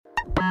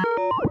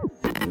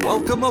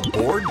Welcome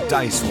aboard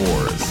Dice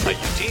Wars, a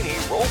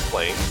Utini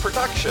role-playing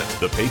production.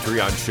 the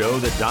Patreon show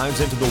that dives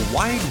into the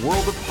wide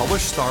world of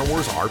published Star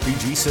Wars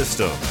RPG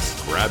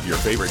systems. Grab your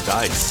favorite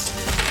dice,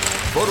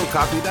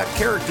 photocopy that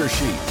character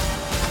sheet,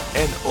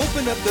 and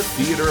open up the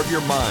theater of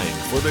your mind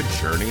for the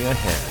journey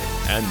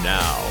ahead. And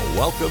now,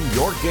 welcome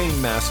your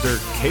Game Master,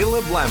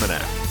 Caleb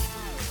Laminack.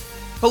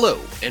 Hello,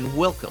 and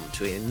welcome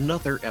to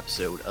another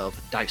episode of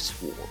Dice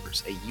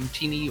Wars, a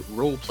Utini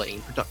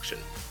role-playing production.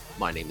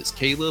 My name is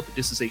Caleb.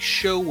 This is a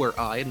show where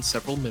I and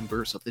several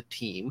members of the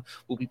team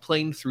will be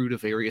playing through the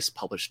various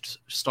published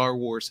Star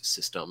Wars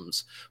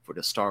systems for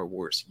the Star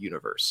Wars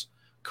universe.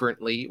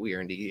 Currently, we are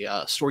in the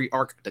story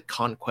arc, The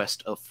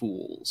Conquest of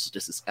Fools.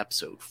 This is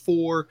episode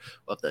 4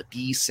 of the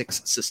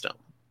D6 system.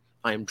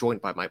 I am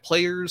joined by my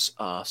players,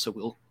 so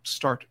we'll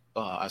start,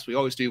 as we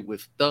always do,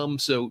 with them.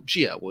 So,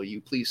 Gia, will you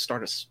please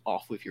start us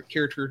off with your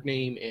character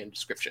name and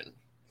description?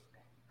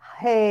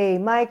 Hey,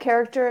 my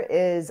character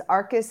is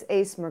Arcus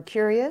Ace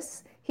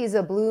Mercurius. He's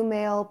a blue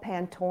male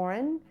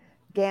Pantoran,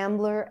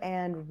 gambler,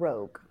 and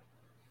rogue.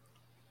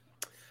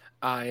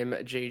 I'm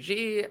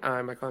JG.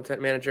 I'm a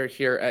content manager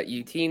here at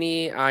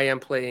Utini. I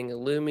am playing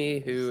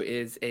Illumi, who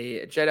is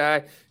a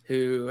Jedi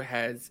who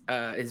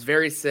is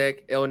very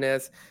sick,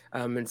 illness,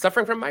 and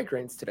suffering from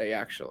migraines today,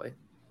 actually.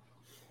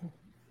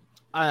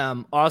 I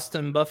am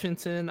Austin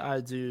Buffington. I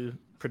do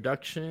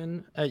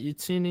production at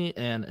Utini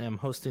and am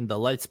hosting the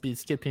Lightspeed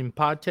Skipping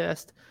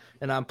podcast.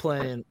 And I'm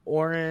playing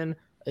Orin,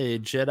 a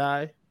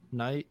Jedi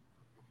Knight.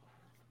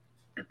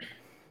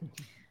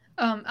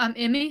 I'm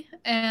Emmy,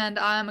 and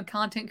I'm a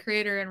content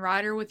creator and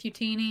writer with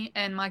Utini,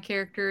 and my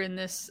character in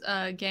this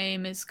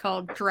game is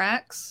called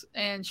Drax,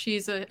 and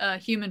she's a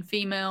human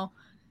female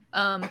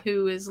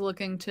who is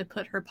looking to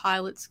put her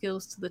pilot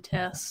skills to the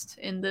test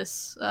in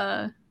this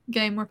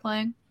game we're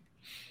playing.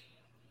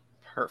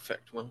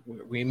 Perfect. Well,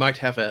 we might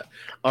have an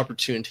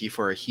opportunity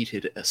for a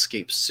heated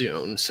escape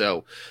soon,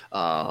 so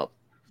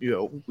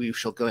we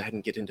shall go ahead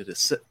and get into the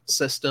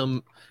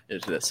system,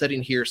 into the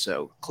setting here.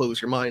 So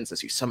close your minds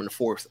as you summon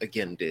forth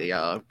again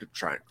the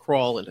giant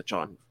crawl into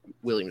John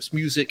Williams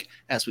music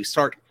as we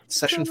start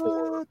session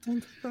 4.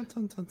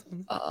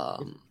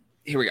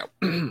 Here we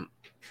go.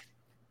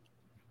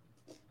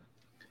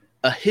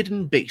 A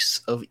hidden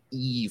base of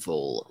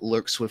evil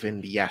lurks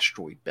within the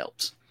asteroid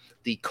belt.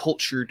 The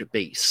cultured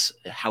base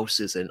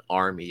houses an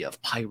army of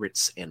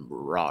pirates and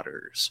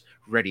marauders,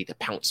 ready to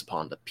pounce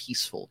upon the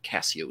peaceful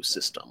Cassio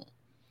system.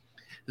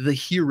 The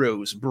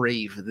heroes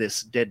brave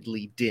this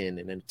deadly din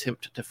in an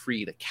attempt to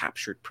free the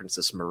captured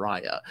Princess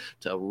Mariah,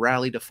 to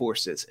rally the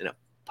forces and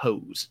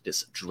oppose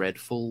this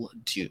dreadful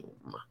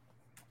doom.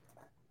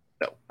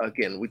 So,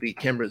 again, with the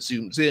camera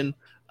zooms in,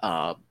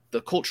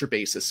 the culture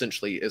base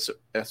essentially is,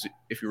 as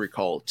if you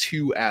recall,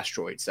 2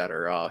 asteroids that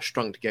are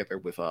strung together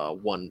with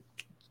one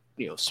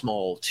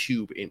small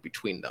tube in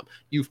between them.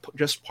 You've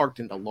just parked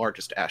in the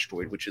largest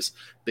asteroid, which has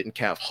been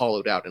kind of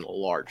hollowed out in a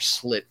large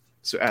slit.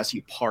 So as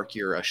you park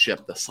your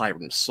ship, the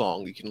Siren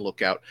Song, you can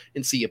look out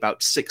and see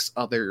about 6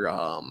 other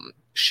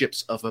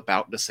ships of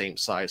about the same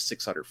size,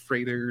 6 other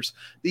freighters.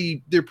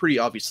 They're pretty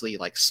obviously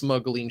like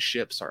smuggling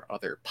ships or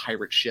other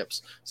pirate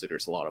ships. So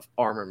there's a lot of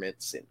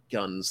armaments and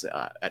guns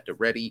at the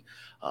ready.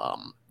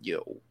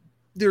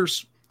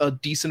 There's a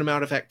decent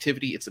amount of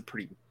activity.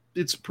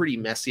 It's pretty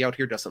messy out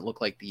here. Doesn't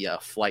look like the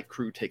flight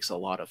crew takes a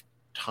lot of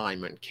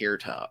time and care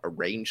to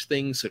arrange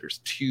things. So there's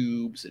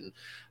tubes and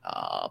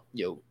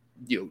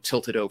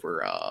tilted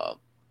over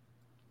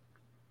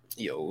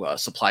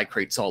supply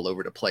crates all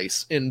over the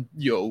place, and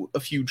a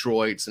few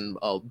droids and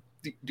a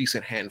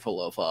decent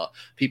handful of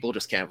people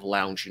just kind of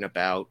lounging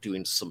about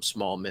doing some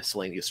small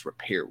miscellaneous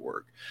repair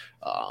work.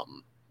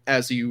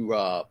 As you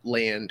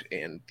land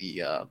and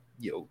the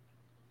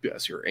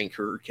as your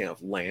anchor kind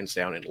of lands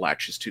down and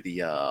latches to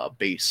the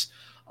base.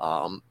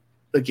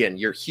 Again,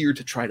 you're here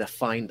to try to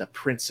find the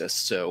princess.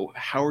 So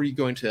how are you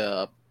going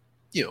to,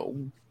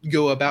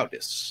 go about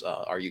this?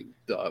 Are you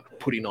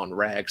putting on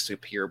rags to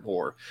appear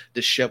more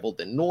disheveled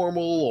than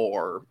normal,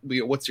 or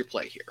what's your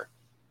play here?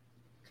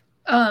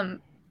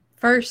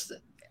 First,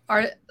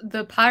 are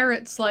the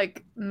pirates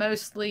like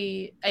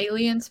mostly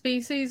alien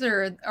species,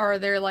 or are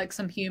there like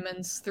some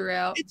humans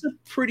throughout? It's a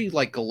pretty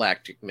like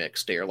galactic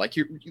mix there.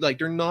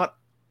 They're not.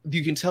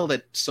 You can tell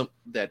that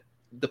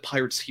the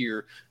pirates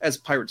here, as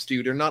pirates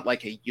do, they're not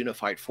like a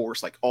unified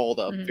force. Like all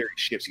the various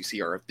ships you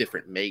see are of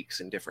different makes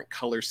and different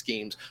color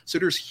schemes. So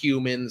there's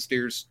humans,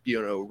 there's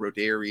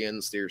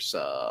Rodarians, there's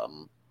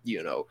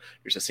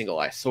there's a single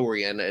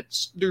Ithorian.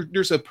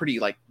 There's a pretty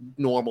like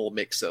normal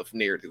mix of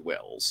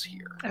ne'er-do-wells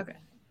here. Okay,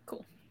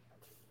 cool.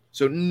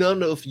 So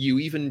none of you,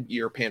 even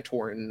your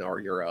Pantoran or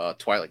your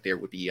Twilight, there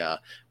would be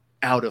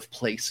out of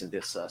place in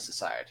this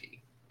society.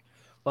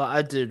 Well,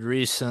 I did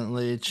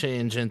recently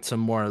change into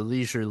more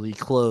leisurely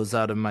clothes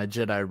out of my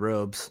Jedi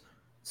robes.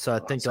 So I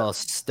think I'll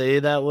stay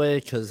that way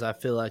because I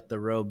feel like the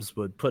robes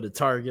would put a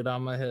target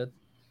on my head.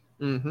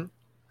 Mm-hmm.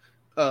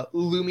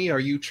 Lumi, are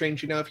you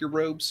changing out of your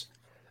robes?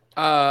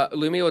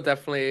 Lumi will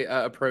definitely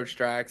approach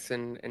Drax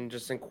and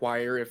just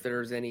inquire if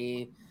there's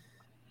any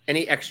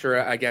Any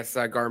extra, I guess,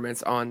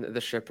 garments on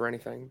the ship or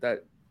anything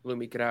that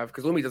Lumi could have?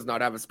 Because Lumi does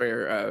not have a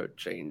spare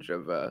change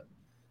of,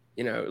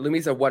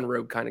 Lumi's a one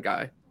robe kind of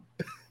guy.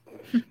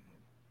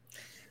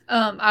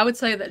 I would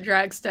say that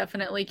Drax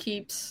definitely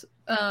keeps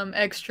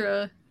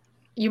extra.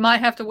 You might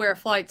have to wear a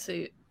flight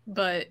suit,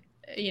 but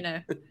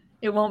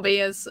it won't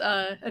be as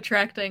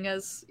attracting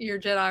as your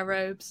Jedi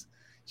robes.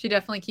 She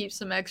definitely keeps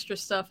some extra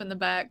stuff in the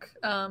back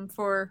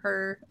for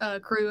her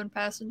crew and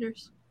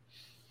passengers.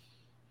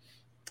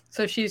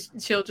 So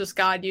she'll just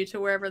guide you to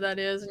wherever that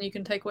is, and you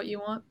can take what you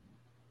want.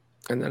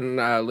 And then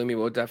Lumi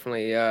will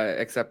definitely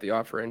accept the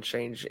offer and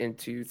change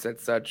into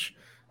such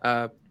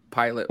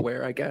pilot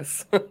wear, I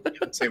guess.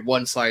 I'd say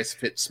one size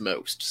fits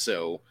most.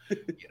 So,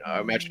 I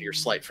imagine your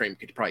slight frame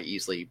could probably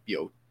easily, be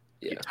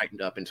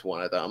tightened up into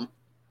one of them.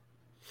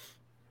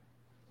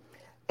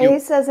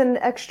 Ace has an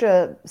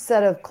extra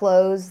set of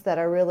clothes that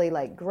are really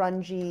like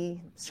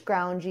grungy,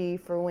 scroungy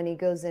for when he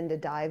goes into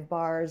dive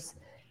bars.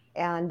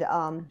 And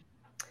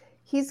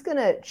he's going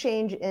to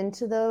change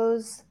into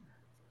those.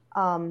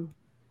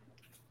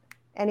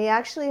 And he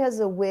actually has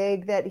a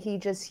wig that he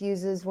just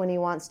uses when he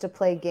wants to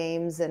play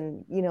games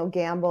and,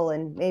 gamble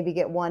and maybe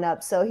get one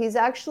up. So he's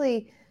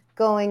actually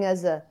going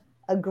as a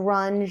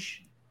grunge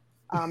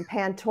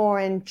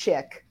Pantoran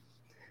chick.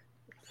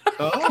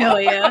 Oh.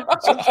 Hell yeah.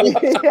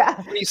 Yeah.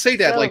 When you say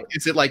that,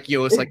 is it like,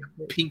 it's like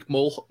pink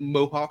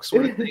mohawk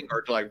sort of thing,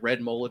 or like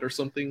red mullet or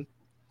something?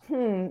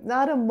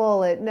 Not a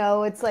mullet.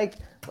 No, it's like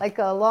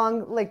a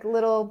long, like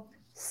little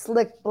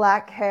slick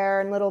black hair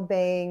and little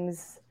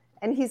bangs.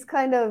 And he's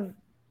kind of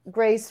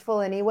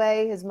graceful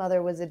anyway. His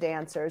mother was a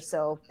dancer,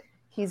 so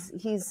he's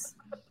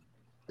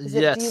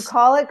Yes. Do you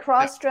call it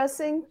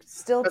cross-dressing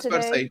still That's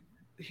what today?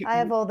 I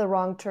have all the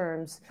wrong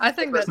terms. I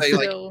think that's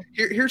still.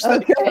 Here's the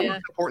Okay.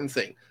 most important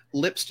thing: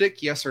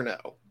 lipstick, yes or no?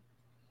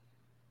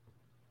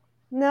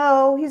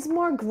 No, he's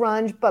more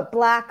grunge, but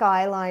black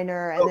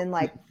eyeliner and then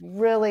like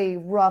really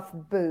rough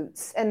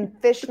boots and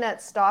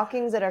fishnet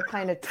stockings that are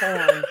kind of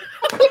torn.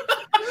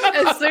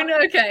 As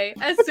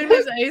soon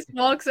as Ace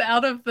walks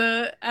out of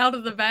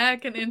the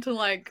back and into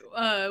like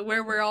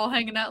where we're all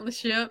hanging out in the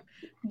ship,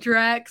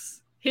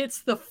 Drax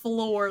hits the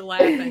floor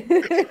laughing.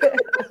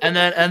 And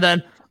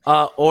then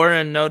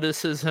Orin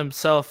notices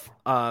himself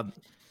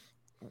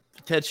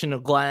catching a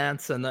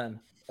glance and then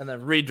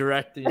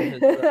redirecting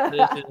his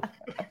vision.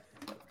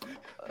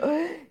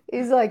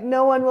 He's like,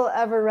 no one will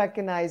ever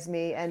recognize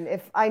me, and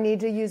if I need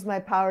to use my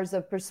powers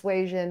of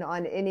persuasion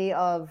on any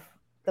of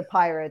the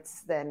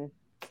pirates, then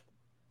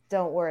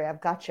don't worry, I've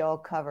got you all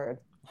covered.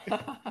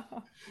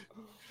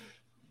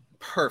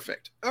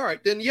 Perfect. All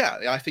right, then,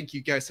 I think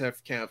you guys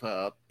have kind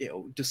of,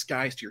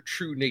 disguised your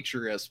true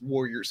nature as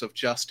warriors of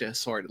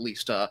justice, or at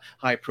least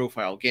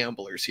high-profile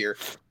gamblers here.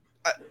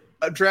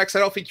 Drax, I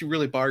don't think you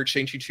really bother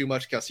changing too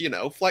much because,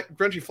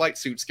 grungy flight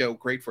suits go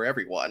great for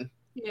everyone.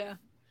 Yeah.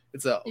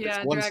 It's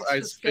one Drax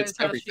size just fits goes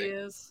how everything. she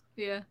is.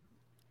 Yeah.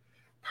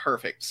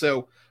 Perfect.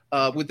 So,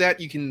 with that,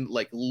 you can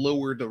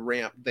lower the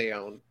ramp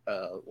down.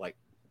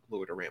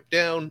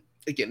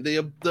 Again,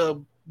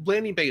 the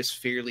landing bay is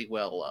fairly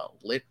well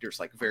lit.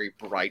 There's very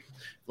bright,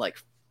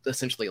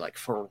 essentially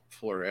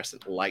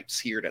fluorescent lights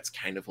here. That's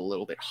kind of a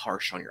little bit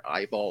harsh on your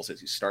eyeballs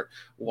as you start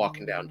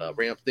walking down the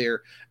ramp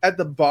there. At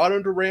the bottom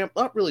of the ramp,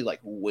 not really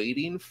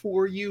waiting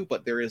for you,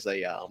 but there is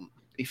a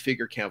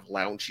figure kind of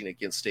lounging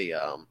against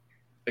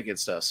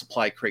a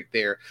supply crate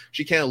there.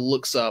 She kind of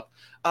looks up.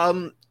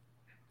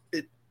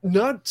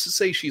 Not to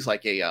say she's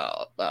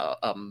a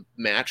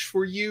match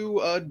for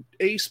you,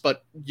 Ace,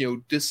 but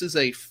this is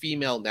a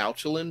female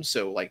Nautilin,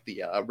 so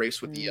the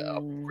race with the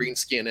green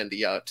skin and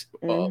the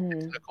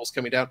tentacles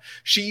coming down.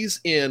 She's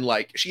in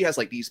she has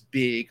these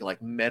big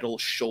metal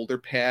shoulder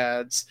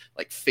pads,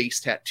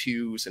 face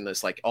tattoos, and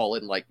this all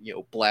in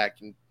black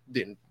and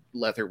then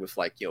leather with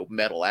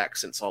metal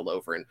accents all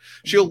over, and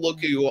she'll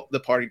look you the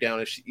party down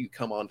as you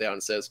come on down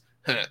and says,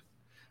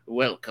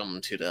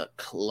 "Welcome to the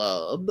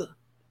club.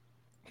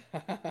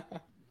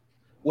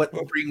 What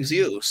brings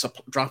you?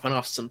 Dropping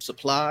off some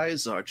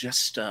supplies or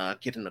just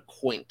getting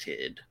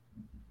acquainted?"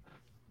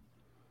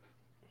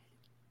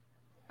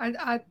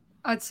 I'd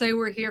say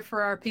we're here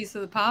for our piece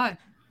of the pie.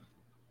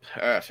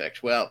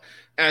 Perfect. Well,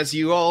 as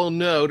you all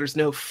know, there's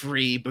no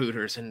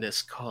freebooters in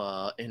this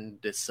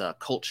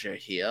culture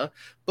here,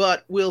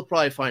 but we'll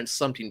probably find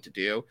something to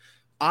do.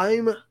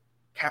 I'm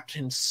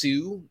Captain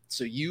Sue,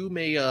 so you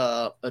may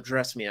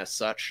address me as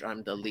such.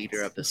 I'm the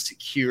leader of the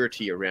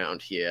security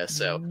around here,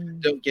 so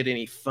don't get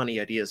any funny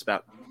ideas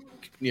about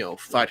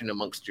fighting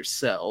amongst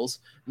yourselves.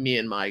 Me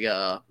and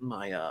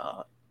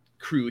my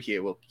crew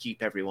here will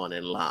keep everyone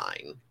in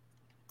line.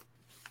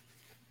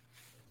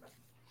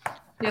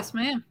 Yes,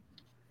 ma'am.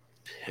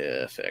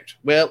 Perfect.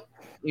 Well,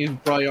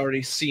 you've probably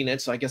already seen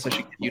it, so I guess I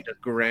should give you the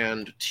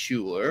grand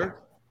tour.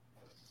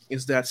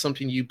 Is that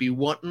something you'd be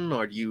wanting,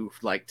 or do you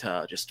like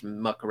to just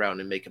muck around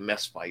and make a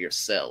mess by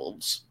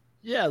yourselves?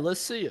 Yeah, let's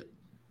see it.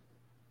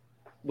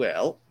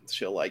 Well,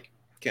 she'll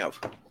kind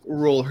of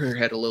roll her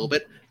head a little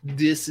bit.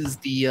 This is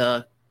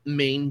the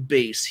main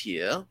base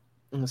here.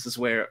 And this is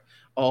where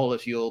all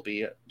of you'll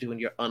be doing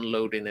your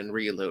unloading and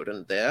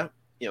reloading there.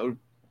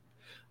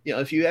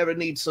 If you ever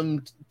need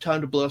some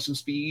time to blow some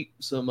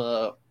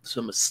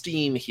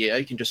steam here,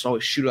 you can just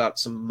always shoot out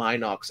some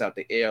Minox out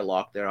the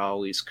airlock. They're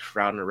always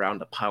crowding around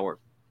the power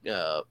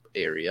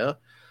area.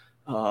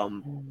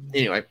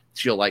 Anyway,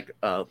 she'll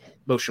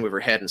motion with her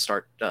head and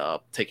start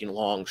taking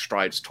long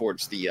strides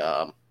towards the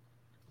kind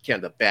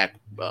of the back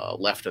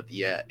left of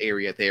the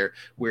area there,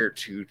 where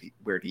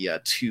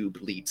the tube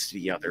leads to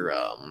the other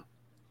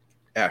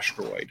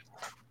asteroid.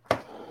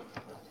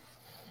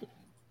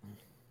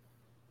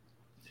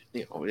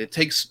 It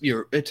takes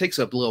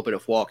a little bit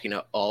of walking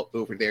up all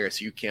over there,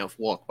 so you can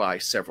walk by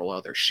several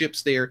other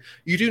ships there.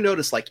 You do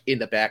notice, in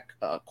the back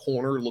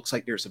corner, looks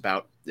like there's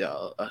about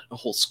a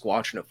whole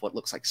squadron of what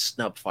looks like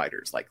snub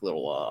fighters, like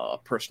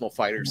little personal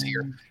fighters here,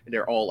 and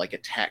they're all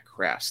attack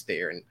crafts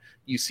there. And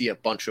you see a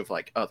bunch of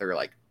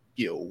other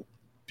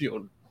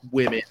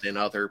women and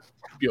other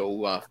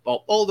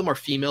all of them are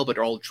female, but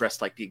they're all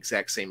dressed like the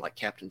exact same, like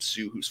Captain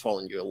Sue, who's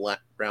following you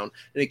around,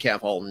 and they kind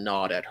of all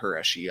nod at her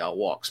as she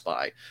walks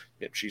by.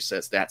 And she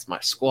says, "That's my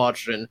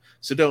squadron,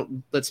 so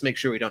let's make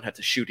sure we don't have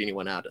to shoot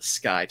anyone out of the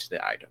sky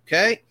tonight,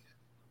 okay?"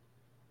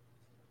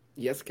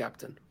 Yes,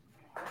 Captain.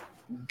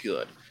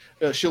 Good.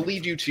 She'll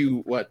lead you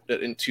to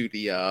into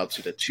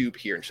the tube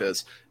here, and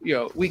says,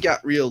 "We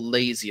got real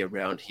lazy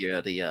around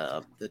here,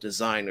 the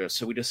designers,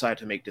 so we decided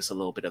to make this a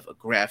little bit of a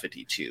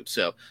gravity tube.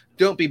 So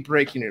don't be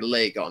breaking your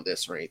leg on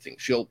this or anything."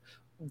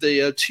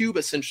 The tube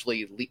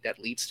essentially that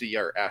leads to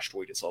your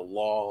asteroid is a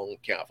long,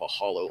 kind of a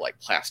hollow,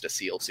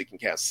 plasticine, so you can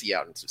kind of see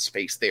out into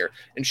space there.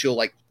 And she'll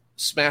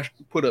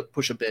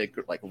push a big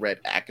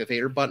red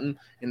activator button,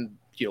 and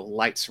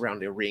lights around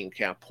the ring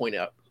kind of point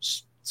out,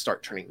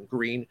 start turning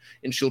green,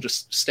 and she'll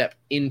just step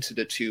into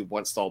the tube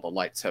once all the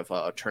lights have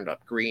turned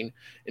up green,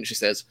 and she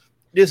says,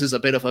 "This is a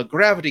bit of a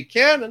gravity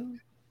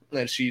cannon,"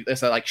 and she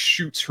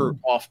shoots her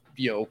off,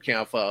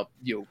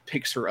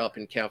 picks her up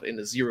and kind of in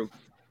the zero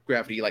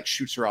gravity,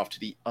 shoots her off to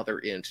the other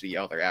end, to the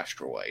other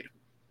asteroid.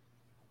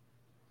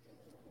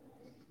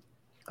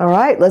 All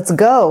right, let's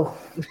go.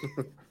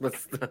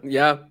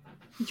 Yeah.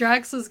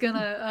 Drax is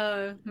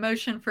gonna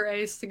motion for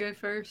Ace to go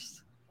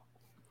first.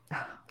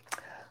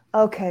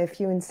 Okay, if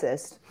you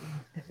insist.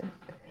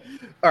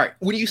 All right.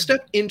 When you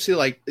step into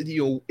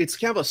it's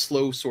kind of a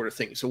slow sort of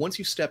thing. So once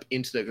you step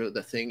into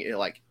the thing, it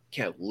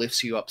kind of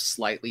lifts you up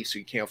slightly, so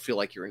you kind of feel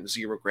like you're in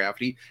zero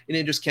gravity, and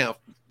it just kind of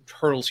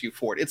hurls you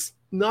forward. It's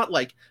not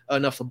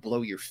enough to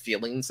blow your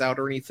feelings out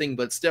or anything,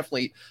 but it's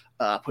definitely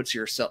puts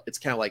yourself. It's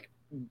kind of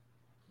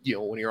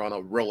when you're on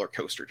a roller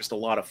coaster, just a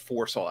lot of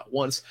force all at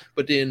once.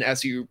 But then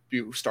as you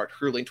start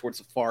hurling towards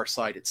the far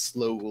side, it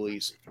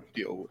slowly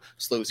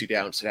slows you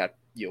down, so that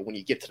when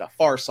you get to the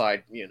far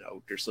side,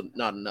 there's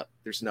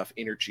enough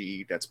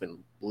energy that's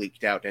been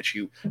leaked out that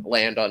you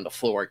land on the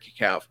floor, you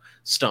kind of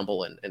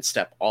stumble and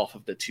step off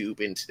of the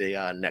tube into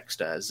the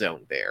next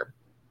zone there.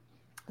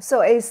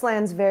 So Ace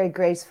lands very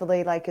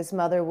gracefully, like his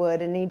mother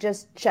would, and he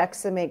just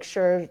checks to make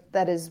sure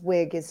that his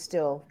wig is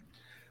still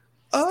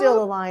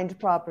aligned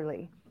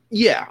properly.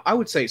 Yeah, I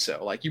would say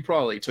so. You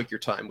probably took your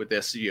time with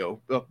this,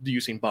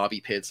 using bobby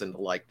pins and the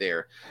like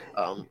there.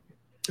 I'm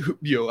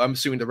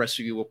assuming the rest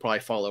of you will probably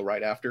follow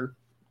right after.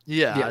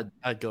 Yeah.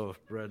 I'd go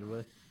right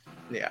away.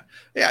 Yeah.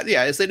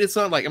 It's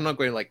not I'm not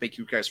going to make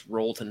you guys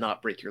roll to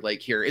not break your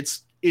leg here.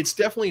 It's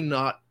definitely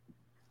not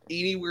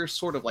anywhere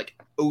sort of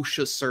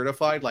OSHA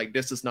certified.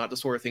 This is not the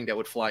sort of thing that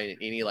would fly in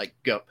any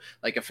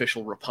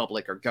official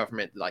republic or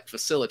government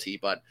facility.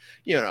 But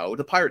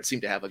the pirates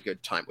seem to have a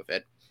good time with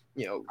it.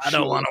 I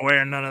don't want to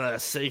wear none of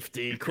that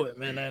safety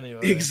equipment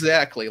anyway.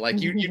 Exactly.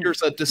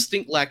 There's a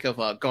distinct lack of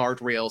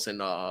guardrails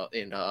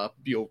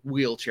and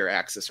wheelchair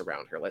access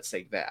around here. Let's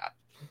say that.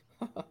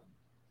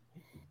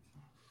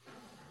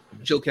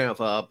 She'll kind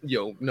of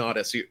nod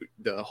as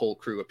the whole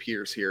crew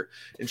appears here,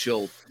 and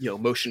she'll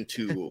motion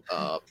to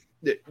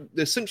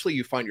essentially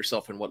you find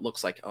yourself in what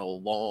looks like a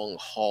long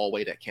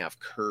hallway that kind of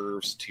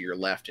curves to your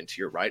left and to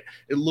your right.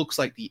 It looks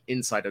like the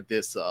inside of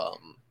this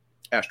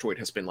asteroid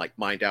has been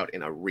mined out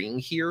in a ring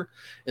here,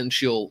 and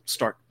she'll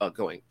start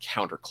going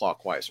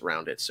counterclockwise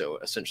around it. So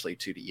essentially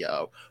to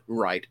the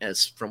right,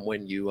 as from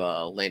when you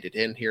landed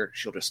in here,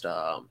 she'll just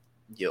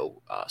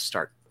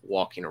start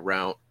walking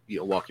around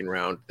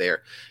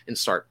there and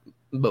start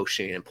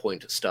motioning and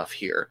pointing to stuff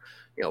here.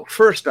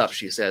 First up,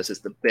 she says, is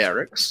the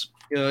barracks.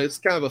 It's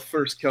kind of a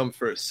first come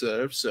first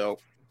serve. So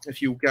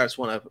if you guys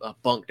want a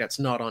bunk that's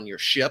not on your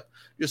ship,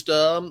 just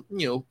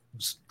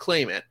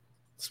claim it.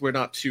 So we're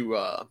not too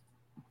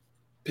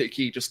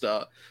picky. Just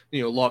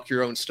lock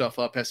your own stuff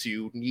up as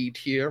you need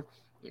here,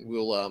 and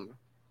we'll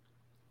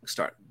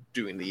start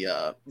doing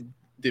the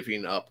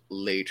divvying up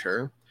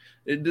later.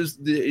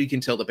 You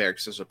can tell the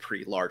barracks is a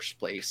pretty large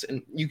place,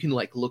 and you can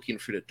look in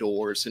through the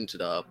doors into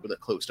the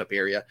closed up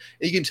area,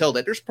 and you can tell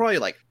that there's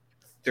probably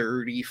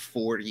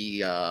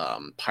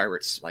 30-40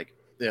 pirates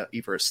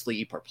either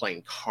asleep or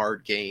playing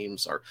card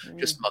games or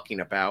just mucking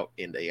about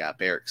in the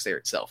barracks there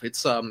itself.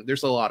 It's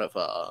there's a lot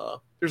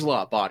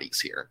of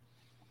bodies here.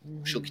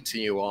 She'll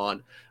continue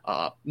on.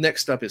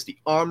 Next up is the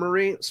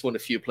armory. It's one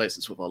of the few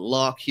places with a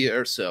lock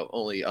here, so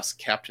only us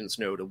captains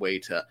know the way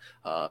to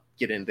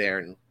get in there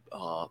and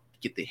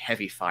get the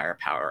heavy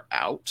firepower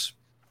out.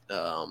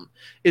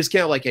 It's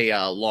kind of like a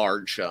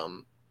large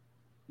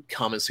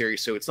commissary,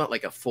 so it's not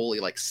like a fully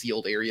like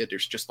sealed area.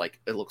 There's just like,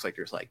 it looks like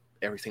there's like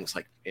everything's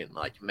like in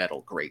like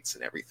metal grates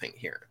and everything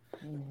here.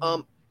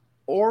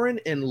 Oren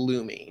and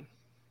Lumi,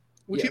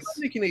 would you Yes. mind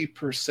making a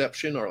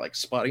perception or like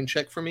spotting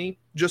check for me?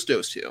 Just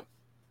those two.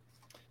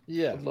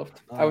 Yeah. I'd love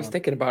to. I was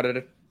thinking about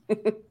it.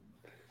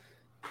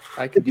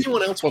 I If could be.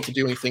 anyone else wants to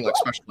do anything like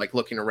special, like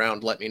looking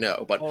around, let me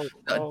know. But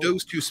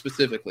those two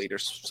specifically,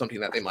 there's something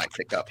that they might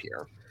pick up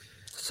here.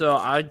 So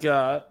I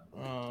got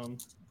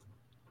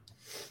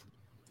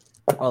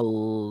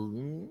Oh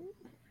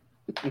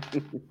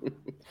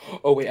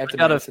wait, I have to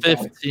got a minus it down.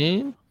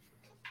 15.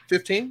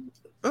 15?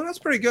 Oh, that's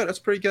pretty good. That's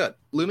pretty good.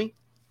 Lumi?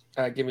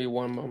 Give me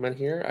one moment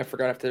here. I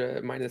forgot I have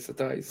to minus the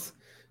dice.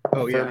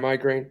 Oh, for yeah.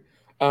 migraine.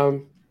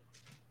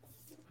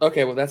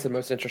 Okay, well that's the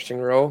most interesting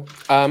roll.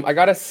 I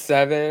got a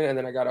 7, and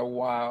then I got a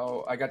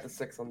wow. I got the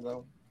 6 on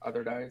the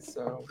other dice.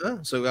 So Yeah,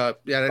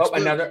 that oh,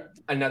 explodes.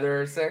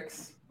 another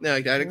 6. No,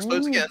 that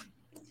explodes again.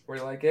 We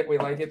like it. We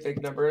like it.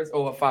 Big numbers.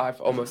 Oh, a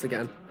 5, almost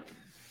again.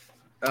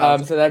 So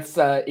So that's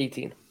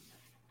 18.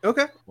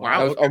 okay. That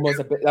Wow. was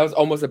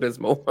almost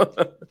abysmal.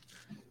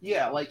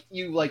 Yeah, like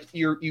you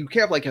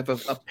kind of like have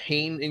a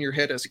pain in your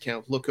head as you kind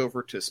of look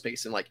over to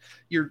space, and like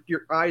your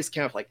eyes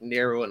kind of like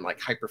narrow and like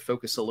hyper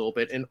focus a little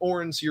bit. And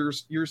Oren's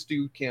yours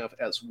do kind of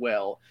as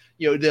well.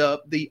 You know,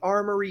 the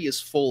armory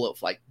is full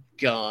of like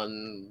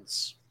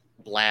guns,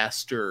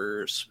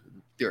 blasters.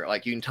 There,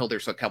 like you can tell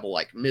there's a couple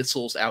like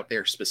missiles out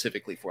there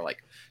specifically for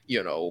like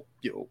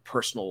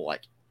personal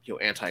like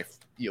anti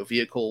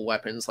vehicle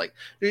weapons. Like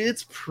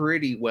it's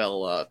pretty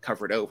well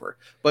covered over.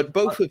 But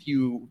both of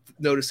you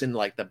notice in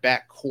like the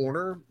back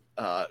corner,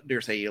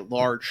 there's a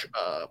large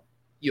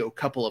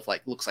couple of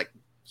like looks like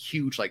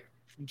huge like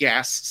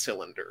gas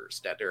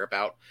cylinders that are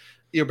about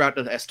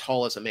as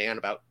tall as a man,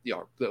 about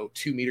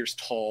 2 meters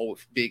tall,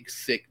 with big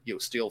thick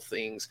steel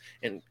things,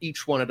 and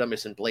each one of them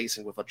is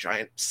emblazoned with a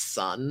giant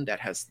sun that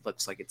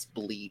looks like it's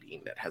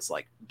bleeding, that has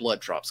like blood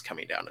drops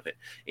coming down of it.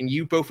 And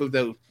both of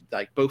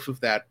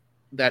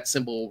that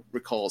symbol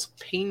recalls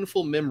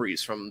painful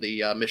memories from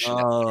the mission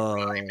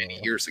many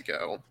years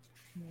ago.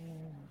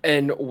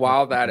 And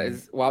while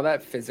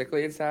that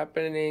physically is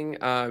happening,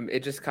 it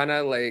just kind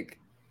of like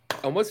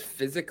almost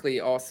physically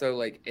also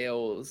like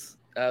ails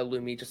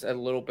Lumi just a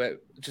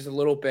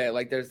little bit.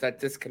 Like there's that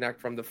disconnect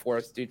from the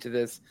force due to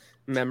this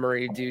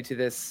memory, due to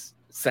this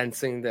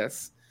sensing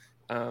this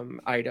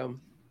item.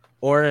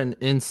 Oren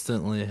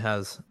instantly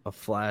has a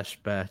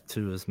flashback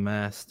to his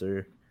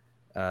master,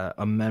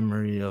 a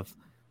memory of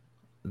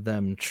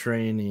them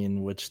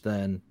training, which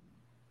then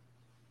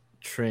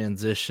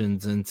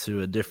transitions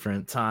into a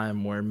different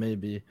time where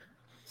maybe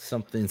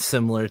something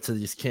similar to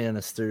these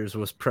canisters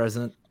was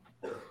present.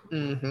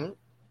 Mm-hmm.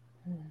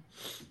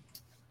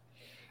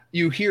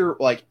 You hear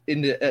like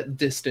in the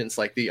distance,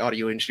 like the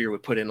audio engineer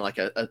would put in like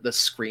the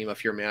scream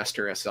of your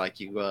master as like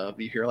you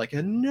hear like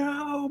a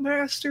 "no,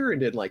 master,"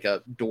 and then like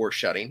a door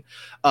shutting.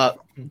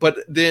 But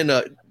then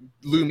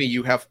Lumi,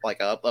 you have like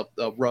a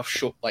rough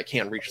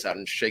hand reaches out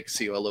and shakes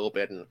you a little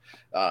bit, and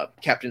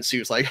Captain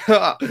Sue's like,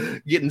 ha,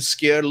 getting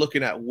scared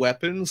looking at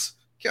weapons.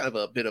 Kind of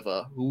a bit of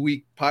a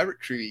weak pirate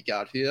crew you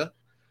got here.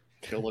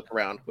 She'll look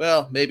around.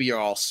 Well, maybe you're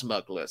all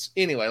smugglers.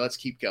 Anyway, let's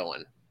keep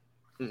going.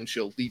 And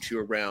she'll lead you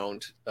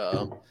around.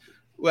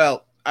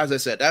 Well, as I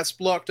said, that's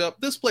blocked up.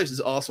 This place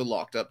is also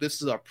locked up.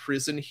 This is our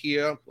prison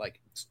here. Like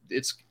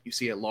it's you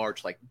see a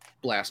large like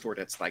blast door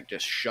that's like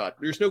just shut.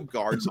 There's no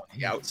guards on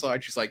the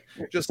outside. She's like,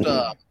 just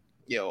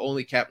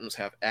only captains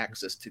have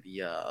access to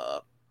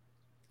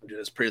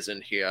this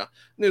prison here. And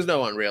there's no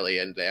one really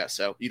in there,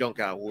 so you don't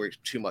gotta worry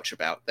too much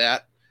about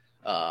that.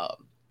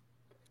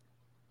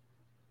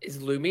 Is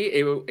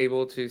Lumi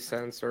able to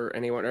sense, or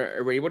anyone, or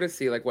are we able to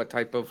see like what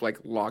type of like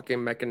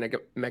locking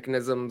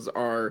mechanisms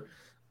are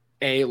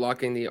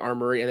locking the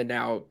armory and then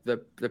now the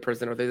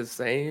prison? Are they the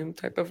same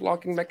type of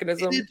locking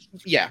mechanism?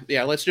 Yeah.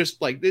 Let's just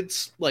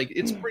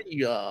it's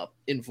pretty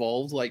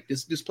involved. Like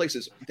this place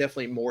is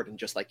definitely more than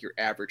just like your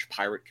average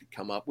pirate could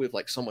come up with.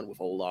 Like someone with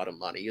a lot of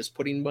money is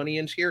putting money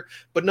into here,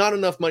 but not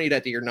enough money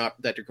that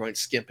they're going to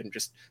skimp and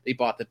just they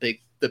bought the big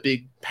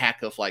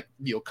pack of like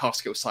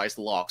Costco sized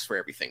locks for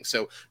everything.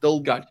 So they'll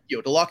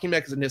the locking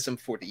mechanism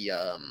for the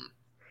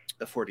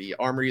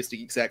armory is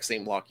the exact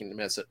same locking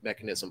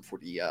mechanism for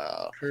the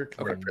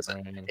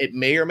prison. It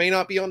may or may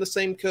not be on the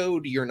same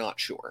code. You're not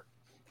sure.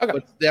 Okay.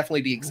 But it's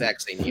definitely the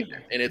exact same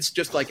unit. And it's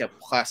just like a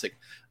classic,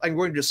 I'm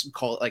going to just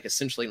call it like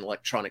essentially an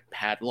electronic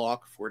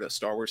padlock for the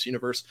Star Wars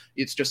universe.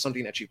 It's just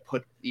something that you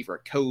put either a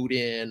code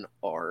in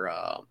or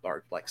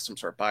like some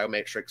sort of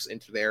biometrics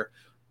into there.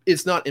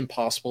 It's not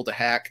impossible to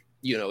hack.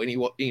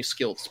 Any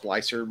skilled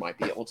splicer might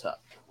be able to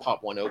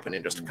pop one open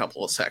in just a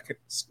couple of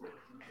seconds.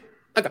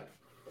 Okay.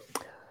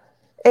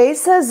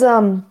 Ace says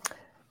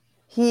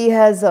he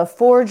has a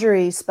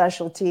forgery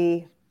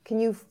specialty. Can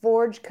you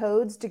forge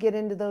codes to get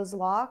into those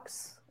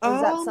locks? Or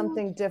is that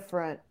something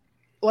different?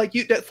 Like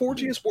that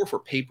forging is more for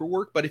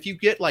paperwork, but if you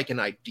get like an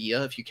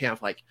idea, if you can't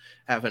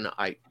have an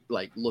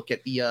look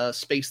at the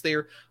space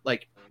there,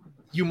 like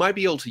you might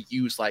be able to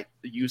use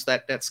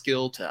that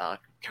skill to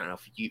kind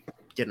of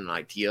get an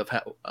idea of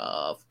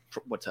how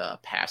what to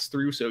pass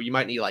through. So you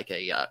might need like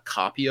a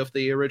copy of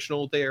the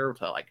original there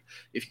to like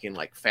if you can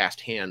like fast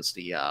hands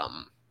the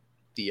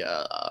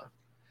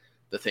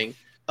thing.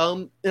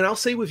 And I'll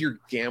say with your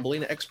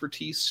gambling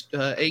expertise,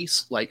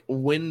 Ace, like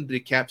when the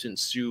Captain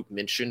Sue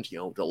mentioned,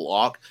 the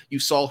log, you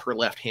saw her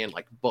left hand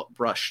like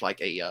brush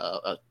like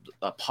a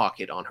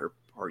pocket on her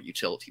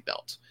utility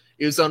belt.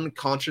 It was an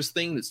unconscious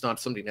thing. It's not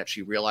something that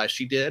she realized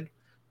she did,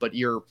 but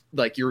your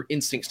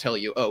instincts tell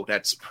you, oh,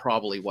 that's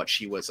probably what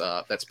she was.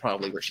 That's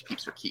probably where she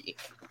keeps her key.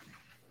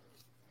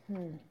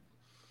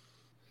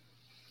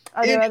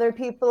 Are there other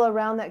people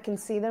around that can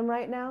see them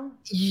right now?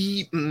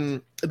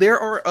 There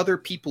are other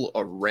people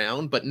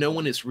around, but no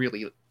one is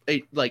really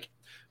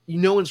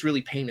no one's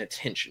really paying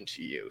attention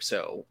to you.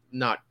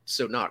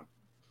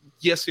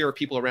 Yes, there are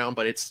people around,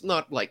 but it's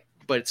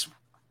it's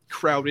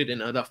crowded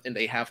and enough, and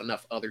they have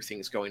enough other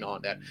things going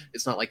on that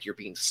it's not like you're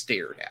being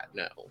stared at.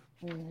 No.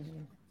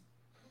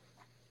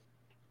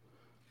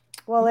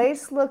 Well,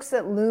 Ace looks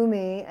at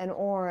Lumi and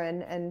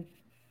Orin and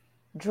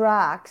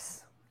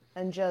Drax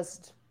and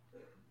just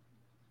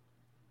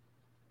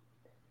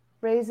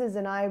raises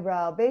an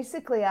eyebrow,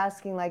 basically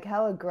asking, like,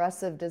 how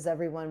aggressive does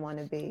everyone want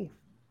to be?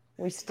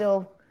 We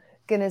still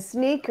gonna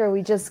sneak, or are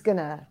we just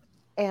gonna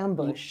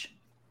ambush?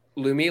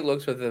 Lumi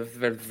looks with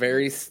the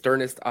very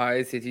sternest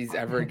eyes that he's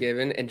ever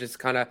given, and just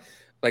kind of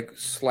like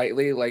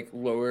slightly like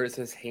lowers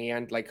his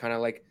hand, like kind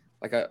of like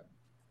a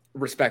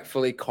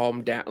respectfully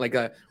calm down, like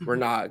we're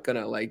not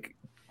gonna like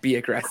be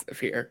aggressive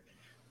here.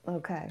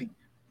 Okay.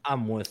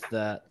 I'm with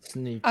that.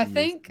 Sneaky. I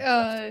think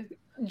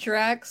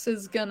Drax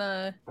is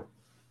gonna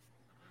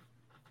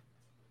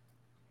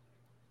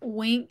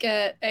wink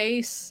at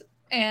Ace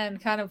and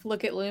kind of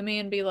look at Lumi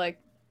and be like,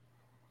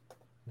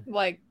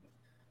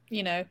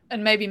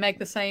 and maybe make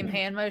the same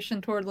hand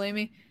motion toward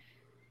Lumi,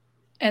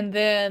 and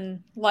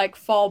then like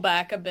fall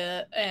back a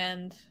bit.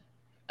 And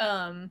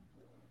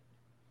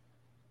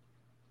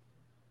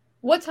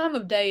what time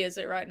of day is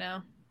it right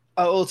now?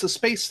 Oh, it's a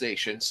space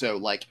station, so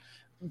like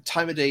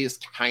time of day is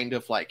kind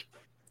of like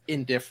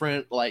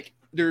indifferent. Like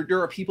there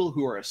are people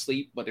who are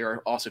asleep, but there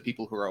are also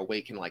people who are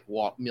awake and like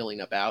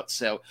milling about.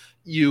 So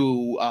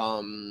you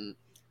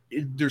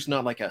there's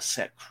not like a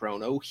set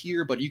chrono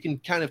here, but you can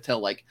kind of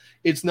tell like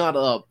it's not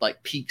a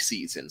like peak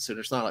season, so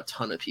there's not a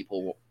ton of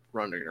people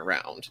running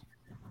around.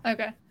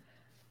 Okay.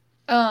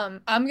 I'm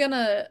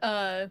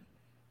gonna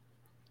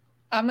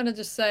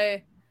just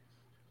say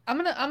I'm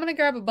gonna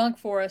grab a bunk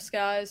for us,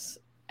 guys,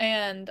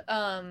 and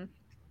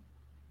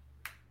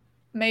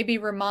maybe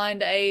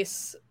remind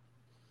Ace.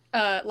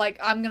 Like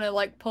I'm gonna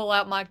like pull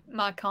out my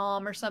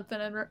comm or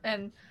something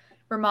and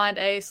remind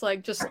Ace,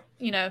 like, just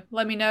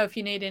let me know if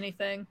you need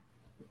anything.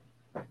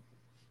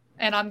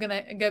 And I'm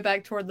gonna go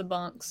back toward the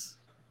bunks,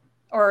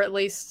 or at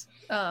least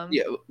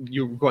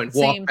you're going to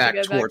walk back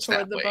towards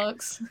that the way.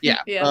 bunks. Yeah.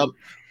 Yeah.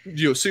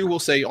 Sue will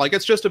say like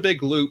it's just a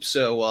big loop,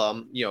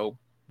 so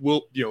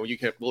we'll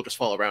just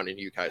follow around and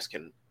you guys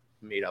can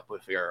meet up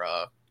with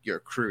your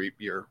crew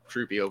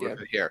be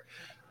over here.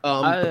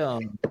 I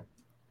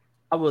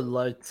would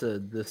like to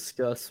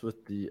discuss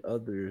with the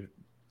other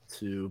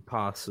two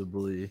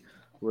possibly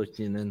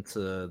looking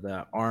into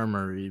that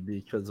armory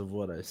because of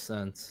what I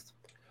sensed.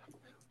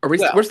 Are we?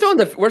 We're still on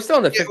the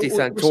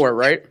 50-cent tour,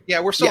 right?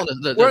 Yeah, we're still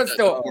on the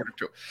order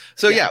tour.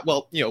 So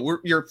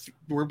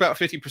we're about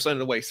 50% of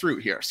the way through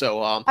here.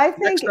 So I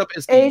think next up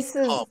is the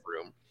comm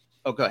room.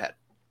 Oh, go ahead.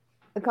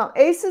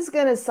 Ace is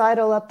going to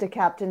sidle up to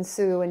Captain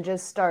Sue and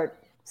just start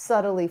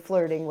subtly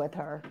flirting with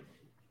her.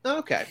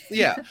 Okay,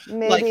 yeah.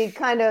 Maybe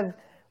kind of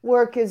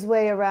work his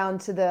way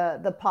around to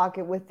the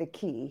pocket with the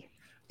key.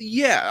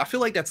 Yeah, I feel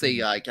like that's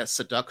a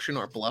seduction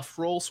or bluff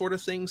roll sort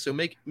of thing. So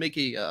make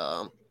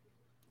a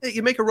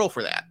roll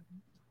for that.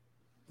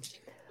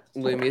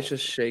 Lumi is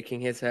just shaking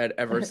his head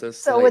ever so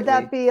slightly. So would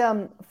that be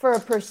for a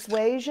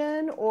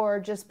persuasion or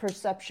just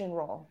perception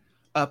roll?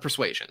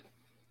 Persuasion.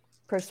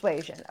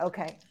 Persuasion.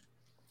 Okay.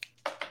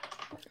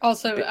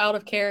 Also, out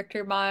of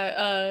character,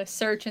 my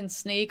search and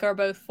sneak are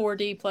both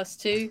 4D plus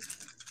 2.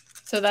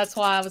 So that's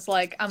why I was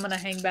like, I'm gonna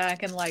hang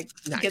back and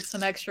get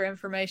some extra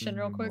information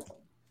real quick.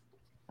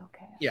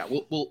 Okay. Yeah,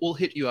 we'll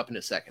hit you up in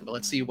a second, but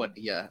let's see what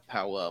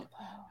how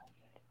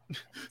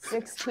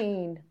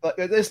 16. But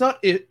it's not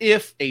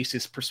if Ace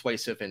is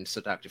persuasive and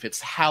seductive;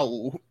 it's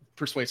how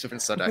persuasive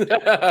and seductive.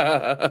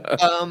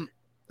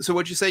 So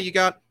what'd you say you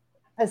got?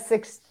 A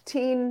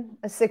 16.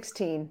 A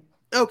 16.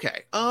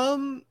 Okay.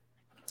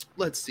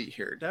 Let's see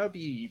here. That would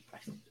be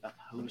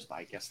opposed by,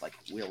 I guess, like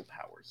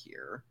willpower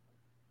here.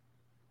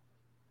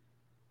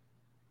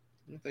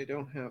 If they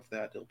don't have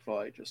that, they'll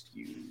probably just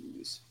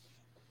use.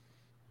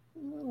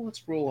 Well,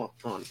 let's roll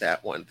on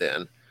that one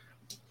then.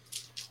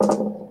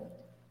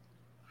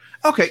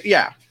 Okay,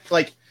 yeah.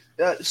 Like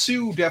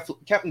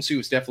Captain Sue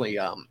is definitely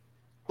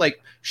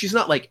like she's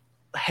not like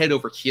head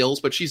over heels,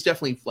 but she's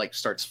definitely like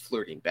starts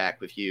flirting back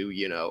with you,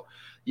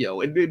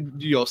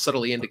 and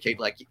subtly indicate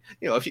like,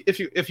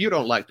 if you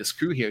don't like this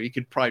crew here, you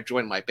could probably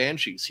join my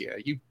banshees here.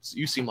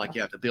 You seem like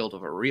you have the build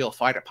of a real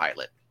fighter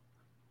pilot.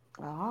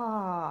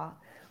 Ah,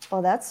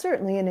 well, that's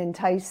certainly an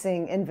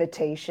enticing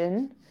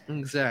invitation.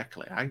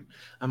 Exactly.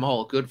 I'm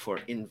all good for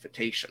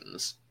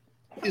invitations.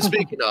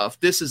 Speaking of,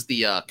 this is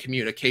the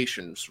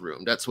communications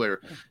room. That's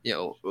where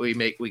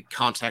we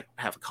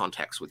have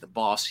contacts with the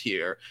boss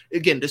here.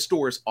 Again, this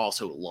door is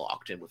also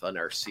locked and with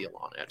another seal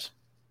on it.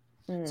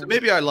 So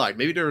maybe I lied.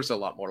 Maybe there's a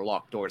lot more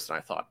locked doors than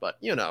I thought. But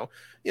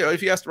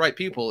if you ask the right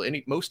people,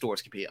 most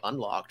doors can be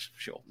unlocked.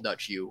 She'll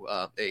nudge you,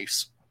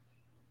 Ace.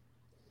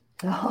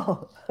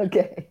 Oh,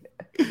 okay.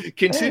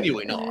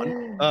 Continuing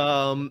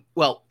on.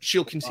 Well,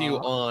 she'll continue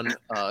on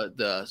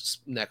the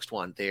next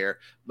one there,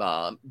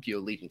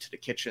 leading to the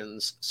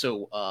kitchens.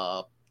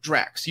 So,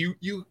 Drax,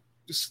 you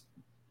just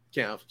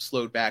kind of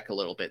slowed back a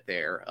little bit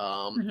there.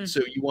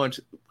 So you want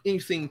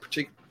anything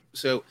particular?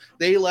 So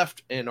they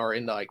left and are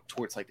in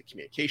towards the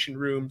communication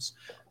rooms.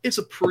 It's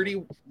a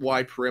pretty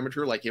wide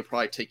perimeter. Like it'll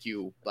probably take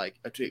you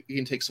you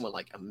can take someone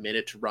a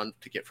minute to run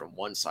to get from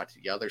one side to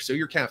the other. So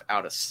you're kind of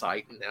out of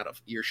sight and out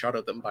of earshot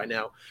of them by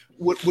now.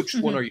 Which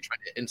one are you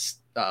trying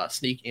to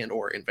sneak and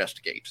or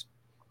investigate?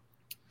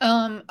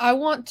 I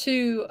want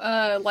to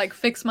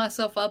fix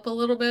myself up a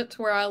little bit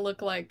to where I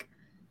look like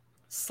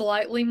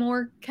slightly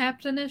more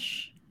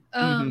captainish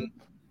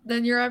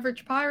than your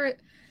average pirate,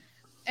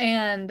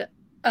 and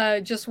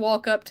just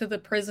walk up to the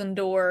prison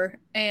door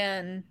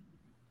and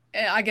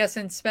I guess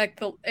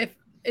inspect if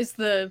is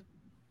the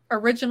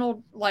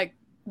original,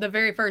 the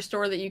very first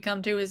door that you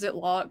come to, is it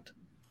locked?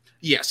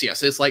 Yes.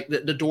 It's like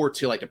the door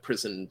to the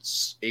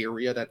prison's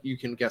area that you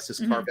can guess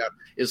is carved out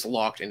is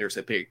locked, and there's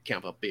a big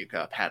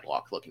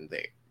padlock looking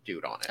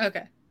dude on it.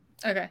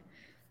 Okay.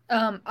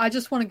 I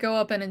just want to go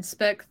up and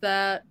inspect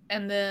that,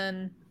 and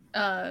then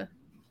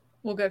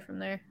we'll go from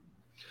there.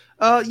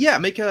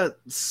 Make a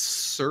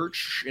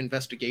search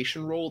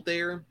investigation roll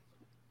there.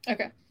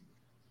 Okay.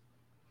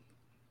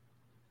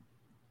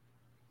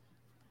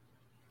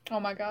 Oh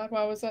my god,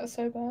 why was that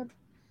so bad?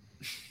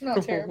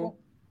 Not terrible.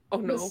 Oh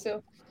no.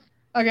 Still.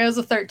 Okay, it was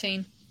a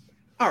 13.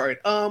 All right.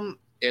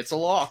 It's a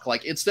lock.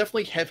 It's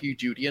definitely heavy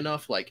duty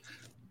enough.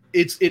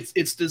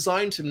 It's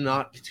designed to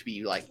not to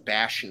be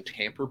bash and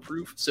tamper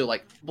proof. So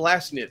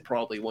blasting it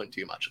probably wouldn't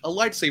do much. A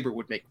lightsaber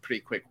would make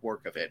pretty quick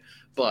work of it,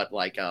 but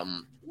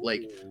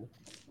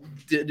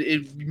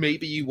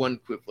maybe one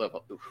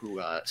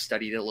who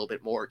studied it a little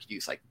bit more could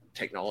use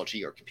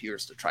technology or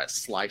computers to try to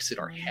slice it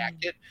or hack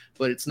it,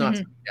 but it's not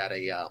at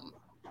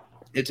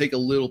it'd take a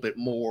little bit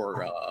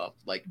more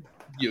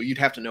you'd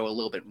have to know a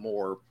little bit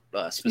more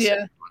specific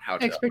on how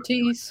to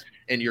expertise,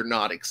 and you're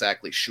not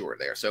exactly sure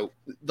there. So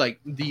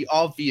the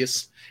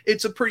obvious,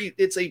 it's a pretty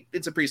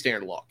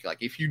standard lock.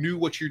 If you knew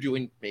what you're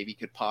doing, maybe you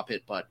could pop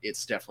it, but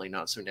it's definitely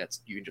not so that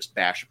you can just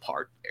bash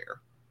apart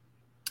there.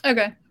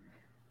 Okay.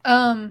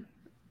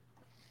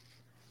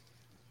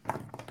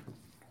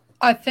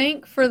 I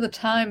think for the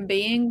time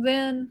being,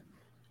 then,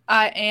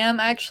 I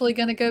am actually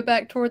going to go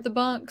back toward the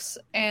bunks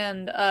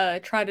and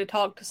try to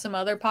talk to some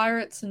other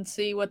pirates and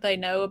see what they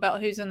know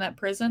about who's in that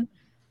prison.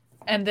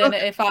 And then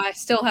if I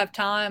still have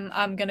time,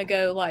 I'm going to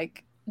go,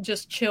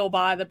 just chill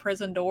by the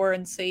prison door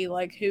and see,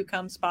 who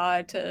comes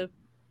by to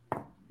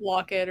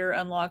lock it or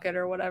unlock it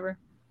or whatever.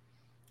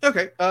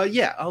 Okay.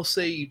 I'll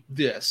say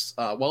this.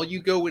 While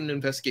you go and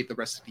investigate the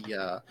rest of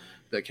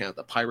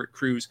the pirate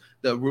cruise,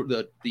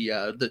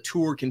 the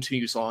tour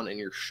continues on, and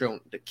you're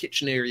shown the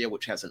kitchen area,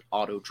 which has an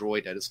auto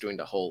droid that is doing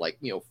the whole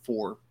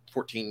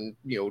 14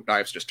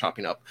 knives just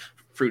chopping up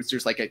fruits.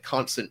 There's a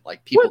constant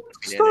people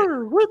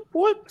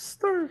whip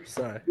stir.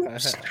 Sorry, I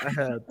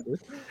had to.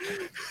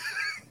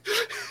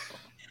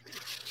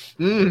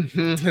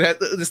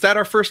 Is that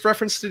our first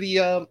reference to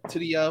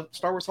the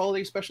Star Wars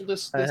Holiday Special?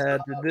 This I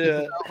had to do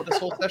it this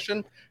whole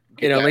session.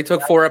 It only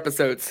took 4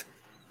 episodes.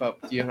 But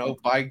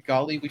by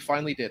golly, we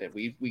finally did it.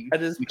 We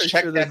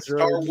checked that the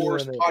Star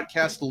Wars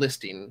podcast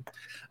listing.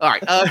 All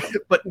right,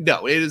 but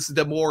no, it is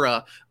the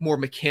more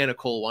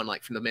mechanical one,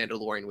 from the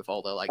Mandalorian with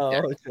all the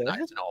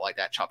knives and all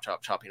that,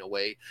 chopping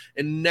away.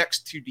 And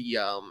next to the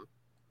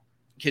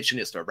kitchen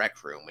is the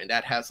rec room, and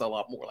that has a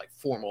lot more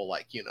formal,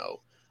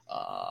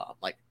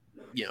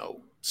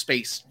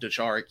 space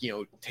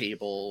Dajaric,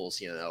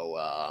 tables,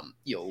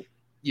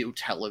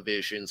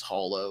 televisions,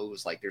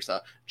 holos, there's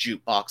a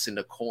jukebox in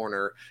the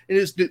corner. It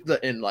is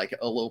and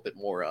a little bit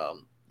more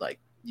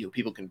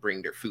people can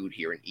bring their food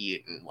here and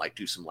eat and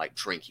do some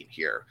drinking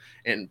here.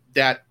 And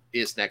that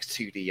is next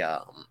to the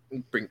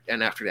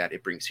and after that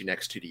it brings you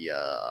next to the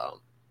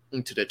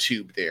into the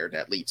tube there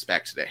that leads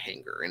back to the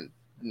hangar. And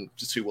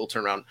just we'll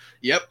turn around.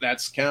 Yep,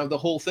 that's kind of the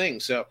whole thing.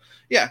 So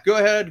yeah, go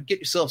ahead, get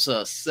yourselves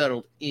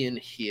settled in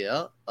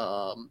here.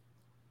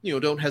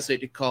 Don't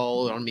hesitate to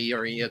call on me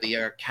or any of the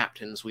air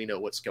captains. We know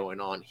what's going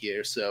on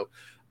here. So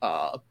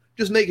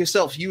just make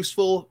yourself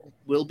useful.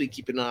 We'll be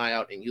keeping an eye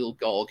out, and you'll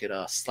all get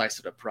a slice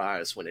of the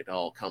prize when it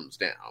all comes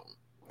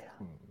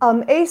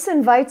down. Ace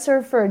invites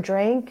her for a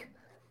drink.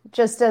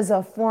 just as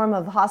a form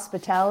of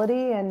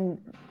hospitality,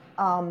 and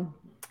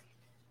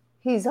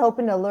he's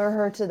hoping to lure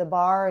her to the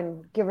bar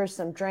and give her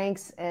some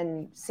drinks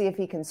and see if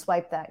he can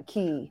swipe that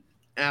key.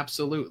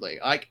 Absolutely.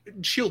 Like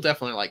she'll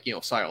definitely like,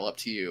 sidle up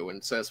to you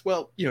and says,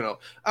 "Well,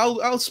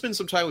 I'll spend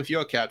some time with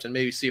your captain,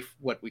 maybe see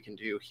what we can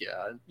do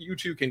here. You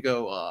two can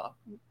go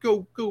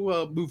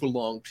move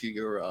along to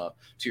your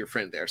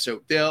friend there."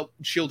 So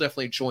she'll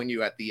definitely join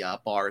you at the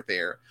bar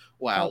there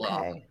while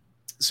Okay.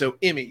 so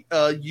Emmy,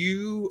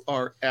 you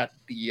are at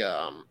the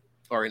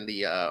are in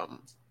the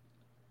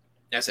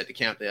as at the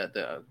camp,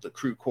 the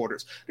crew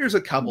quarters. There's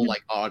a couple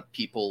like odd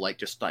people, like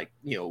just like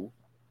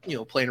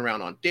playing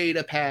around on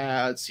data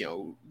pads.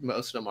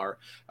 Most of them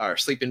are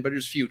sleeping, but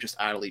there's a few just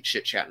idly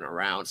chit chatting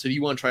around. So do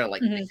you want to try to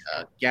like make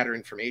a gather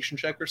information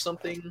check or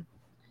something?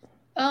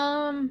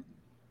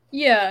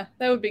 Yeah,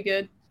 that would be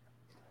good.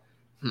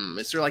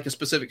 Is there like a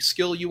specific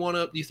skill you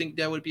think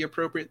that would be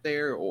appropriate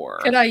there, or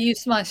Could I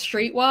use my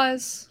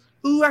streetwise?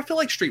 Ooh, I feel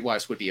like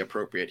streetwise would be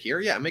appropriate here.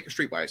 Yeah, make a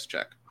streetwise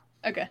check.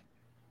 Okay.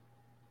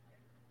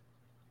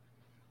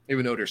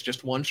 Even though there's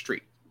just one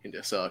street in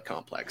this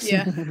complex.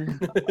 Yeah.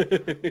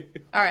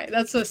 All right,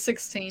 that's a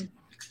 16.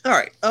 All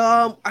right.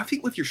 I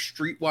think with your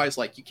streetwise,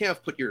 like you can't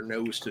put your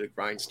nose to the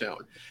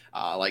grindstone.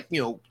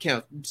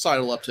 Can't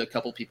sidle up to a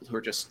couple people who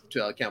are just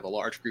kind of a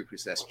large group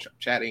who's just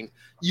chatting.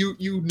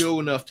 You know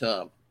enough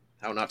to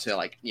how not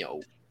to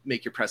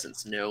make your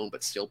presence known,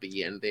 but still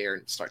be in there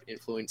and start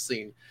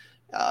influencing.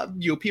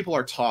 People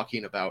are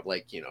talking about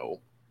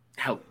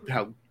how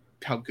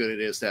good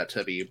it is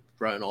to be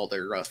running all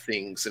their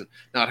things and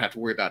not have to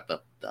worry about the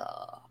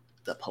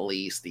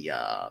police, the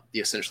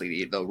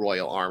essentially the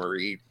Royal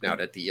Armory. Now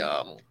that they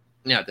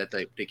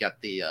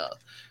got the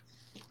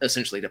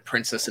essentially the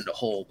princess in the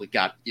hole, we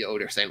got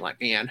they're saying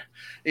like, man,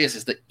 this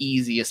is the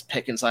easiest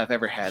pickings I've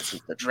ever had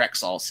since the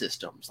Drexel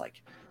systems.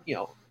 Like,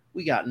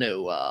 we got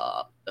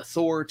no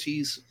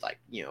authorities. Like,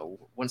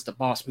 once the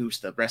boss moves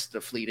the rest of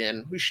the fleet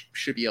in, we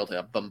should be able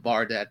to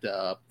bombard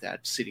that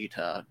city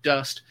to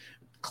dust.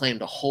 Claim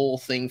the whole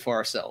thing for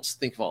ourselves.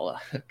 Think of all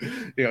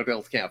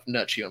they'll kind of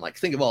nut you and like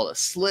think of all the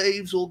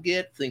slaves we'll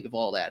get. Think of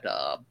all that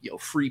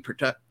free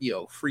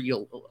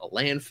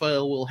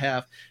landfill we'll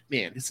have.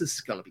 Man, this is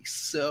gonna be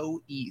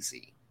so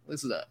easy.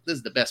 This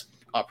is the best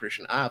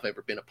operation I've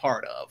ever been a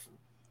part of.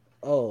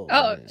 Oh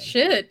man.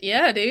 Shit,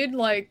 yeah, dude.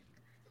 Like,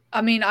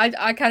 I mean,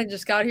 I kind of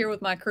just got here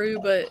with my crew,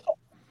 but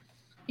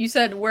you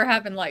said we're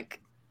having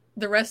like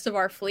the rest of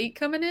our fleet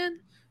coming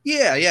in.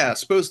 Yeah.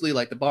 Supposedly,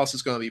 like the boss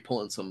is going to be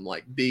pulling some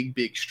like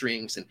big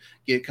strings and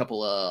get a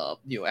couple of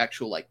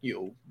actual like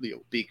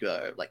big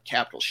like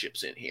capital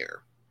ships in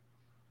here.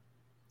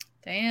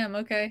 Damn.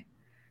 Okay.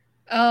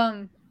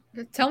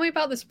 Tell me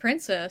about this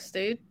princess,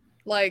 dude.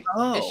 Like,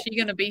 is she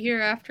gonna be here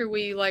after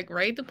we like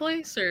raid the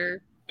place,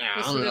 or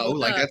I don't know.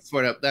 Like that's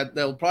what that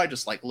they'll probably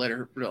just like let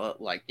her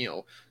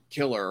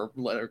kill her,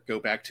 let her go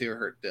back to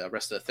her the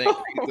rest of the thing.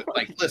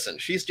 Like, listen,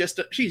 she's just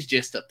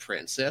a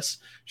princess.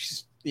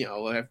 She's she's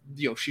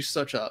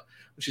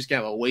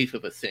kind of a waif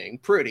of a thing,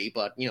 pretty,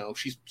 but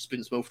she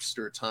spends most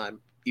of her time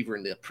either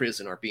in the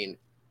prison or being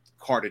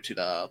carted to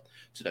the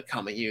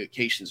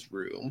communications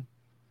room.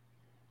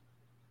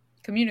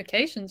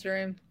 Communications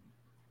room?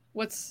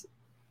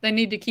 They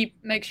need to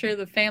make sure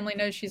the family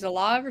knows she's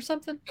alive or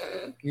something?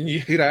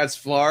 That's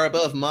far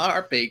above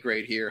my pay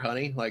grade here,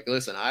 honey. Like,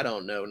 listen, I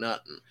don't know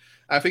nothing.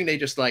 I think they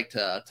just like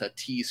to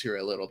tease her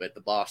a little bit.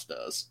 The boss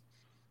does.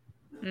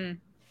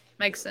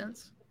 Makes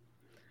sense.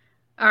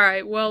 All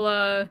right.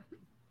 Well,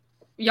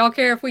 y'all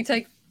care if we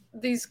take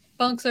these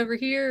bunks over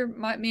here,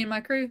 me and my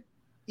crew?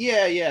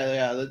 Yeah.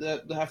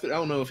 I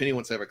don't know if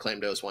anyone's ever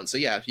claimed those ones. So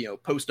yeah,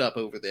 post up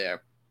over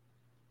there.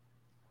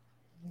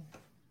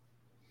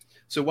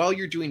 So while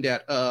you're doing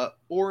that,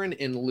 Oren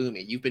and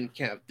Lumi, you've been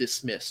kind of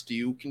dismissed. Do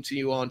you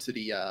continue on to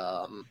the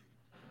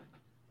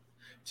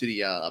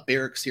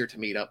barracks here to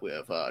meet up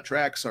with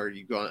Drax, or are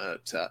you going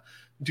to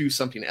do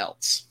something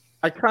else?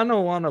 I kind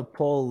of want to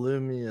pull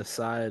Lumi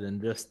aside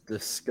and just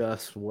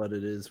discuss what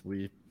it is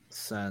we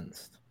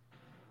sensed.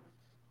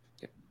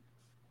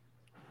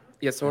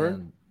 Yes,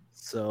 Oren?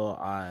 So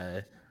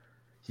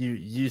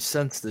you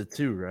sensed it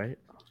too, right?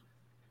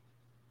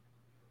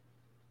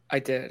 I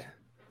did.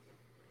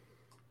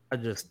 I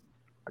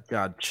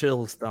got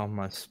chills down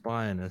my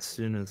spine as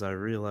soon as I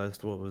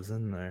realized what was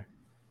in there.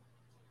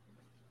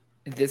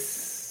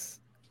 This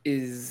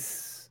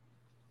is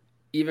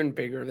even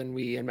bigger than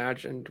we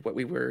imagined what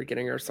we were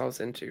getting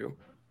ourselves into.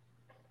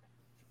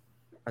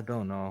 I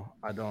don't know.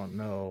 I don't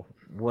know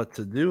what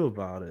to do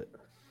about it.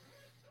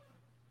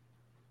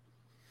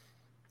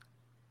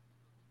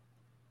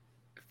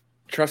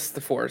 Trust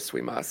the Force,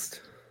 we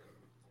must.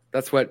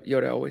 That's what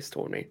Yoda always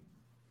told me.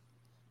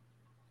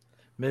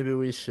 Maybe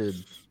we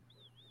should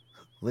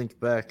link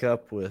back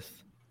up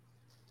with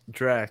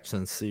Drax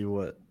and see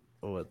what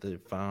they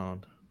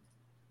found.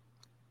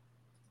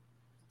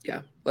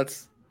 Yeah,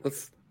 let's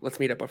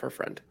meet up with our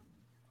friend.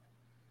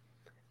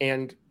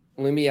 And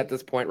Lumi at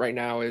this point right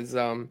now is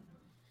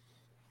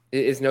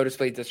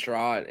noticeably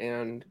distraught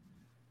and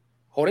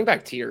holding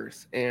back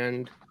tears.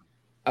 And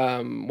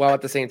while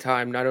at the same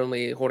time not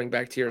only holding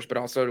back tears but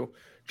also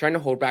trying to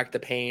hold back the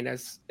pain,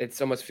 as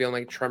it's almost feeling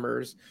like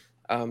tremors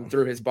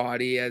through his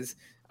body as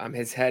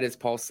his head is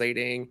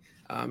pulsating.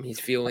 He's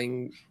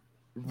feeling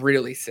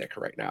really sick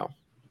right now.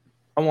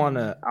 I'm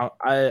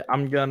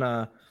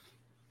gonna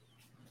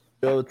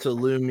go to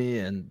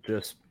Lumi and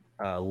just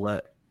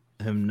let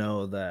him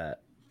know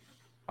that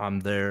I'm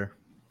there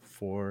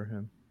for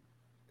him.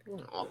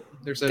 Oh,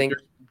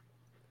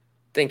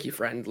 Thank you,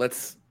 friend.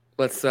 Let's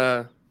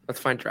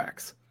find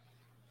Drax.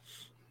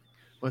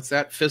 What's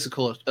that?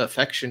 Physical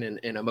affection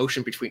and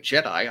emotion between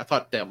Jedi? I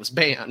thought that was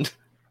banned.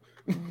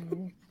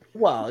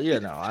 Well,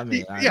 I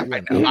mean,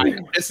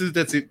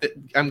 That's it.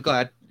 I'm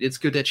glad. It's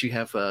good that you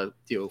have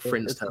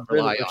friends to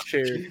rely on.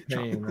 Shared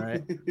pain,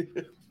 right?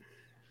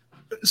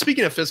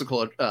 Speaking of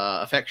physical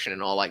affection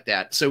and all like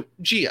that, so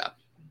Gia,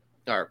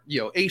 or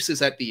Ace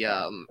is at the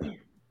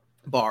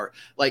bar.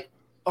 Like,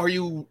 are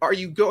you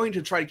going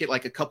to try to get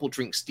like a couple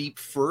drinks deep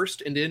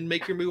first and then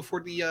make your move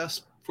for the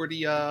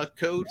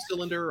code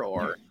cylinder,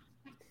 or?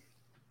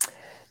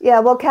 Yeah,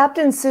 well,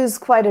 Captain Sue's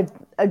quite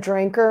a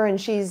drinker, and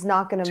she's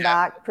knocking him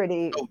back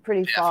pretty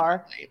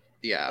far.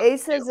 Yeah,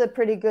 Ace has a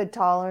pretty good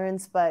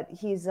tolerance, but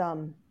he's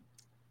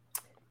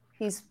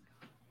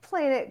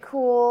playing it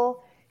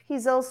cool.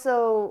 He's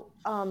also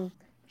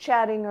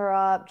chatting her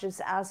up,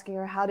 just asking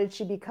her, how did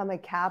she become a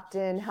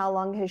captain? How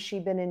long has she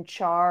been in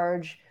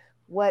charge?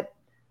 What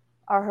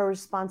are her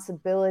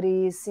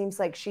responsibilities? Seems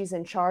like she's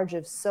in charge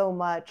of so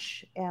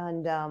much.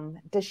 And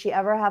does she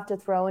ever have to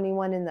throw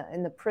anyone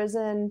in the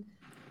prison?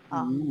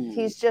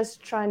 He's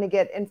just trying to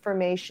get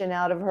information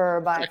out of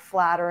her by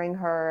flattering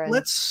her. And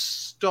let's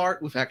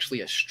start with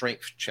actually a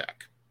strength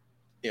check.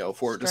 To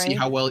see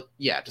how well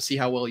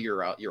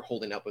you're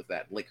holding up with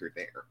that liquor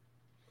there.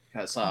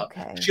 Because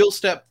she'll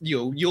step,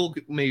 you'll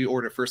maybe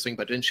order first thing,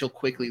 but then she'll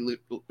quickly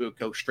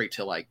go straight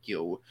to like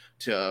to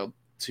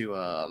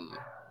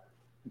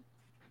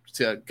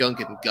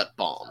Gungan gut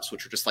bombs,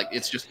 which are just like,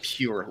 it's just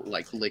pure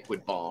like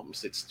liquid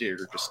bombs.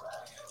 They're just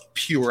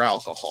pure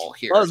alcohol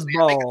here.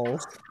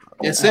 Buzzballs.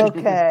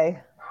 Okay.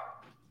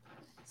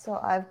 So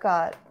I've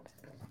got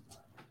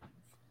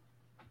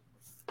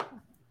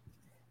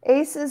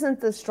Ace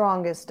isn't the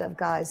strongest of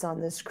guys on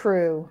this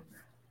crew,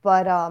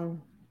 but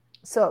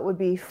so it would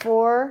be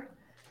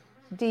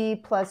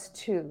 4D plus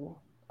 2.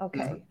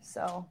 Okay,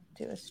 so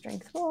do a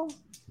strength roll.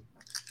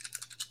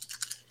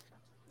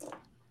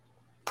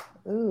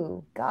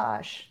 Ooh,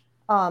 gosh.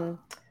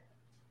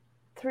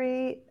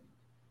 3.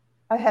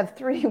 I have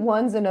 3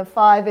 1s and a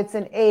 5. It's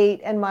an 8,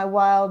 and my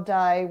wild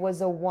die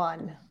was a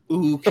 1.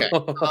 Okay.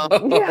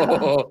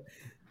 Yeah.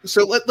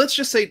 So let's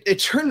just say it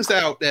turns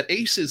out that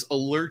Ace is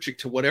allergic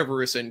to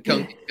whatever is in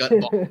Gungan gut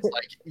bombs.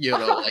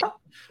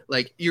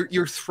 Like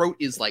your throat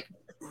is like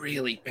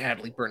really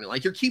badly burning.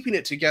 Like you're keeping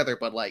it together,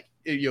 but like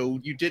you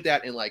did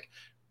that and like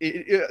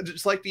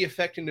it's like the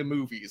effect in the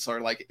movies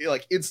are like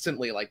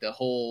instantly like the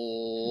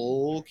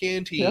whole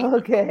canteen.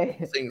 Okay.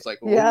 Things like,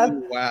 yeah.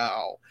 Oh,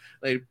 wow.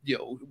 Like,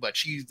 but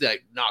she's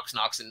like knocks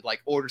and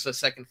like orders a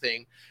second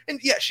thing. And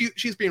yeah,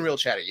 she's being real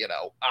chatty,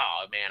 Oh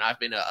man, I've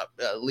been a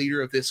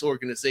leader of this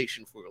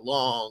organization for a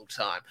long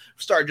time.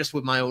 Started just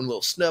with my own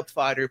little snub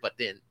fighter, but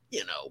then,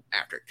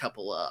 after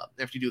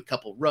you do a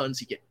couple runs,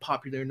 you get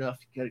popular enough,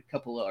 you get a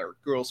couple of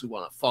girls who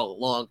want to follow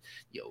along,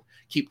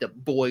 keep the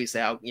boys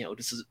out,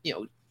 this is,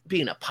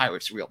 being a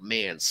pirate's a real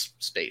man's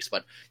space,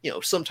 but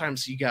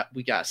sometimes we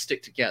gotta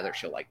stick together.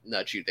 She'll like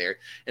nudge you there,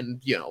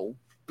 and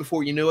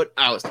before you knew it,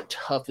 I was the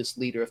toughest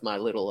leader of my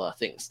little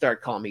thing.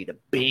 Start calling me the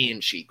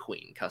Banshee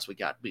Queen because we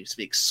got these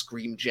big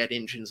scream jet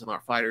engines in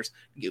our fighters.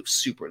 We go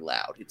super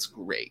loud. It's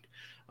great.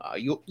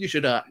 You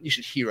should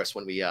hear us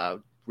when we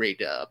raid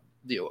the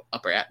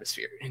upper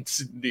atmosphere.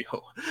 It's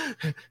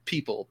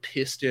people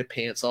piss their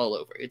pants all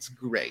over. It's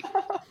great.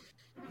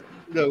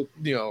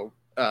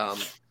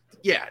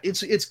 Yeah,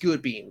 it's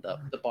good being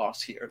the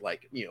boss here.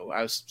 Like,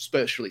 I was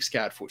specially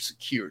scouted for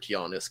security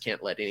on this.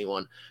 Can't let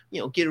anyone,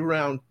 get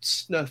around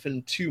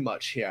snuffing too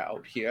much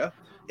out here.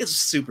 It's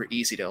super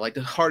easy though. Like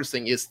the hardest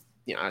thing is,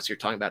 as you're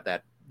talking about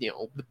that, the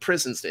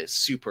prisons is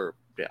super.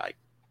 Like,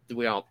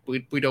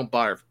 we don't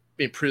bother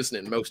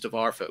imprisoning most of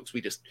our folks.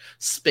 We just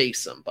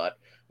space them. But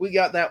we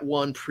got that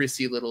one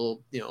prissy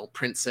little,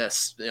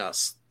 princess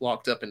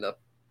locked up in the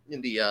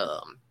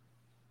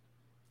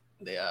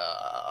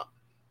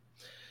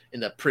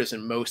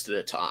prison most of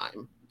the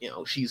time.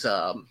 She's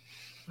a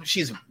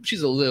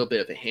little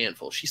bit of a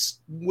handful. She's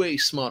way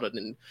smarter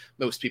than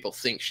most people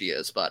think she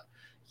is, but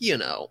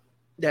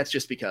that's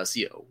just because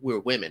we're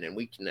women and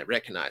we can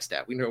recognize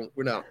that. We're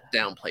not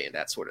downplaying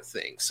that sort of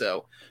thing.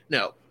 So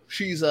no,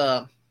 she's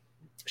clever.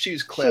 She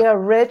a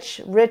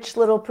rich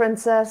little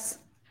princess.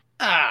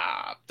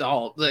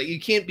 You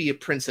can't be a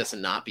princess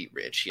and not be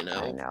rich,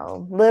 I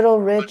know, little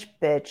rich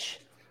bitch.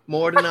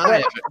 More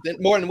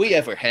than we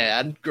ever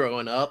had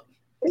growing up.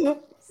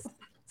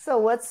 So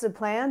what's the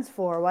plans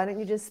for? Why don't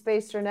you just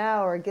space her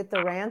now or get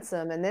the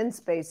ransom and then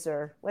space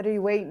her? What are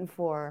you waiting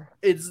for?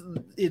 It's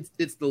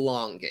the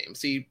long game.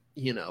 See,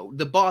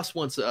 the boss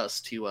wants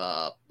us to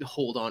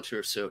hold on to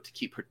her so to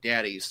keep her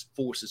daddy's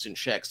forces in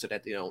check so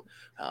that they don't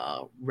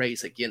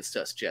raise against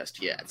us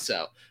just yet.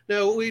 So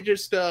no, we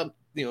just the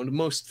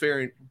most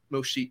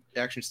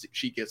actions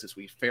she gives is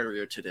we ferry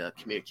her to the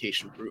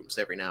communication rooms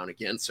every now and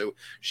again so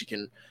she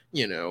can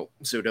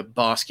so the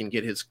boss can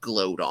get his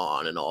gloat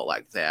on and all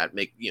like that.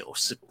 Make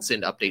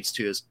send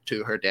updates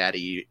to her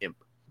daddy and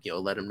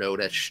let him know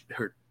that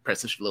her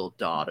precious little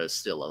daughter is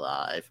still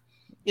alive.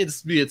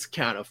 It's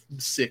kind of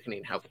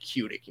sickening how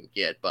cute it can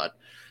get, but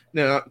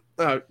no,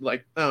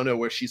 like I don't know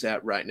where she's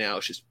at right now.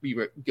 It's just we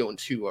were going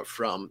to or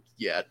from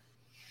yet.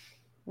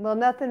 Well,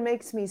 nothing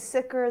makes me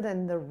sicker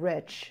than the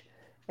rich,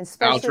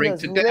 especially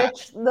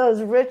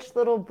those rich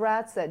little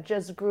brats that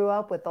just grew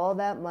up with all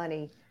that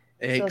money.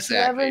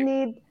 Exactly.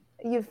 So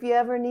if you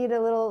ever need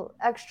a little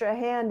extra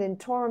hand in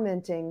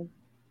tormenting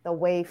the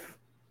waif,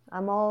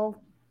 I'm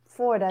all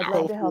for it. I'd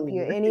love to help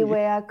you any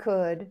way I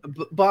could.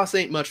 Boss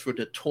ain't much for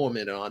the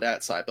torment on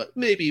that side, but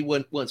maybe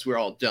once we're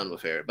all done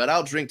with her. But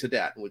I'll drink to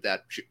that, and with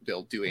that,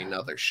 they'll do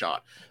another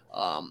shot.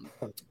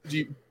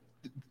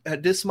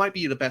 This might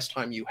be the best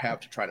time you have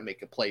to try to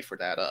make a play for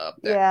that.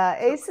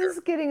 Ace is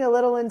getting a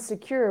little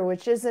insecure,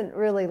 which isn't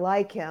really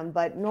like him,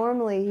 but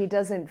normally he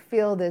doesn't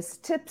feel this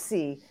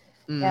tipsy.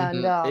 Mm-hmm.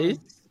 And Ace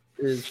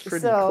is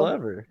pretty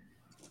clever.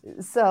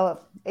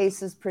 So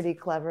Ace is pretty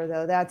clever,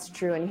 though. That's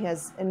true. And he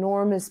has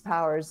enormous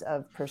powers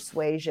of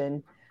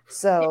persuasion.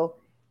 So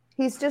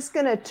he's just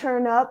going to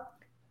turn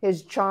up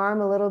his charm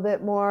a little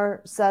bit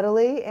more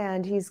subtly,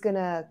 and he's going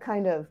to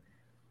kind of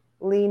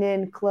lean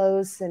in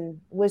close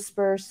and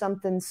whisper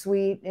something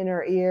sweet in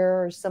her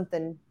ear or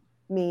something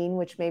mean,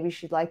 which maybe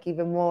she'd like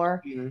even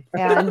more.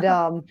 And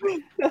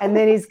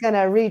then he's going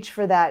to reach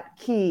for that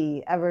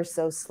key ever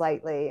so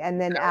slightly and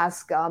then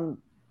ask,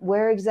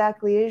 where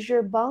exactly is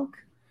your bunk?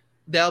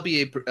 That'll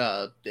be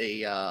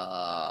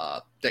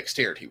a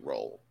dexterity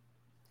roll.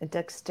 A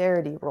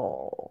dexterity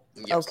roll.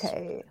 Yes.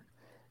 Okay.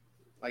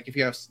 Like if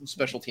you have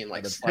specialty in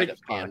like sleight of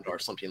hand or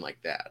something like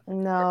that.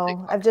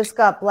 No, I've just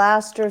got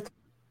blaster,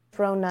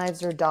 throw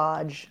knives, or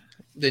dodge.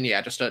 Then yeah,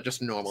 just a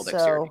normal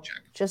dexterity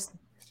check. Just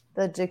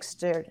the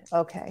dexterity.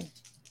 Okay.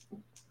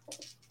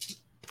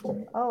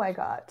 Oh, I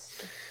got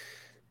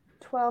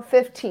 12,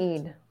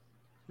 15.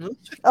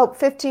 Oh,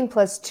 15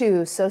 plus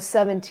 2, so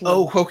 17.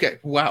 Oh, okay.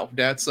 Wow,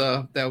 that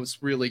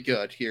was really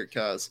good here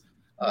because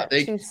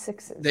 2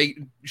 sixes.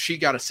 She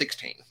got a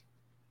 16.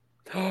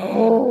 Yeah,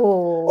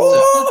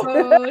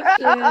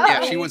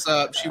 she was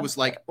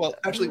like, well,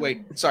 actually,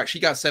 wait, sorry, she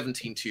got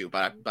 17 too,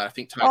 but I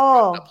think time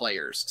the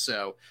players.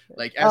 So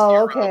like as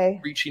you're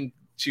reaching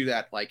to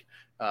that, like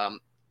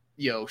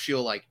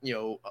she'll like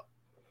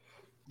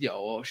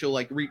she'll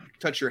like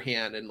touch your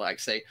hand and like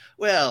say,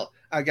 well,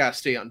 I gotta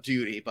stay on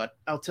duty, but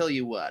I'll tell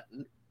you what,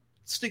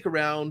 stick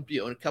around,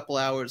 in a couple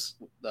hours,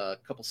 a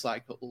couple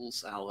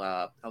cycles,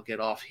 I'll get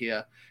off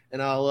here,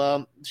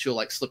 and she'll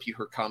like slip you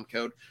her comm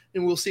code,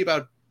 and we'll see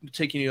about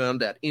taking you on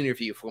that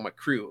interview for my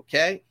crew,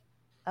 okay?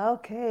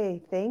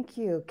 Okay, thank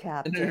you,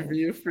 Captain.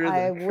 Interview for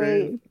the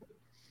crew.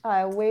 I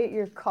await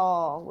your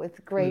call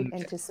with great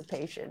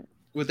anticipation.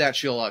 With that,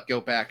 she'll go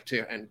back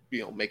to and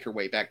make her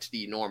way back to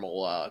the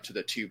normal to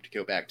the tube to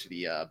go back to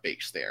the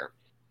base there.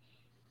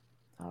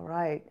 All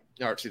right.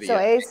 Or to the, so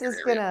Ace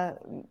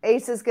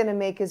is gonna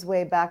make his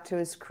way back to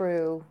his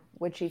crew,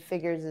 which he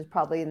figures is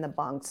probably in the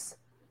bunks.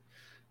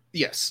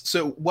 Yes.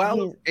 So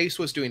while Ace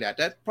was doing that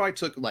probably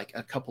took like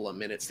a couple of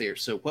minutes there.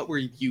 So what were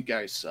you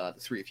guys, the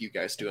three of you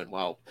guys, doing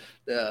while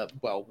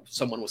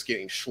someone was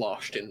getting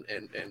sloshed and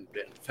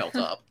felt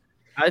up?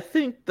 I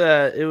think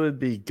that it would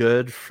be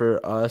good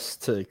for us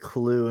to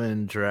clue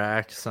in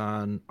Drax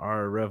on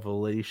our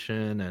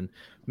revelation and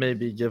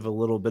maybe give a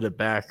little bit of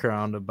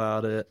background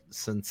about it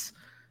since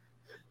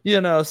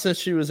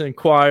she was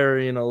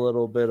inquiring a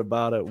little bit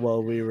about it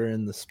while we were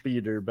in the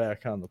speeder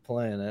back on the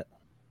planet.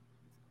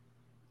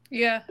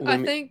 Yeah,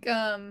 I think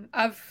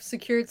I've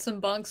secured some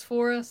bunks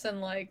for us,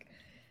 and like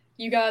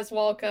you guys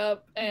walk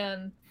up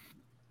and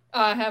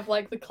I have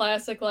like the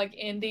classic like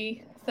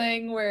indie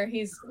thing where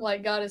he's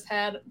like got his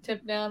hat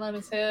tipped down on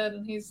his head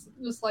and he's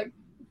just like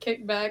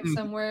kicked back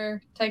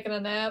somewhere taking a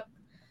nap.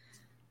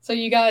 So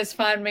you guys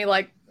find me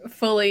like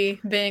fully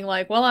being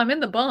like, well, I'm in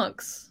the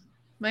bunks.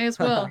 May as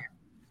well.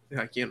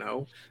 Like,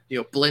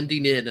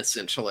 blending in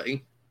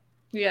essentially.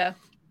 Yeah.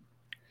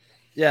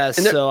 Yeah.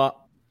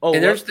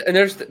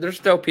 There's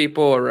still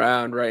people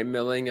around, right,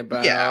 milling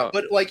about. Yeah,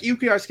 but like you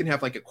guys can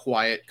have like a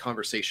quiet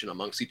conversation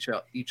amongst each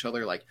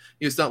other. Like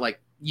it's not like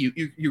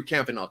you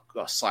camp in a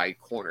side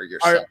corner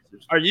yourself.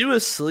 Are you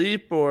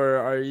asleep or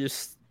are you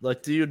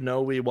like? Do you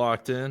know we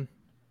walked in?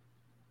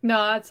 No,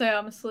 I'd say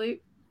I'm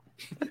asleep.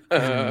 Should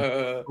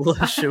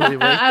we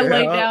wake I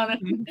laid up? down.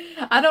 And,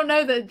 I don't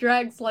know that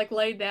Drax like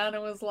laid down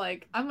and was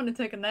like, "I'm gonna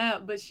take a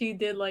nap," but she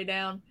did lay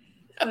down.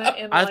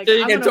 And I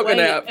think and took a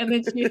nap, and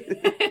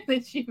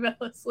then she fell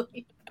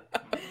asleep.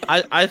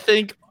 I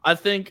think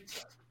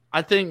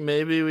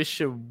maybe we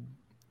should.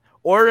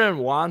 Orin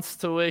wants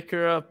to wake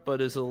her up,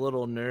 but is a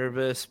little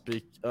nervous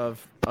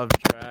of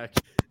Drax.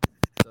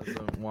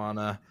 Doesn't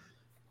wanna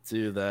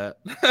do that.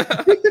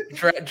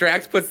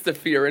 Drax puts the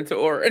fear into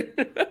Orin.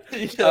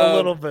 A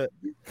little bit.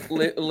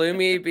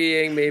 Lumi,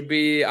 being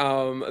maybe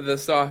the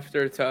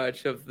softer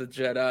touch of the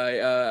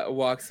Jedi,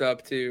 walks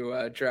up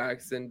to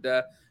Drax and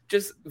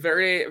just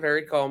very,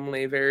 very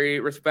calmly, very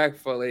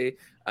respectfully,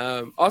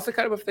 also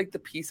kind of with like the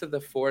piece of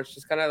the Force,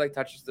 just kind of like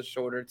touches the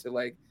shoulder to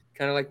like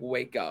kind of like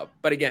wake up.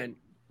 But again,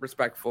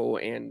 respectful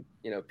and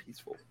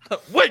peaceful.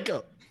 Wake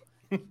up.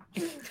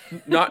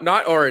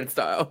 not Orin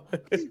style.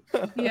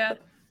 Yeah.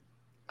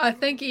 I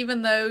think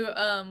even though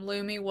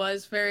Lumi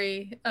was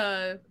very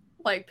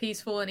like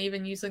peaceful and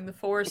even using the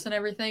Force and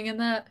everything in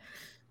that,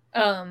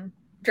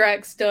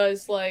 Drax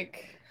does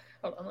like,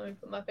 hold on, let me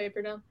put my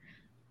paper down.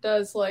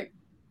 Does like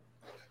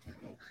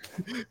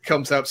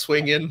comes out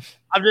swinging.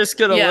 I'm just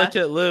gonna look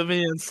at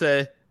Lumi and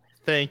say,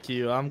 "Thank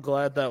you. I'm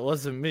glad that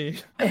wasn't me."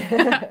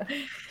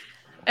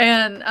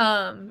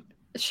 And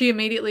she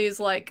immediately is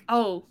like,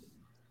 "Oh,"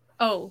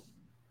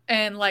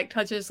 and like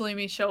touches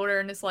Lumi's shoulder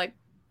and is like,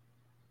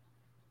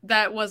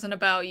 "That wasn't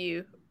about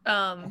you.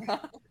 That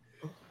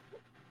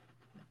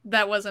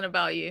wasn't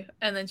about you."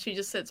 And then she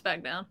just sits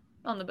back down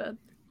on the bed.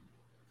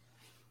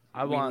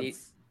 Oh,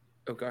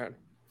 go ahead.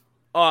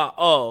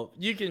 Oh,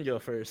 you can go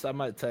first. I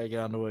might tag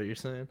on to what you're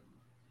saying.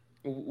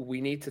 We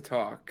need to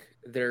talk.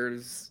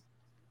 There's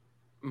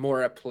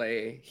more at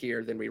play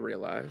here than we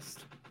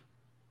realized.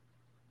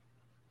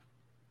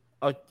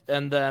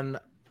 And then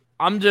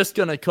I'm just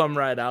going to come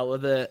right out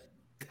with it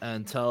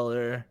and tell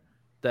her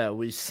that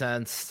we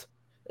sensed.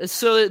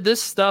 So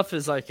this stuff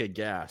is like a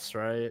gas,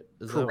 right?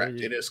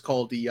 Correct. It is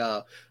called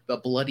the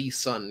Bloody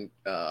Sun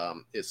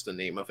is the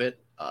name of it.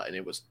 And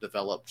it was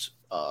developed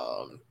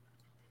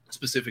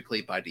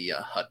specifically by the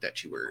Hutt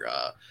that you were,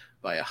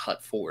 by a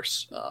Hutt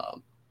force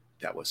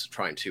that was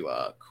trying to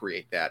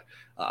create that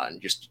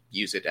and just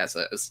use it as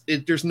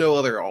there's no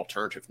other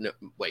alternative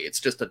way. It's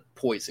just a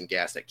poison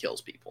gas that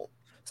kills people.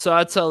 So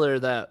I tell her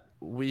that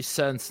we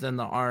sensed in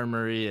the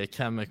armory a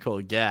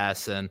chemical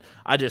gas, and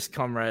I just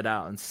come right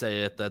out and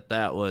say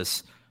that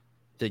was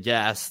the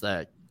gas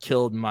that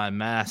killed my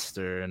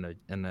master in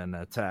an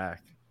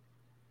attack.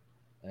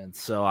 And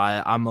so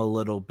I'm a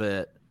little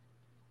bit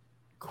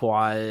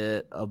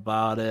quiet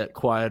about it,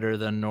 quieter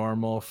than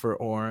normal for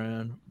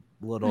Orin,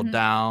 a little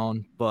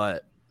down,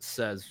 but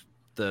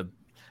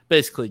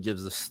basically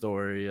gives the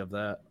story of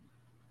that.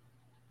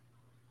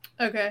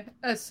 Okay.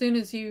 As soon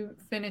as you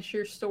finish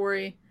your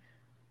story,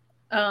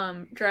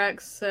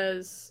 Drax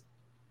says,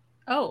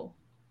 Oh,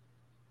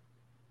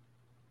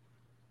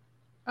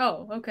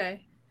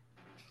 okay.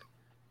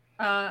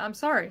 I'm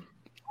sorry.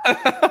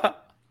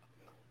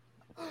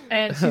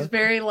 And she's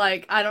very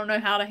like, I don't know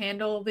how to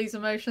handle these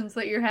emotions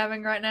that you're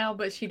having right now,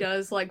 but she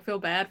does like feel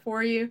bad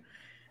for you.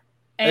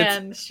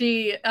 And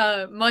she,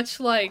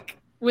 much like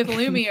with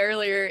Lumi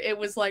earlier, it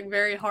was like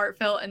very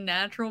heartfelt and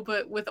natural,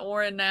 but with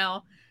Orin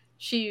now,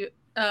 she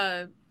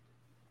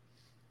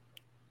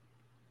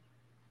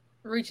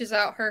reaches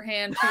out her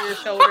hand to your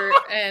shoulder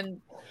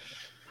and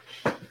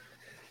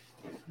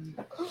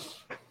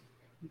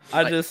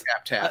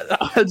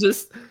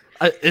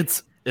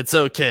it's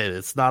okay.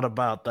 It's not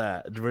about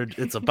that.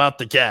 It's about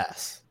the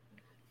gas.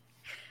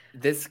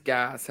 This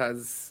gas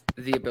has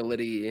the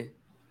ability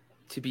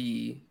to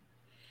be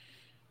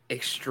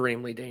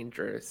extremely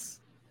dangerous.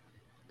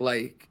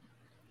 Like,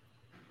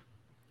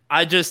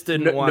 I just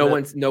didn't want.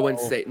 No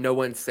one's safe. No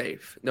one's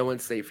safe. No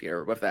one's safe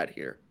here with that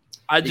here.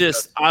 I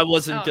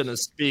wasn't gonna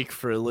speak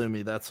for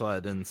Lumi. That's why I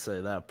didn't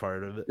say that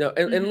part of it. No,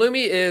 and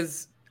Lumi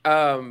is.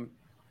 I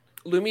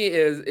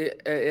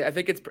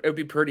think it would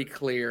be pretty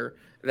clear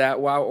that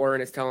while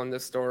Orin is telling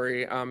this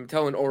story,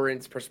 telling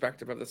Orin's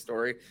perspective of the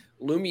story,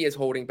 Lumi is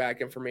holding back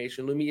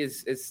information. Lumi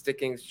is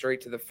sticking straight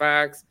to the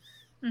facts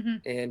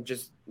and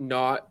just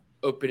not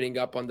opening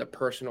up on the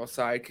personal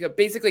side,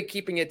 basically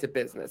keeping it to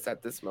business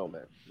at this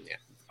moment. Yeah.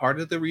 Part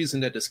of the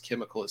reason that this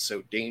chemical is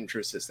so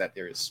dangerous is that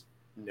there is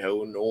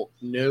no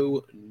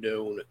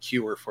known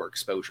cure for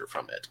exposure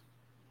from it.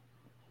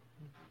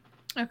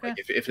 Okay.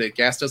 Like if the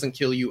gas doesn't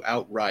kill you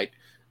outright,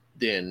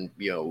 then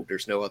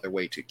there's no other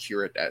way to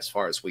cure it as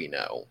far as we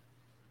know.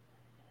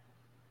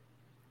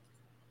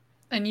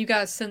 And you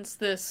guys sense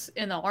this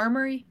in the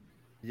armory?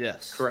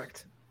 Yes.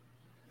 Correct.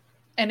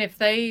 And if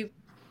they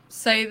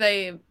say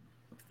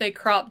they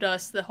crop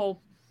dust the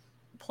whole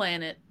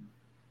planet,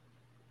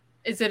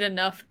 is it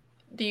enough?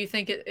 Do you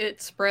think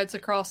it spreads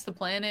across the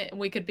planet and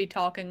we could be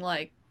talking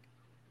like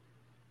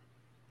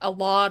a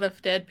lot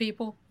of dead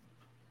people?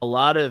 A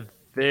lot of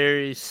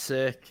very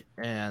sick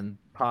and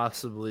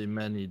possibly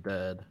many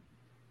dead.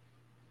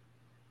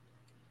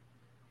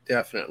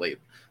 Definitely.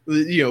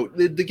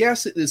 The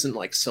gas isn't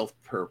like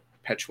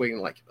self-perpetuating,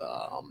 like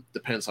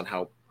depends on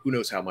who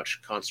knows how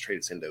much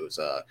concentrated is in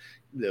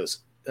those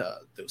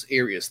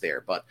areas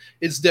there, but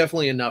it's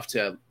definitely enough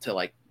to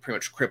like pretty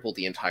much cripple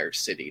the entire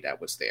city that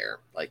was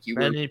there. Like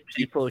many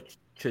people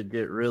could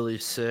get really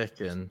sick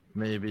and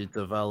maybe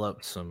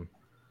develop some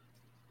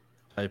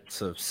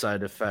types of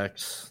side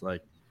effects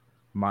like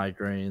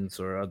migraines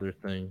or other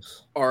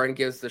things. Orin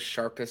gives the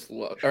sharpest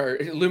look, or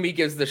Lumi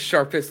gives the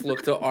sharpest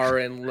look to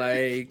Orin,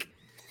 like,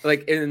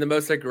 like in the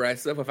most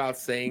aggressive without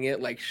saying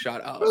it, like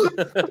shut up.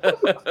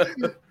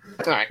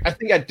 All right, I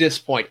think at this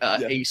point, Yeah.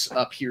 Ace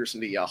appears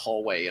in the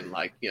hallway and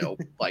like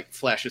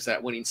flashes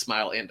that winning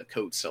smile and the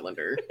code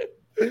cylinder.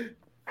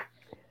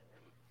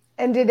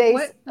 And did Ace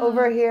What?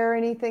 overhear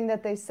anything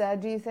that they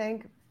said, do you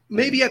think?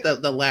 Maybe at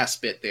the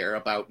last bit there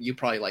about you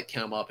probably like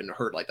come up and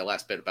heard like the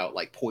last bit about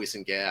like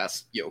poison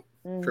gas,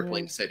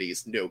 crippling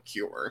cities, no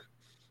cure.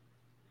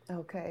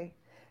 Okay.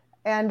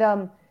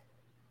 And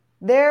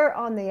there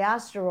on the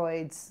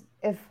asteroids,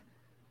 if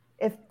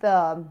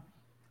the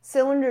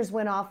cylinders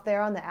went off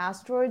there on the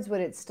asteroids,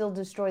 would it still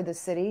destroy the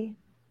city?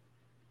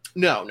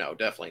 No,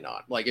 definitely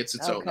not. Like it's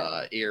its own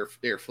Okay.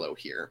 airflow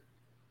here.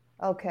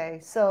 Okay.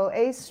 So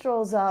Ace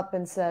strolls up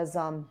and says,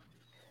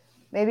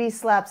 maybe he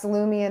slaps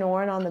Lumi and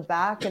Orin on the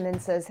back and then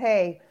says,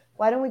 hey,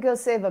 why don't we go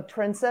save a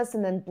princess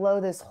and then blow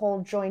this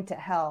whole joint to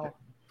hell?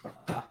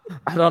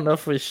 I don't know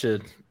if we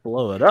should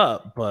blow it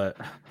up, but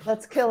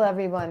Let's kill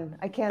everyone.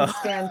 I can't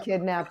stand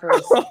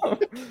kidnappers.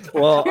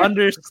 well,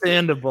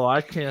 understandable.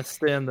 I can't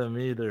stand them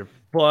either.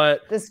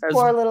 But This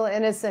poor little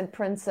innocent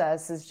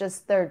princess is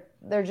just they're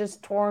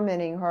just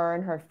tormenting her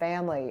and her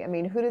family. I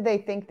mean, who do they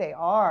think they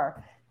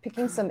are?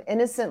 Picking some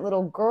innocent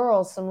little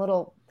girl, some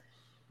little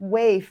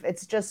waif.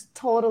 It's just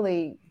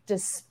totally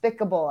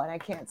despicable, and I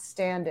can't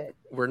stand it.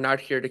 We're not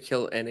here to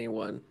kill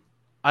anyone.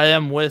 I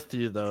am with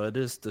you, though. It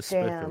is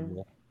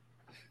despicable.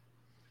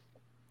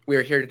 We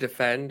are here to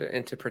defend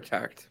and to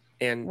protect.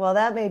 And well,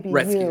 that may be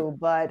rescue. you,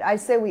 but I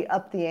say we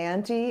up the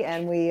ante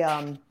and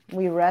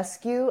we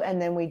rescue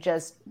and then we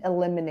just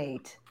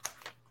eliminate.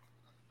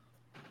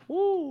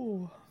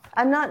 Ooh.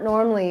 I'm not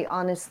normally,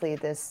 honestly,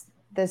 this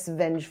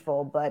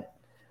vengeful, but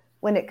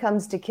when it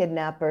comes to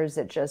kidnappers,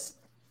 it's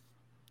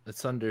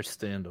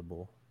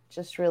understandable.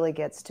 Just really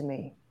gets to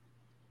me.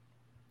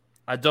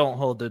 I don't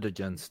hold it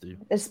against you.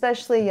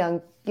 Especially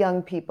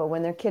young people,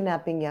 when they're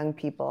kidnapping young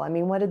people. I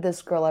mean, what did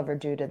this girl ever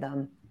do to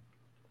them?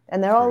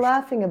 And they're all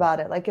laughing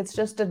about it, like it's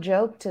just a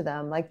joke to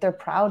them, like they're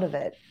proud of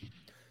it.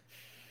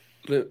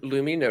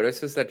 Lumi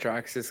notices that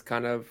Drax is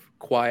kind of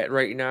quiet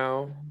right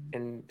now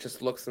and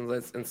just looks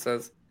and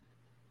says,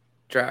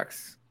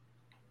 Drax,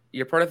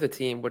 you're part of the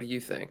team. What do you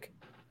think?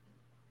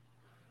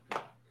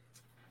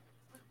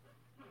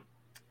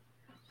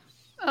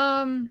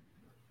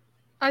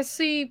 I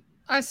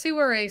see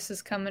where Ace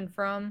is coming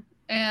from,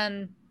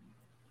 and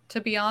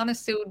to be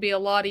honest, it would be a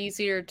lot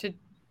easier to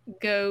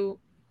go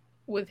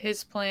with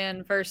his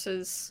plan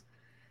versus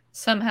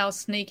somehow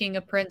sneaking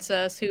a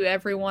princess who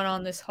everyone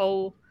on this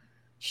whole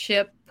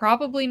ship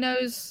probably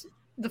knows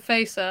the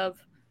face of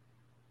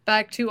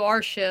back to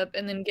our ship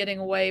and then getting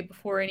away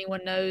before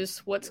anyone knows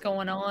what's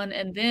going on.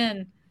 And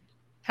then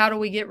how do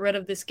we get rid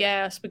of this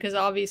gas? Because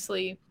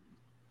obviously,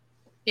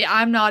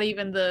 I'm not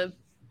even the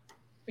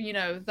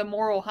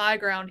moral high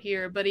ground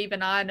here, but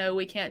even I know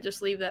we can't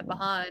just leave that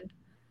behind.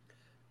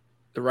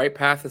 The right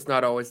path is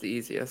not always the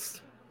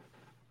easiest.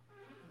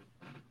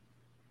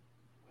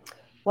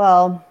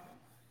 Well,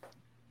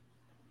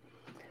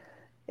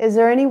 is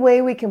there any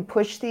way we can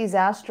push these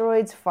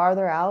asteroids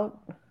farther out?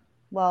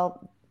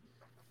 Well,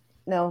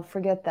 no,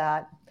 forget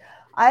that.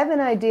 I have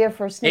an idea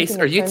for sneaking. Ace,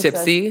 are you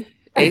tipsy?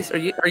 Ace,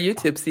 are you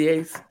tipsy,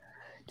 Ace?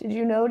 Did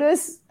you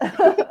notice?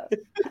 I'm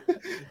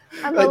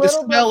like a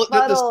little bit the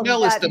fuddled.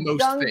 smell is the That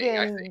most Gungan, thing,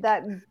 I think.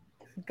 that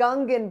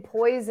Gungan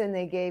poison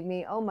they gave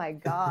me. Oh my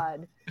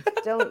God!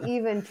 Don't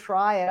even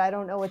try it. I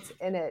don't know what's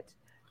in it.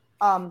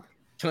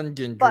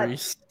 Gungan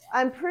grease.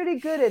 I'm pretty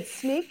good at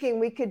sneaking.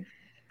 We could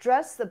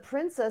dress the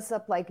princess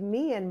up like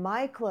me in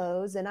my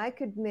clothes, and I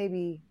could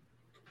maybe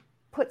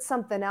put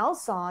something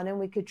else on, and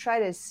we could try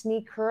to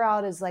sneak her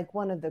out as like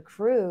one of the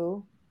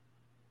crew.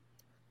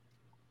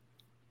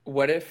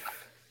 What if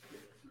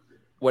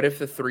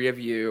the three of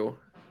you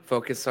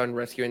focus on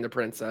rescuing the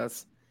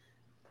princess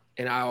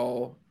and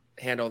I'll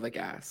handle the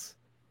gas?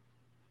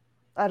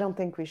 I don't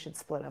think we should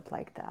split up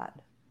like that.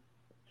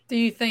 Do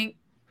you think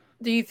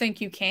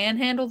you can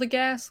handle the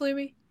gas,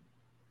 Louie?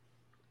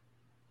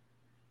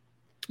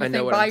 I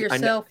know by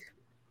yourself.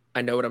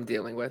 I know what I'm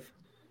dealing with.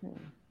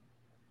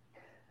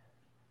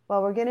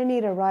 Well, we're gonna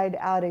need a ride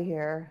out of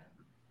here.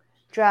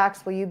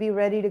 Drax, will you be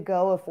ready to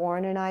go if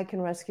Orin and I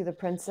can rescue the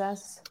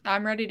princess?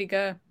 I'm ready to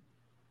go.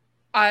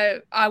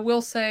 I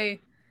will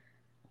say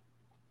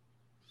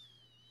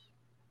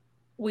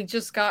we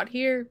just got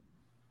here,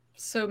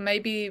 so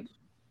maybe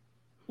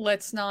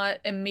let's not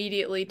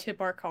immediately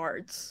tip our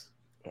cards.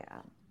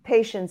 Yeah.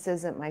 Patience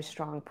isn't my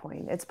strong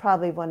point. It's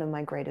probably one of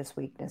my greatest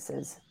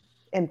weaknesses.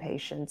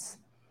 Impatience.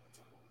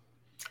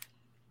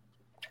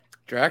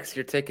 Drax,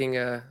 you're taking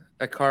a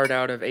card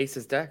out of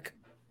Ace's deck.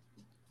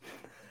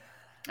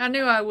 I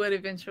knew I would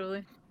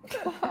eventually.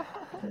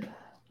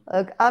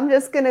 Look, I'm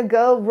just going to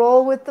go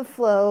roll with the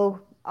flow.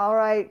 All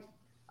right.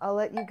 I'll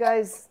let you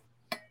guys...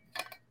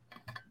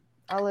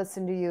 I'll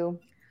listen to you.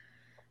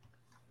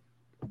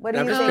 What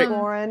do you think,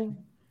 Orin?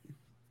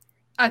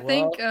 I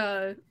think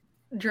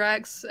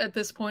Drax at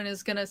this point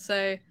is going to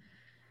say,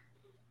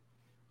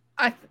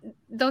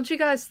 don't you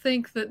guys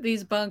think that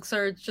these bunks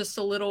are just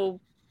a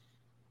little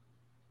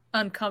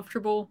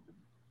uncomfortable?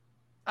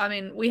 I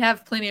mean, we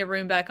have plenty of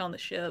room back on the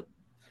ship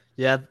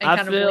Yeah, and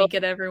kind of wink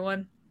at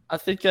everyone. I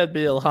think I'd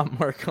be a lot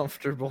more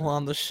comfortable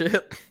on the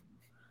ship.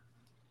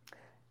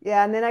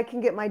 Yeah, and then I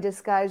can get my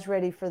disguise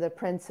ready for the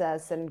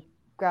princess and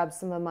grab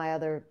some of my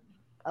other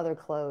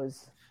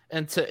clothes.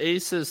 And to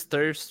Ace's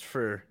thirst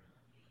for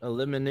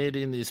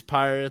eliminating these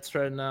pirates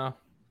right now,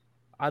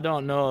 I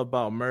don't know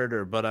about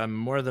murder, but I'm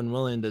more than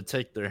willing to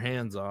take their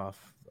hands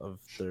off of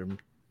their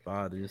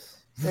bodies.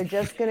 They're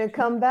just going to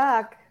come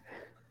back.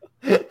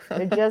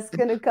 They're just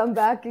going to come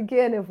back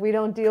again if we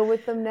don't deal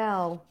with them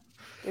now.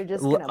 They're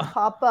just going to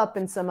pop up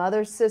in some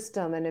other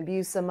system and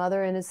abuse some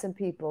other innocent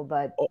people.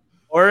 But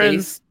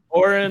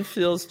Oren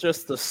feels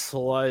just the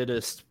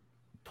slightest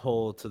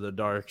pull to the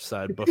dark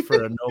side, but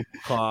for a noble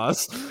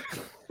cause.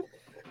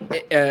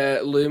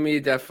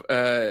 Lumi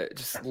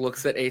just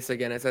looks at Ace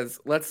again and says,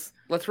 "Let's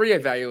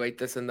reevaluate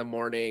this in the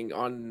morning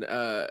on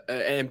an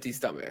empty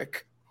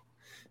stomach."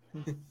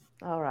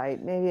 All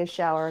right, maybe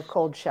a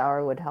cold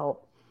shower would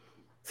help.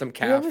 Some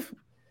calf.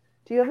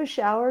 Do you have a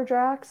shower,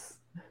 Drax?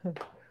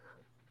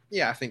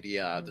 Yeah, I think the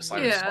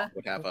silent spot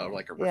would have a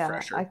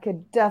refresher. Yeah, I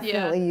could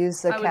definitely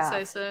use the calf. I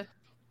would say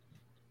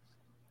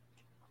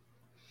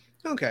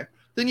so. Okay,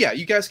 then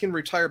you guys can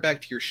retire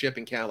back to your ship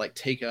and kind of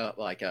take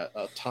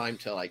a time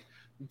to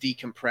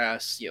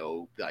decompress.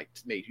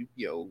 Maybe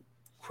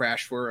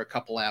crash for a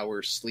couple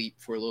hours, sleep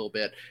for a little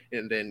bit,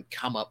 and then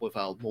come up with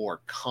a more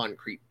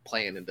concrete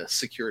plan in the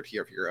security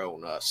of your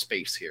own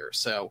space here.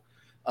 So,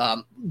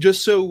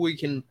 just so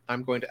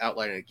I'm going to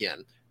outline it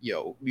again.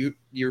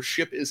 Your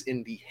ship is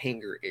in the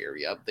hangar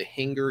area. The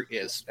hangar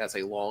has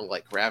a long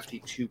gravity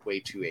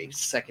tubeway to a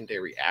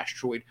secondary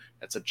asteroid.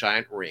 That's a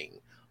giant ring.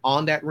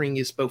 On that ring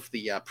is both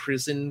the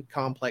prison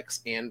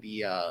complex and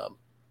the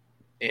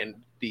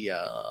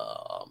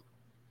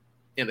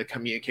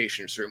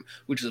communications room,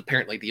 which is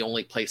apparently the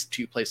only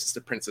two places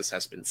the princess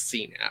has been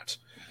seen at.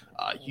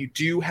 You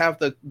do have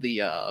the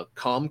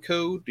comm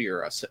code,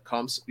 your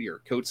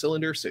code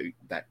cylinder, so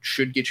that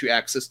should get you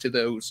access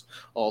to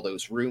all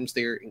those rooms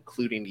there,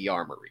 including the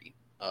armory.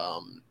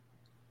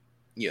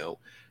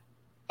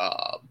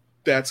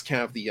 That's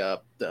kind of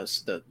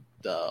the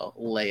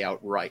layout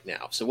right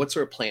now. So what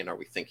sort of plan are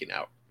we thinking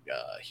out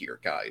here,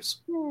 guys?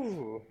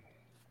 Well,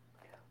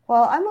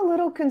 I'm a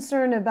little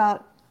concerned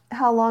about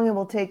how long it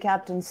will take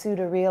Captain Sue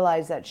to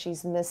realize that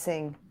she's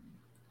missing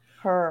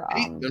her.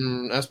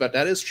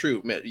 That is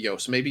true.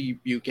 So maybe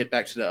you get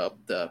back to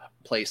the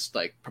place,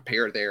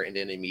 prepare there, and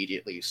then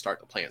immediately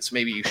start the plan. So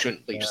maybe you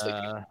shouldn't leave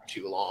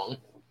too long.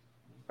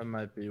 That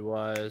might be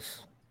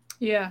wise.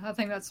 Yeah, I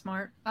think that's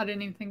smart. I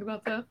didn't even think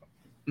about that.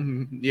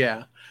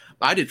 Yeah,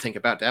 I did think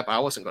about that, but I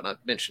wasn't going to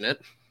mention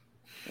it.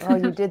 Oh,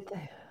 you did.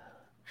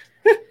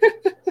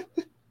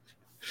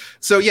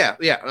 So yeah,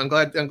 I'm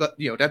glad.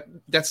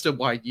 That's still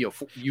why you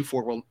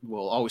four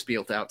will always be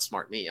able to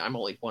outsmart me. I'm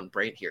only one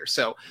brain here.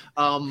 So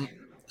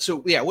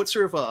what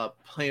sort of a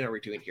plan are we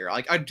doing here? I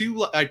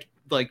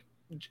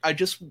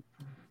just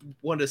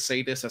want to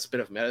say this as a bit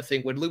of a meta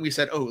thing. When Louis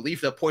said, "Oh,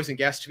 leave the poison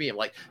gas to me," I'm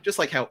like, just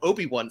like how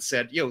Obi-Wan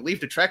said, leave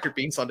the tractor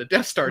beams on the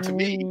Death Star to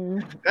me.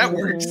 That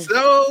worked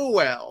so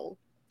well.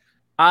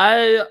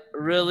 I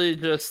really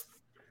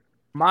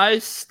my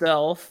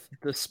stealth,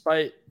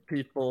 despite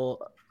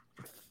people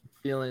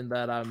feeling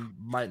that I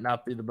might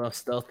not be the most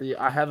stealthy,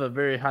 I have a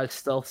very high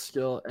stealth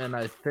skill, and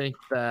I think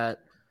that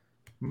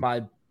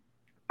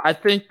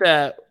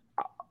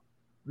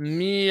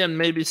me and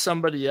maybe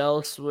somebody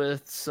else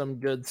with some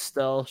good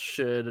stealth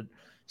should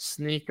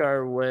sneak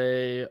our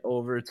way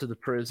over to the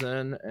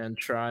prison and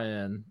try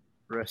and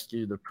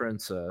rescue the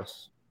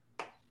princess.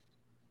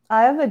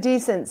 I have a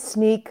decent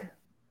sneak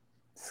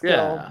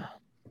skill. Yeah,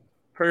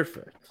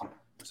 perfect.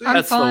 So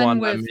I'm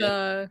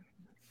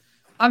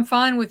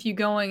fine with you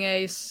going,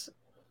 Ace.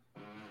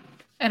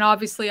 And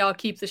obviously I'll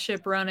keep the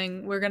ship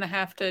running. We're going to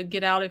have to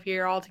get out of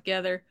here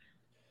altogether.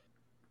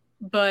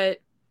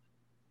 But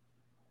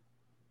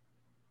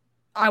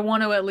I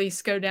want to at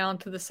least go down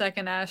to the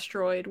second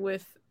asteroid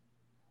with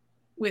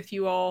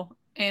you all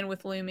and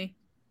with Lumi.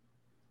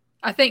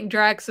 I think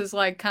Drax is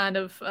kind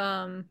of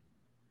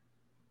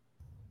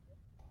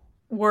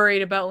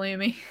worried about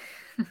Lumi.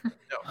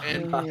 No,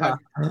 and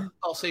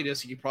I'll say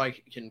this: you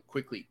probably can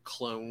quickly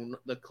clone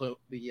the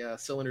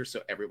cylinder,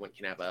 so everyone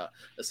can have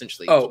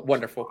essentially. Oh,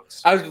 wonderful!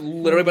 Box. I was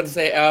literally about to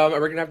say, are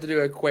we gonna have to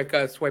do a quick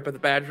swipe of the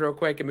badge real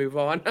quick and move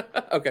on?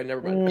 Okay,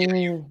 never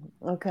mind.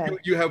 Okay.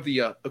 You have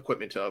the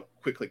equipment to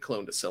quickly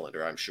clone the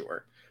cylinder, I'm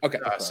sure. Okay.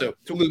 So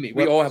Lumi,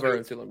 we all have our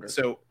own cylinder.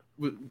 So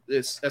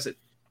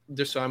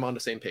just so I'm on the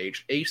same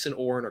page, Ace and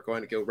Orin are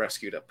going to go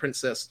rescue the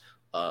princess.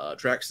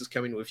 Drax is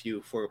coming with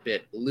you for a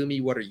bit.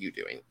 Lumi, what are you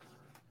doing?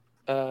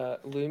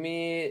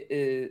 Lumi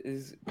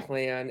is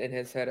plan in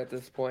his head at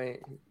this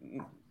point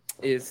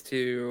is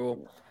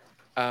to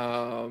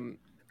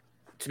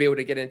be able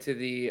to get into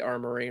the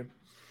armory.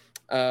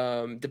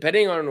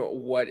 Depending on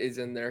what is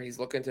in there, he's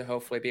looking to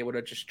hopefully be able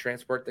to just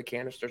transport the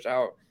canisters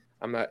out.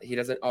 He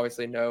doesn't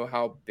obviously know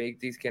how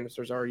big these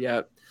canisters are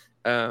yet,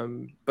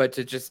 but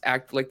to just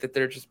act like that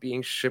they're just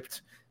being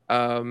shipped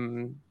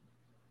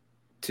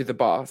to the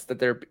boss that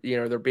they're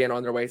being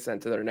on their way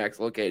sent to their next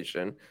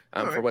location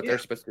for what they're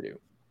supposed to do.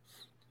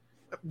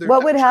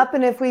 What would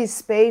happen if we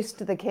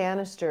spaced the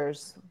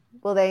canisters?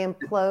 Will they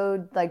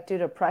implode like due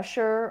to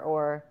pressure,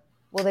 or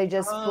will they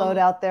just float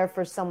out there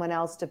for someone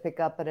else to pick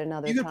up at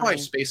another time? You could probably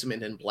space them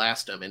in and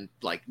blast them, and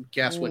like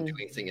gas wouldn't do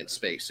anything in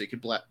space, so you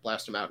could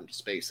blast them out into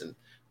space, and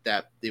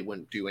that it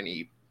wouldn't do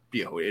any.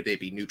 They'd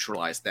be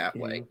neutralized that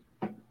way.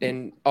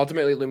 And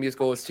ultimately, Lumia's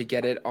goal is to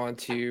get it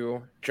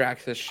onto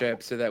Drax's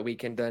ship so that we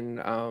can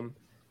then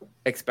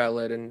expel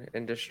it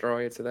and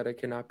destroy it, so that it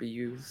cannot be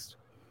used.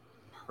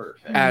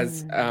 Perfect.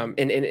 As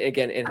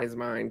again in his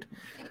mind,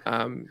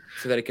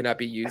 so that it cannot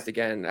be used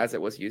again as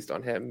it was used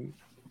on him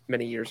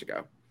many years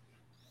ago.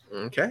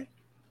 Okay.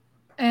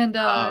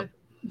 And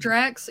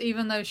Drax,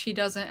 even though she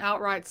doesn't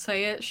outright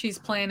say it, she's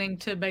planning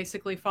to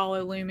basically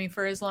follow Lumi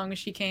for as long as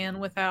she can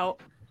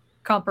without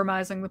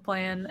compromising the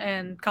plan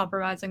and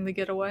compromising the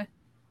getaway.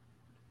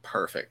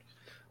 Perfect.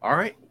 All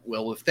right.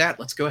 Well, with that,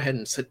 let's go ahead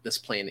and set this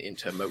plan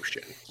into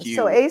motion.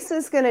 So Ace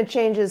is going to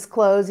change his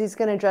clothes. He's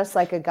going to dress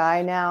like a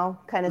guy now,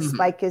 kind of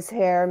spike his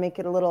hair, make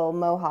it a little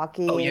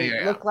mohawky,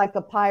 look like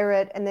a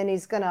pirate. And then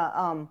he's going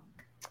to,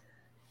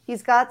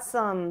 he's got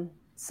some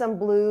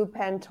blue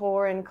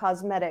Pantoran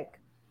cosmetic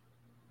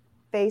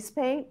face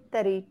paint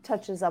that he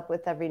touches up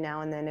with every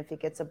now and then if he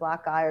gets a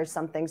black eye or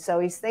something.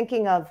 So he's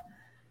thinking of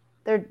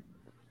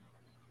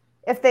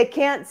if they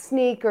can't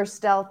sneak or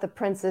stealth the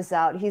princess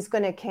out, he's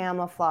going to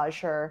camouflage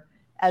her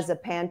as a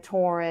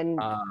Pantoran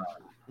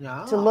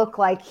to look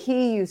like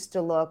he used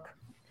to look,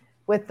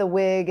 with the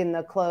wig and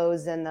the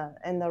clothes and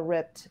the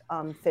ripped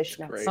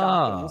fishnet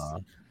stockings.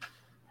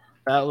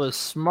 That was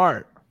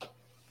smart.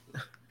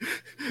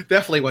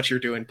 Definitely what you're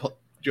doing,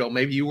 Joel.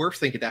 Maybe you were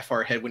thinking that far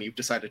ahead when you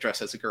decided to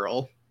dress as a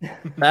girl.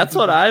 That's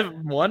what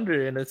I'm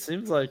wondering. It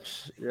seems like,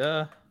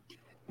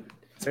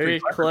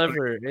 very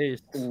clever, Ace.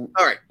 All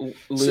right.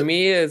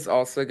 Lumi is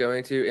also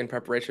going to, in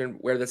preparation,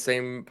 wear the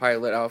same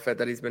pilot outfit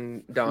that he's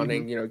been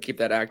donning, keep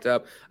that act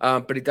up.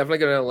 But he's definitely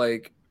going to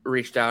like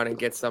reach down and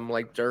get some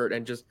like dirt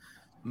and just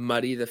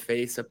muddy the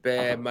face a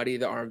bit, muddy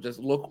the arm, just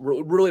look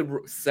really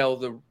sell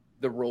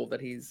the role that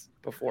he's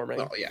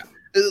performing. Oh yeah.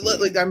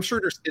 Like I'm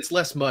sure it's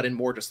less mud and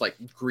more just like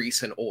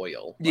grease and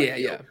oil.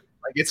 Like,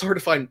 like it's hard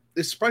to find.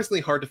 It's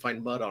surprisingly hard to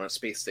find mud on a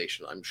space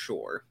station, I'm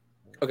sure.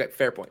 Okay,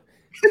 fair point.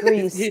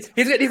 He's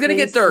gonna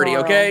get dirty,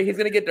 okay? He's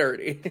gonna get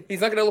dirty. He's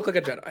not gonna look like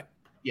a Jedi.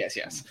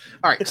 Yes.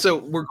 All right,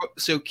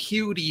 so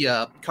cue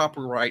the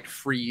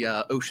copyright-free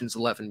Ocean's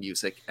 11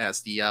 music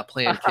as the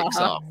plan kicks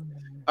off.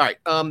 All right,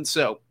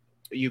 so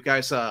you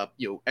guys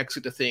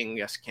exit the thing.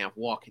 Yes, you can't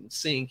walk in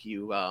sync.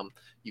 You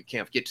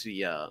can't get to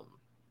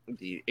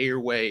the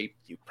airway.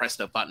 You press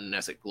the button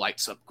as it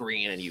lights up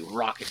green, and you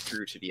rocket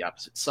through to the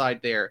opposite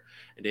side there.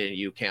 And then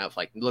you kind of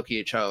like look at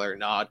each other,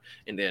 nod,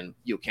 and then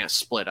you can't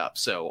split up.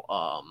 So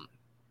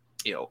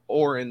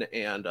Orin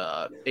and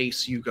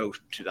Ace, you go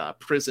to the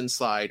prison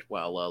side,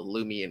 while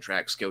Lumi and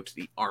Drax go to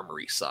the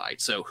armory side.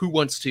 So who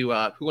wants to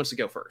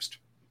go first?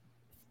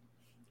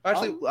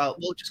 Actually,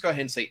 we'll just go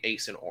ahead and say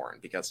Ace and Orin,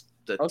 because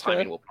the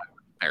timing will probably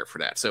be better for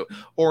that. So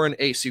Orin,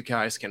 Ace, you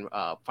guys can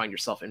find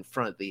yourself in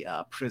front of the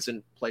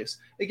prison place.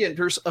 Again,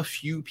 there's a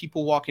few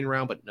people walking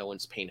around, but no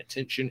one's paying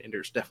attention, and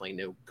there's definitely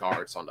no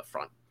guards on the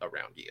front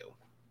around you.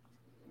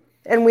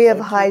 And we have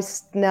high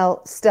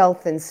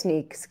stealth and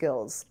sneak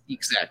skills.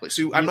 Exactly.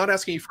 So I'm not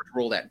asking you to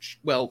roll that.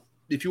 Well,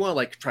 if you want to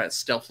like try to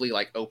stealthily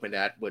like open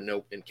that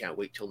and can't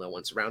wait till no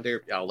one's around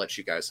there, I'll let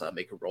you guys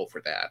make a roll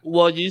for that.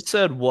 Well, you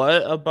said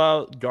what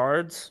about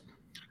guards?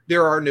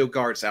 There are no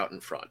guards out in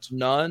front.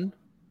 None?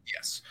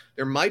 Yes.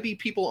 There might be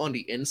people on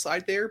the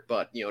inside there,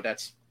 but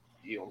that's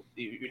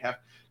you'd have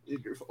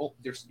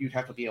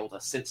to be able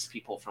to sense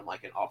people from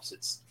like an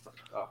opposite.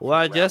 Well,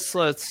 I guess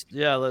let's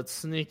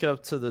sneak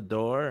up to the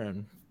door,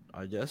 and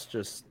I guess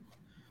just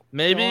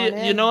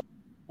maybe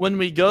when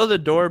we go the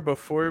door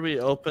before we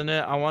open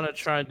it, I want to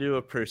try and do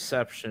a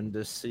perception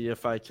to see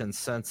if I can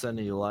sense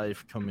any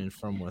life coming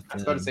from within. I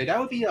was about to say that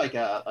would be like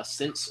a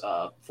sense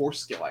force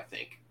skill, I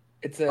think.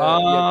 It's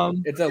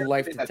a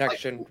life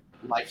detection.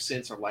 Life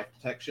sense or life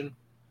detection.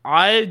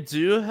 I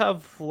do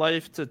have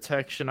life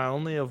detection. I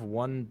only have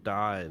one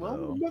die,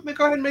 though. Well,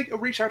 go ahead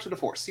and reach out to the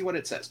force. See what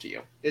it says to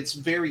you. It's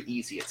very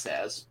easy, it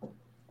says.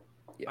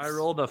 Yes. I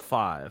rolled a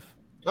 5.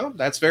 Oh,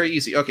 that's very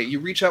easy. Okay, you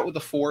reach out with the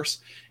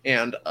force,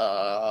 and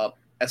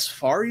as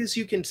far as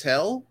you can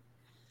tell,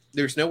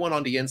 there's no one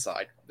on the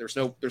inside. There's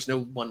no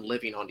one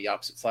living on the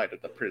opposite side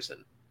of the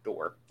prison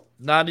door.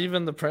 Not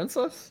even the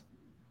princess?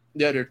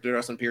 Yeah, there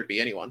doesn't appear to be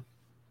anyone.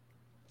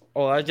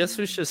 Oh, I guess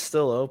we should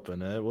still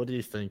open it. What do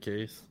you think,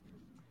 Ace?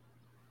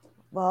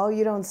 Well,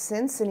 you don't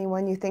sense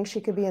anyone. You think she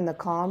could be in the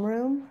comm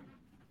room?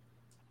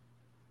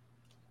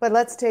 But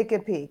let's take a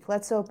peek.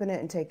 Let's open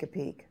it and take a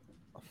peek.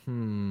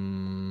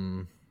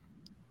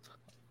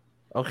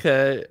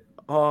 Okay.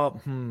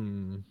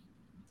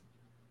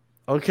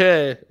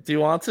 Okay. Do you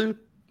want to?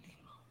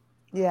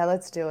 Yeah,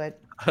 let's do it.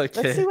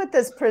 Okay. Let's see what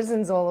this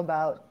prison's all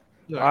about.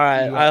 All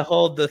right. I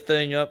hold the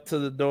thing up to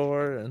the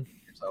door, and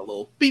there's a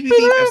little beep beep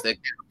beep as they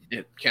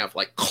it kind of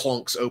like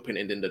clunks open,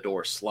 and then the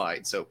door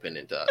slides open,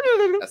 and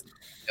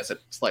as it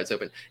slides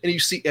open, and you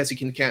see, as you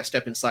can kind of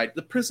step inside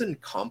the prison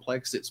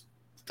complex, it's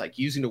like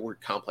using the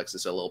word complex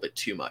is a little bit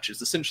too much.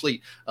 It's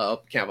essentially kind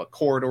of a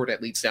corridor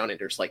that leads down, and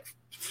there's like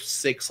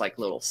 6 like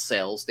little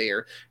cells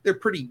there. They're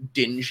pretty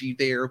dingy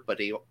there, but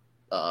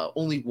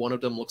only one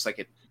of them looks like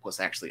it was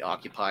actually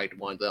occupied.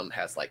 One of them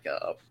has like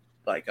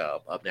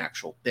an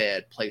actual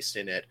bed placed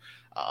in it,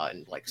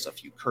 and like a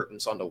few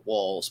curtains on the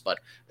walls. But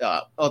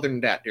other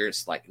than that,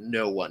 there's like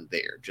no one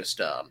there.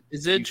 Just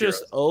is it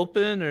just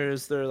open, or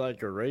is there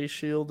like a ray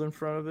shield in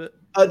front of it?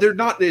 They're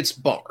not. It's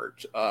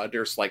barred.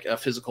 There's like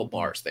physical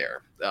bars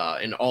there,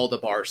 and all the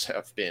bars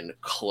have been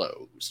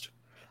closed.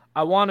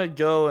 I want to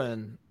go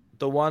in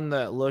the one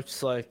that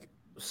looks like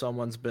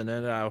someone's been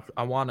in it.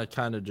 I want to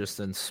kind of just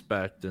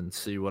inspect and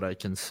see what I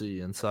can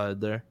see inside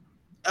there.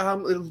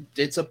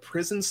 It's a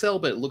prison cell,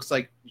 but it looks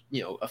like,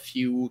 you know, a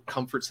few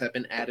comforts have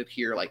been added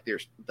here. Like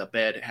the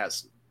bed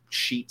has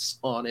sheets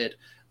on it.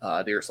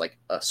 There's like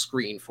a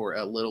screen for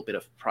a little bit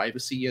of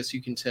privacy, as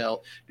you can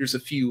tell. There's a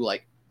few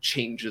like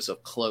changes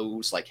of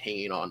clothes like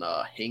hanging on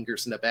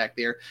hangers in the back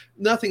there.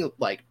 Nothing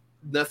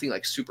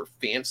like super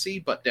fancy,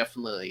 but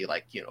definitely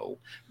like, you know,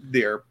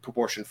 they're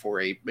proportioned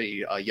for a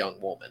young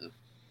woman.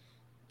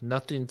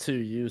 Nothing too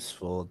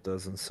useful, it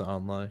doesn't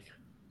sound like.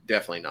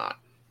 Definitely not.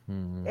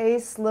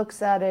 Ace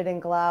looks at it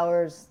and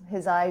glowers.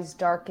 His eyes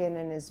darken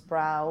and his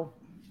brow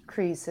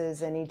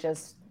creases, and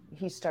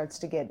he starts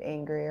to get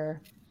angrier.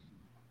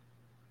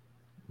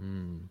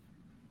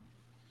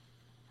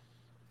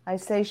 I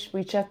say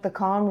we check the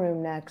comm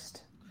room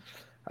next.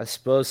 I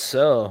suppose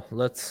so.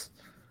 Let's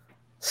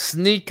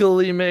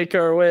sneakily make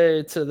our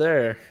way to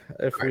there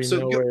if we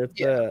know where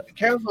it's at.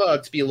 Kind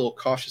of to be a little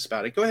cautious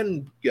about it, go ahead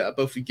and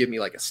both of you give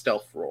me like a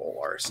stealth roll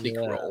or a sneak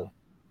roll.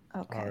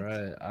 Okay. All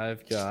right.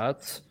 I've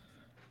got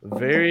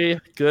very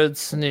good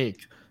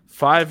sneak.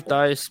 5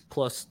 dice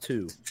plus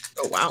 2.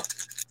 Oh, wow.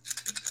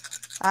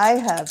 I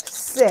have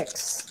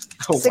 6.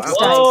 Oh, 6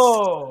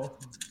 wow.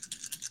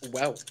 dice.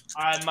 Wow.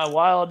 All right, my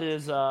wild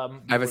is I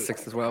have a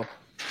 6 as well.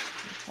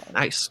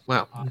 Nice.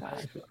 Wow.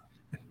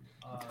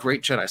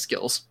 Great Jedi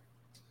skills.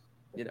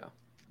 You know.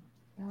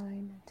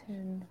 9,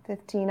 10,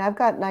 15. I've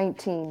got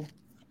 19.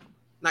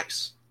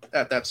 Nice.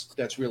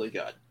 That's really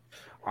good.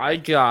 I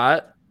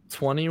got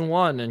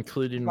 21,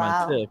 including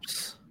my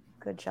tips.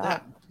 Good job. Yeah,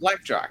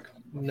 blackjack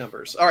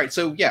numbers. All right,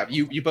 so yeah,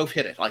 you both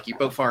hit it. Like you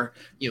both are,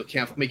 you know,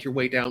 can't make your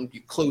way down.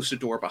 You close the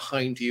door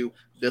behind you.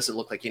 Doesn't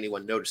look like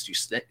anyone noticed you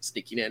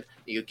sneaking in.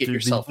 You get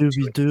yourself in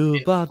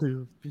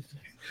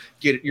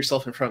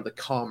front of the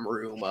comm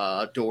room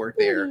door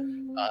there.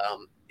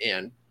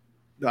 And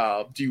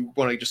do you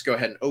want to just go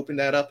ahead and open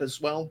that up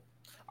as well?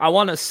 I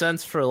want to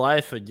sense for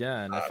life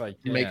again if I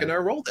can. Make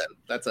another roll then.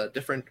 That's a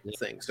different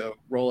thing. So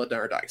roll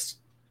another dice.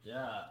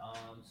 Yeah.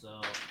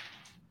 So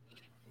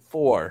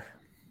 4.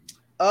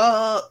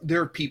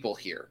 There are people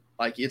here.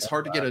 Like it's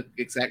hard to get an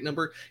exact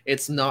number.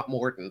 It's not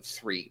more than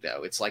 3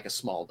 though. It's like a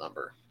small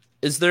number.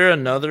 Is there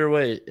another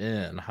way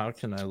in? How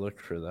can I look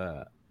for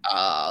that?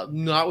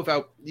 Not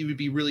without. It would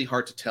be really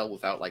hard to tell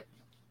without like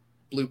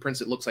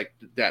blueprints. It looks like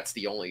that's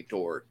the only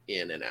door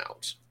in and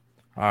out.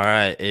 All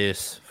right,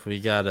 Ace. We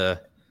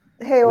gotta.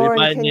 Hey,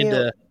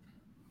 Oren,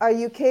 are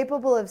you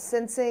capable of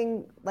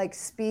sensing like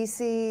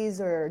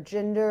species or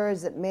gender?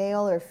 Is it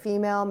male or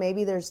female?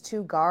 Maybe there's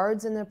 2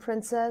 guards in the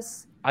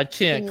princess. I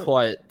can't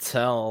quite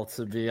tell,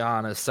 to be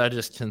honest. I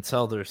just can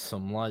tell there's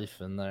some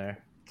life in there.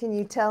 Can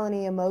you tell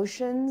any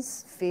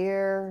emotions?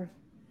 Fear?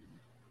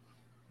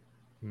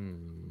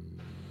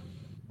 Am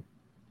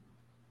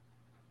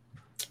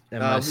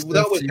I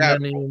sensing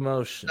any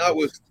emotion? Not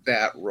with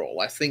that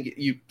roll. I think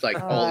you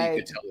all you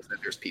could tell is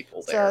that there's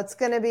people there. So it's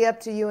going to be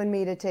up to you and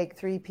me to take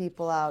 3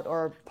 people out,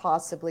 or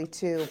possibly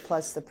 2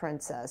 plus the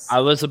princess. I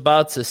was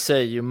about to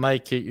say you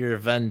might get your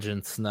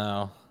vengeance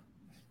now.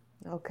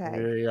 Okay.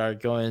 We are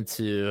going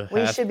to.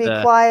 We should be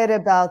quiet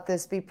about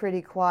this. Be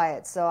pretty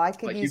quiet. So I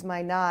could use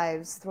my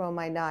knives. Throw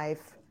my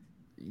knife.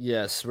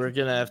 Yes, we're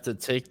gonna have to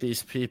take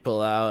these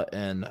people out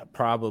and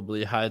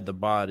probably hide the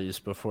bodies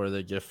before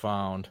they get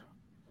found.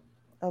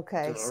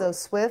 Okay, so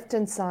swift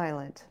and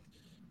silent.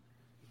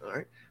 All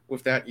right.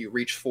 With that, you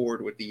reach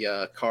forward with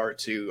the card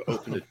to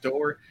open the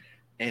door,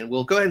 and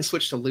we'll go ahead and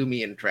switch to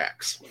Lumi and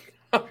Drax.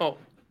 Oh.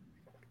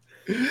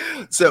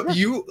 So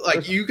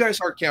you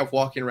guys are kind of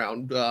walking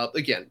around.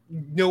 Again,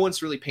 no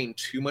one's really paying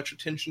too much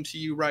attention to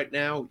you right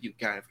now. You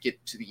kind of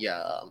get to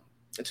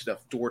the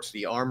door to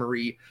the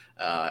armory.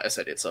 I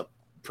said it's a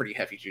pretty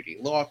heavy duty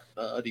lock.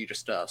 Do you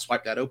just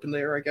swipe that open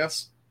there? I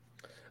guess.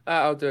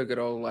 I'll do a good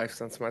old life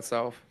sense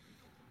myself.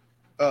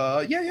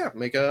 Yeah.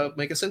 Make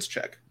a sense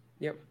check.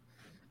 Yep.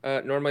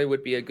 Normally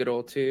would be a good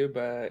old 2,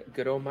 but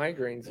good old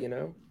migraines, you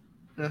know.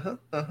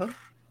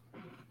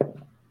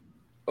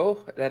 Oh,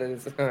 that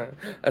is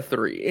a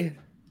 3.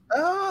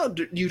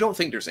 You don't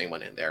think there's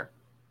anyone in there?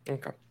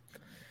 Okay.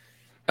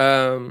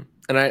 And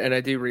I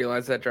do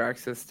realize that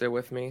Drax is still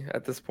with me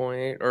at this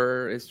point,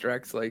 or is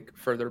Drax like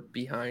further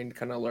behind,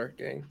 kind of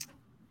lurking?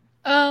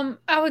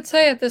 I would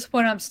say at this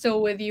point I'm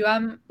still with you.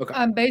 Okay.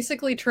 I'm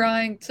basically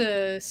trying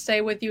to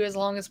stay with you as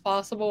long as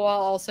possible while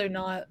also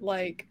not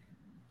like,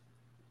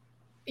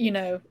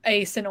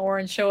 Ace and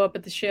Orange show up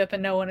at the ship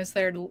and no one is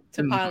there to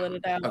pilot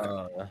it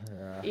out.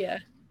 Yeah.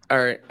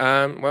 All right.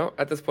 Well,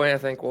 at this point, I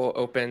think we'll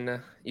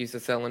use the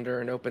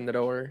cylinder and open the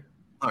door.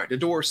 All right, the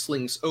door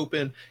slings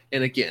open,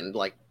 and again,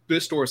 like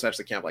this door is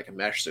actually kind of like a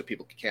mesh, so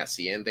people can't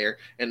see in there.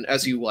 And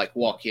as you like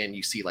walk in,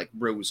 you see like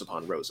rows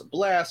upon rows of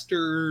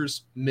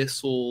blasters,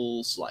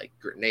 missiles, like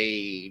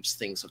grenades,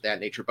 things of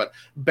that nature. But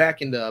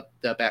back in the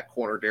back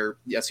corner there,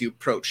 as you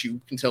approach, you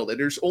can tell that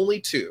there's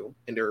only two,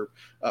 and they're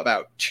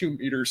about 2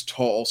 meters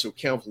tall, so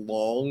kind of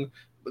long,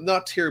 but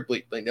not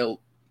terribly, kind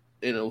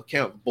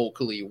of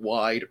bulkily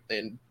wide.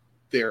 And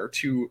there are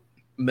two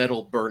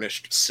metal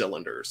burnished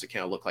cylinders that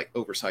kind of look like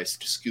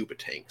oversized scuba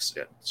tanks.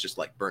 It's just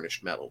like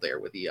burnished metal there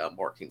with the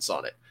markings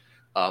on it.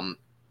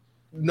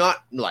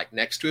 Not like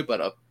next to it,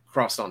 but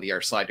across on the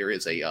other side there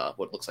is a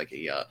what looks like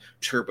a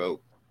turbo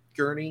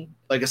gurney,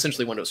 like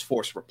essentially one of those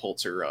force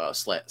repulsor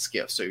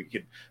skiffs. So you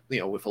could,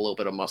 with a little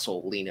bit of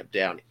muscle, lean it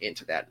down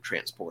into that and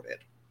transport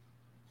it.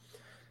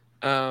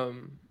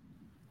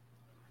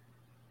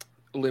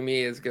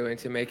 Lumi is going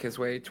to make his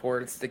way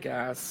towards the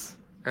gas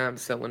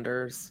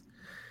cylinders.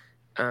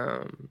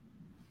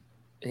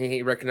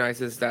 He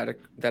recognizes that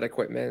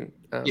equipment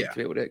to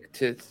be able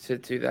to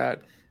do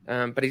that.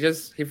 But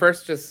he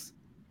first just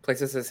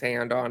places his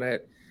hand on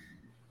it,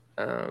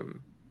 and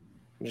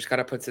just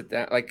kind of puts it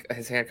down. Like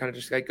his hand kind of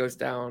just like goes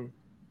down,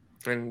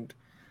 and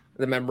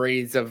the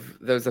memories of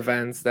those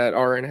events that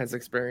Aaron has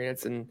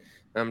experienced and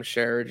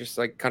shared just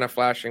like kind of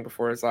flashing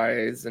before his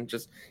eyes, and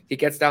just he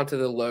gets down to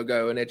the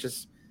logo, and it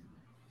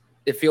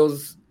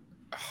feels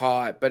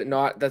hot, but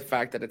not the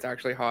fact that it's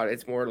actually hot.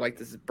 It's more like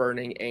this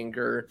burning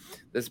anger,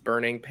 this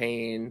burning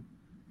pain,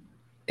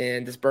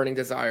 and this burning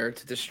desire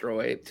to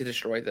destroy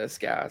this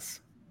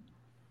gas.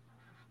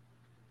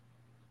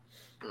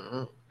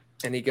 Mm-hmm.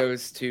 And he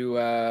goes to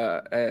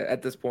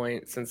at this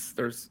point, since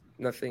there's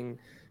nothing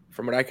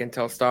from what I can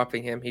tell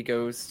stopping him, he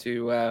goes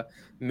to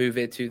move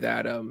it to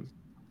that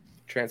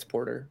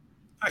transporter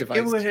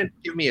device. Go ahead and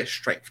give me a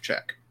strength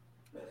check.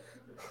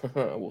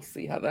 We'll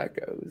see how that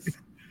goes.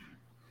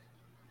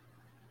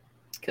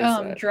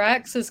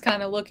 Drax is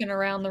kind of looking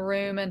around the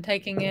room and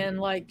taking in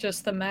like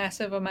just the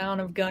massive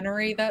amount of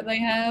gunnery that they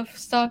have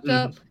stocked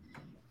up,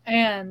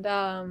 and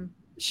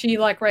she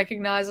like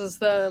recognizes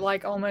the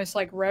like almost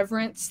like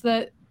reverence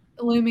that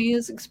Lumi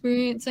is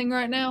experiencing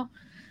right now,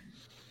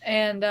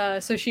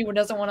 and so she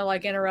doesn't want to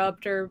like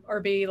interrupt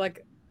or be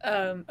like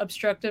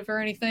obstructive or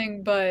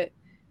anything. But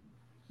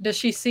does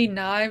she see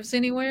knives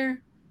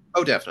anywhere?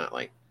 Oh,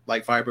 definitely.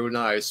 Like vibro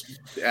knives,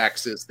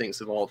 axes, things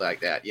of all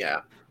like that.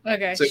 Yeah.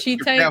 Okay, so she you're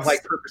takes kind of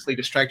like purposely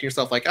distracting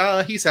yourself, like,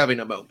 he's having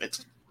a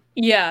moment.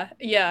 Yeah,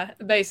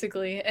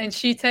 basically. And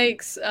she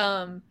takes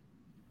 2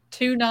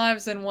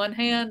 knives in one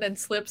hand and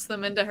slips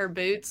them into her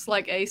boots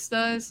like Ace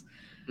does.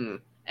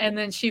 And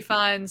then she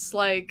finds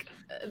like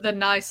the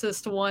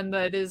nicest one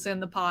that is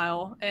in the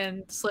pile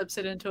and slips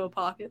it into a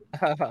pocket.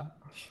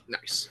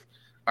 Nice.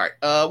 All right.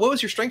 What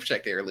was your strength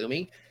check there,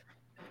 Lumi?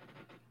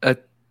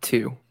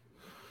 2.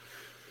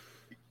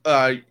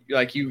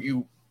 Like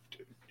you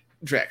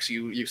Drex,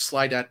 you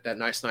slide that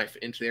nice knife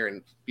into there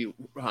and you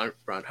run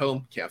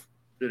home. Kev,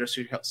 just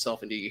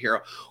yourself into your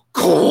hero.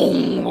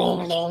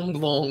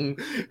 Long.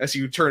 As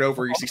you turn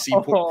over, you see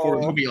poor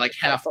Lumi like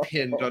half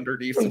pinned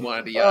underneath one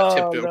of the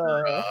tipped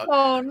over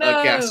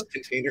gas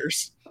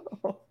containers.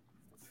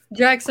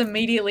 Drax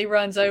immediately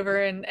runs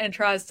over and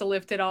tries to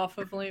lift it off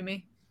of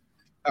Lumi.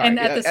 And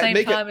at the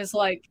same time is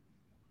like,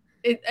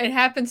 it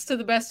happens to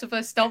the best of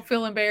us. Don't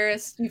feel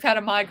embarrassed. You've had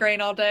a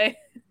migraine all day.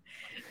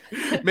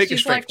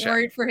 She's like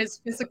worried for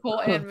his physical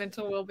and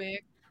mental well-being.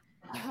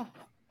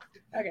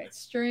 Okay,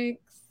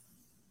 strength.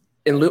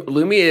 And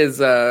Lumi is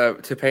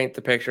to paint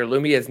the picture.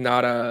 Lumi's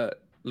not a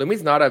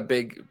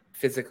big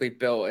physically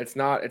built. It's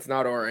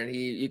not Orin.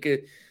 You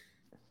could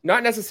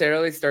not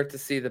necessarily start to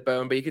see the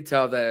bone, but you could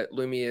tell that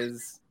Lumi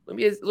is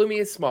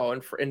small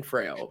and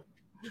frail.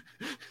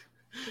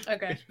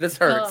 Okay, this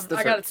hurts.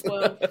 I got it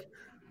 12.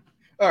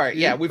 All right,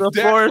 yeah, we've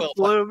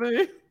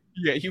Lumi.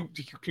 Yeah,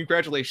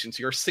 congratulations.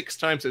 You're 6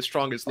 times as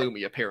strong as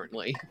Lumi,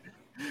 apparently.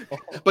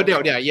 But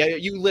no,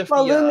 you lift.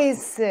 Well,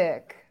 Lumi's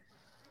sick.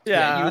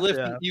 Yeah,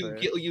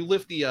 you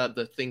lift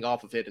the thing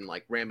off of it and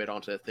like ram it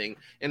onto the thing,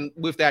 and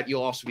with that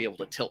you'll also be able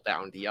to tilt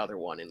down the other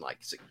one and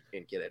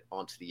get it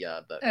onto the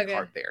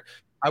cart there.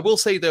 I will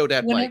say though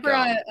that whenever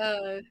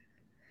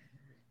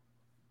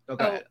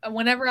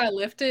I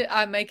lift it,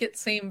 I make it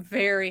seem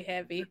very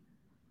heavy.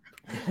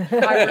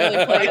 I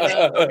really play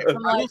that.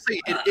 I will say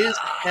it is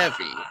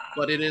heavy,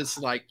 but it is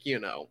like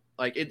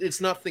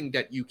it's nothing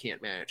that you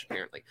can't manage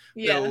apparently.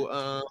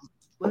 Yeah.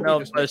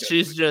 So, but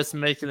she's just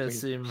making it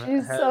seem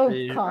she's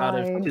heavy so out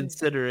of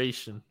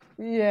consideration.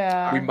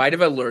 Yeah. We might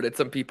have alerted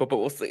some people, but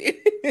we'll see.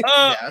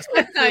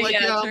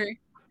 True.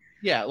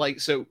 Yeah,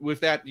 like so with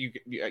that you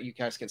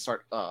guys can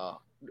start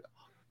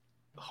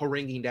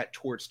haranguing that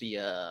towards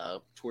the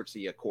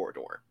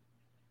corridor.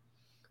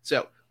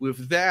 So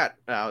with that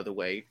out of the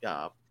way,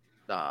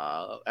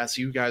 as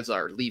you guys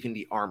are leaving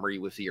the armory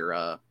with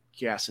your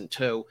gas in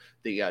tow,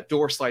 the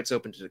door slides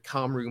open to the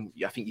comm room.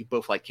 I think you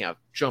both like kind of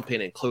jump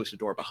in and close the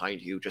door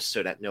behind you, just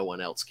so that no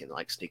one else can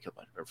like sneak up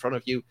in front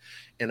of you.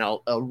 And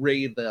I'll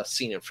read the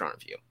scene in front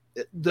of you.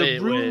 The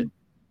room.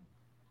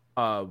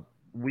 Wait.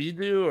 We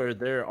do, or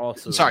they're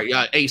also. Sorry,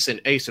 Ace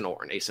and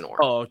Orin.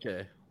 Oh,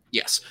 okay.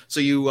 Yes. So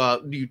you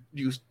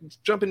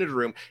jump into the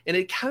room, and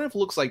it kind of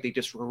looks like they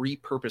just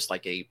repurposed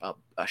like a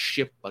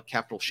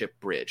capital ship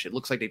bridge. It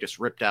looks like they just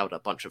ripped out a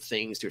bunch of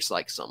things. There's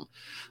like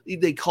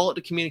they call it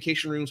the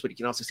communication rooms, but you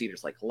can also see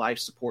there's like life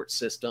support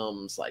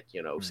systems, like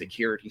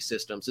security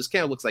systems. This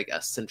kind of looks like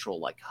a central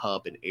like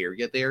hub and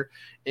area there.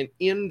 And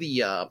in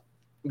the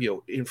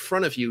in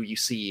front of you, you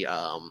see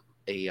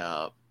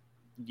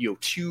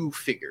two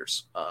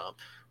figures.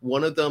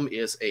 One of them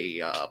is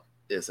a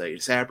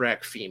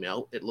Zabrak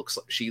female. It looks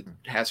like she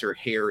has her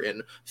hair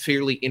in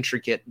fairly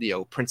intricate,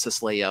 Princess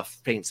Leia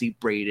fancy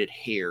braided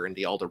hair in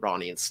the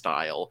Alderanian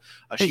style.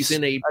 She's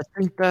in a. I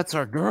think that's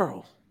our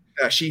girl.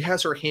 She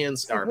has her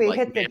hands are we like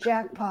hit the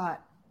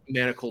jackpot.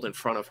 Manacled in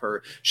front of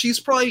her. She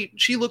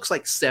looks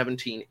like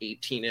 17,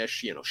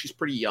 18-ish. She's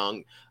pretty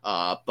young,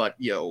 but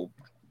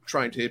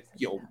trying to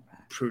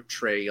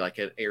portray like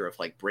an air of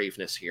like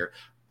braveness here.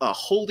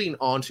 Holding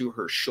onto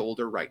her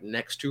shoulder right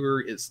next to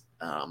her is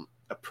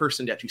a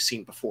person that you've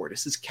seen before.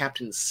 This is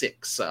Captain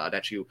Six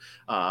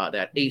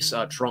that Ace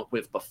drunk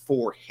with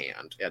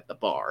beforehand at the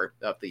bar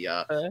of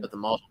the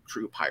model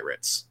crew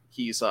pirates.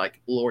 He's like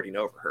lording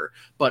over her.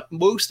 But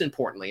most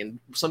importantly, and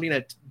something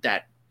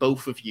that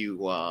both of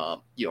you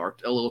are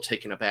a little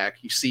taken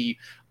aback, you see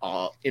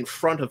in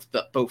front of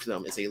both of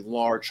them is a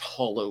large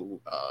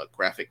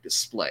holographic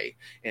display,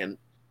 and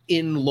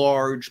in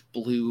large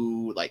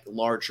blue, like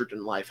larger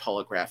than life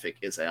holographic,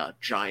 is a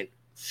giant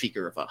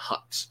figure of a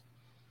hut.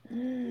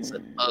 It's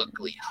an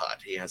ugly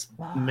hut. He has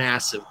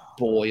massive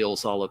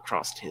boils all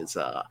across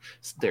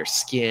their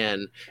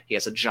skin. He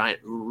has a giant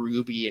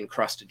ruby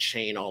encrusted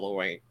chain all the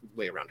way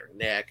around her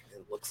neck.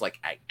 It looks like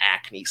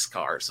acne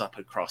scars up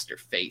across their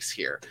face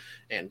here.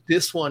 And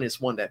this one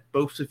is one that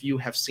both of you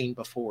have seen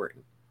before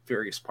in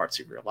various parts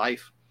of your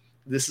life.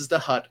 This is the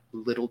hut,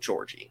 Little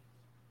Georgie.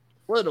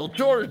 Little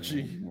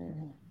Georgie.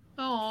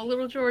 Oh,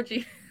 little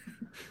Georgie.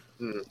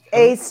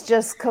 Ace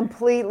just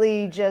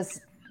completely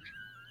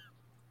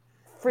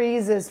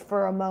freezes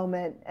for a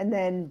moment, and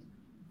then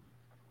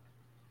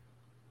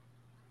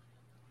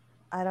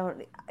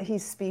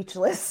he's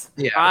speechless.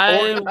 Yeah,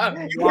 I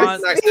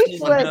want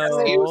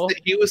speechless.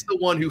 He was the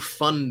one who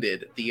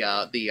funded the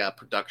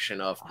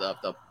production of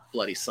the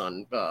Bloody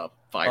Sun virus.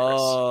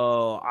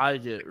 Oh, I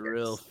get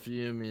real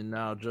fuming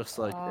now, just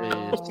like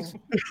Ace.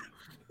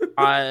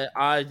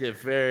 I get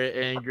very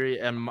angry,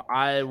 and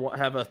I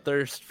have a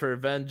thirst for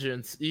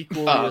vengeance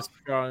equally as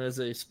strong as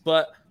Ace.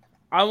 But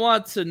I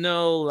want to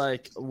know,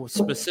 like,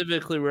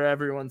 specifically where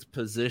everyone's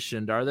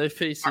positioned. Are they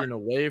facing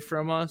away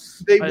from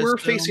us? They were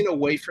facing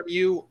away from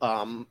you.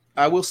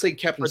 I will say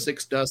Captain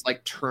Six does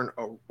like turn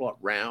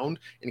around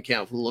and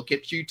kind of look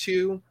at you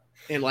two,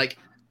 and like,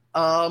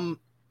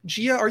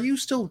 Gia, are you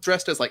still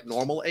dressed as like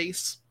normal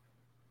Ace?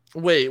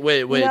 Wait.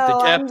 No,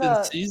 the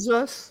captain sees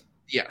us?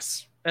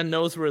 Yes. And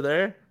knows we're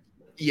there?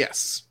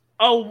 Yes.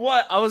 Oh,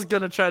 what? I was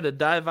going to try to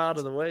dive out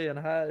of the way and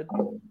hide.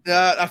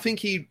 I think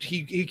he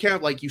kind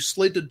of like, you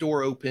slid the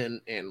door open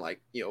and like,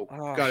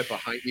 got it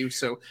behind you.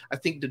 So I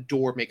think the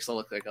door makes it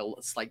look like a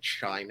slight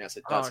chime as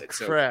it does it.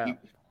 Crap. So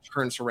he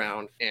turns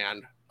around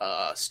and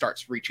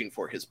starts reaching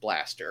for his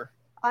blaster.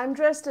 I'm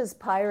dressed as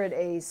Pirate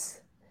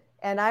Ace,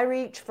 and I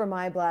reach for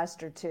my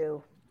blaster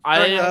too. Who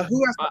has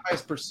the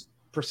highest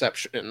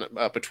perception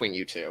between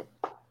you two?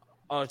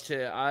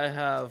 Okay, I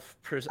have.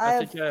 I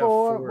have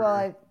four.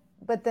 Well,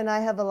 but then I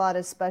have a lot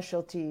of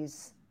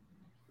specialties.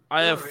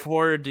 I have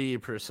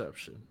 4D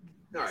perception.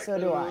 All right. So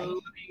do I.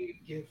 Let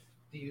me give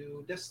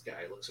you this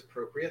guy. Looks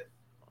appropriate.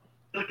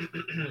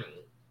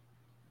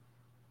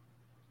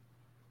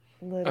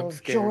 Little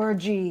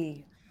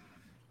Georgie.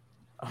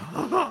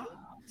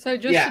 So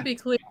just to be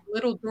clear,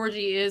 little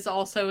Georgie is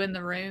also in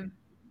the room.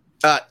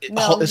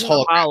 His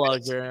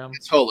hologram.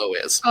 His holo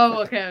is.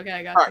 Oh, okay, I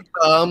got you.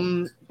 All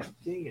right.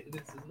 Dang it,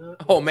 this is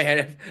not... Oh man,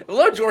 if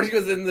little Georgie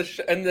was in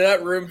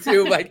that room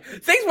too, like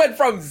things went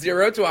from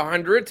 0 to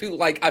 100 to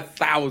like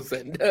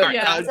 1,000.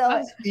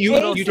 Yeah.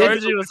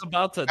 Georgie was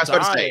about to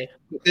die.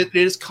 It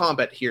is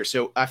combat here,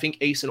 so I think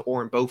Ace and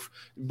Orin both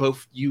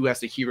you as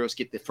the heroes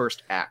get the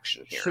first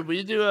action here. Should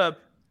we do a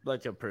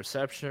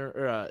perception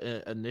or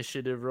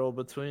initiative roll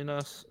between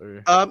us,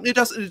 or it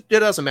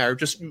doesn't matter.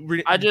 Just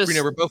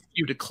remember, both of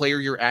you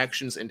declare your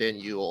actions and then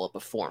you'll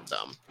perform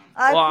them.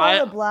 I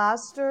pulled a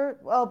blaster.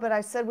 Oh, but I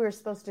said we were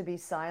supposed to be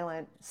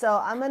silent,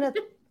 so I'm gonna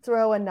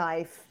throw a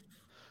knife.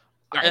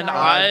 And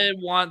I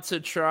want to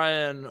try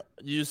and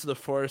use the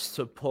force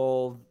to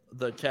pull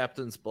the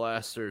captain's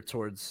blaster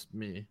towards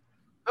me.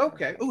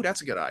 Okay. Oh,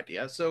 that's a good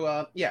idea.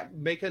 So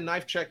make a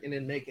knife check and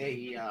then make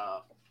a.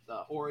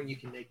 Orin, you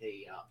can make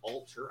a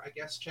alter, I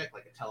guess, check,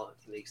 like a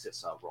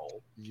telekinesis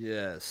roll.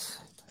 Yes.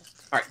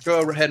 All right,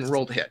 go ahead and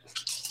roll the hit.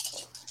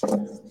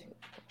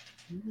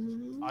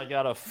 I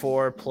got a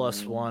 4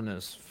 plus 1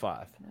 is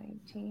 5.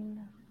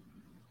 19,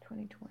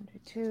 20,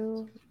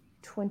 22,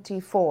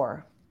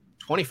 24.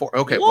 24.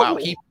 Okay, Whoa. wow.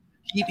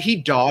 He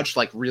dodged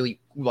like really,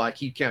 like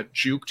he kind of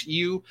juked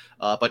you,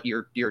 but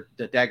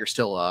the dagger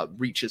still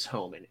reaches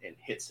home and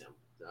hits him.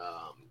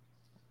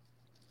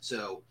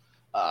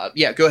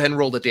 Yeah, go ahead and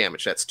roll the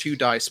damage. That's 2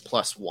 dice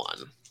plus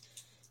 1.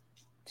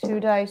 2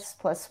 dice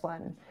plus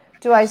 1.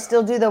 Do I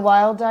still do the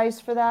wild dice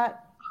for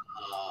that?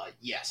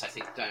 Yes, I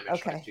think damage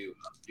Okay. tries to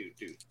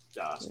do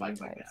spike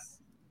like that.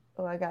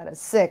 Oh, I got a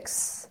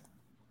 6.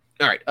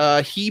 All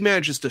right. He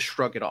manages to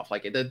shrug it off.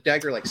 Like the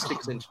dagger like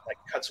sticks into, like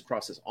cuts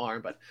across his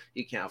arm, but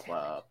he can't.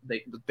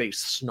 They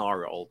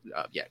snarl.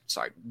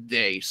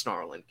 They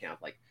snarl and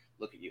can't like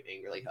look at you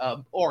angrily.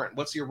 Oren,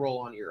 what's your roll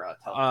on your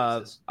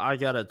telekinesis? I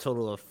got a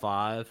total of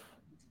 5.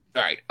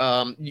 All right.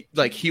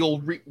 Like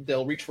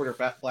they'll reach for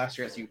their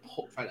blaster as you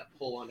try to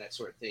pull on that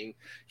sort of thing.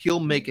 He'll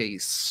make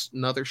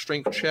another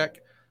strength check.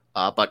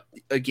 But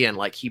again,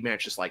 like he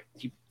manages,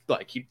 he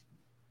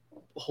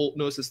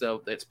notices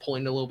though that it's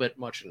pulling a little bit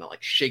much and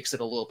like shakes it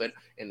a little bit,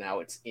 and now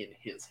it's in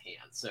his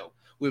hand. So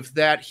with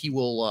that, he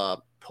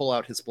will pull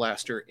out his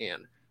blaster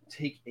and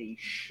take a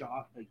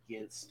shot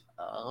against.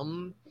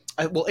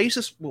 Ace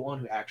is the one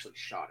who actually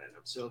shot at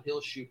him, so he'll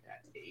shoot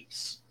at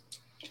Ace.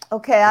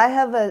 Okay, I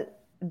have a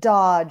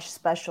dodge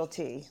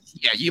specialty.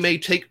 Yeah, you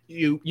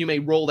may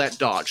roll that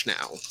dodge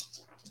now.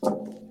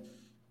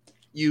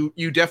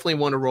 You definitely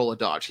want to roll a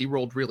dodge. He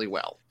rolled really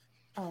well.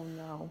 Oh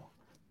no.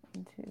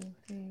 1, 2,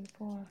 3,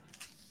 4.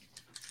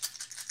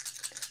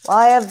 Well,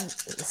 I have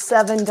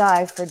 7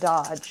 die for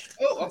dodge.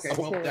 Oh, okay.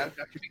 Well, that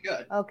could be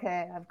good.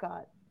 Okay, I've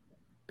got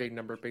Big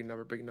number.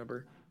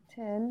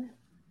 10,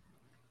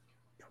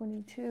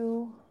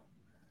 22,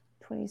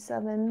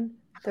 27,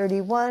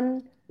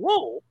 31,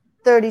 Whoa.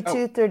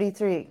 32,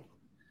 33.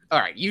 All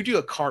right, you do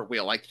a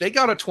cartwheel. Like they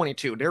got a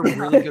 22. They're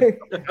really good.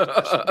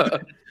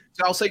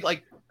 So I'll say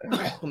like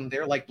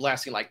they're like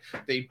blasting. Like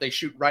they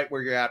shoot right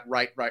where you're at.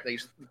 Right. They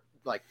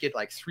like get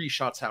like 3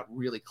 shots out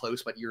really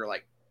close, but you're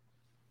like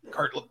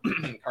cartwheel.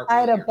 I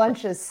had a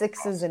bunch of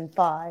 6s and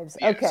 5s.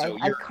 Yeah, okay, so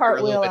I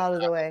cartwheel out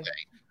of the way.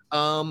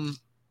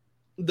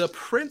 The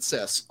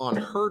princess on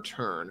her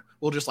turn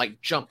will just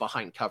like jump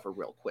behind cover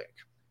real quick.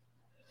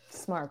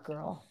 Smart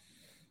girl.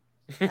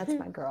 That's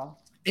my girl.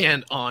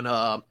 And on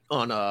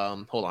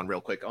hold on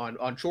real quick.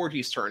 On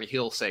Georgie's turn,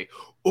 he'll say,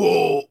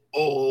 oh.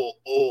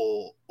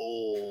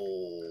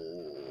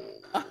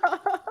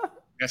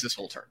 That's his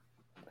whole turn.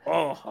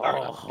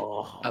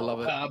 Oh. I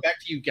love it. Back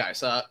to you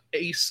guys.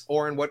 Ace,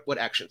 Oren, what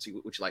actions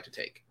would you like to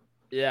take?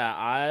 Yeah,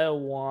 I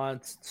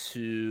want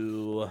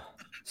to.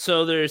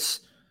 So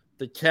there's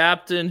the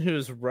captain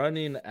who's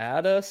running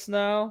at us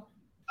now.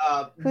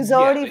 Who's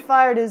already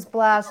fired his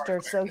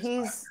blaster, so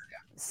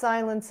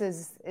silence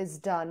is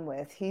done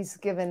with. He's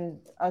given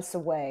us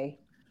away.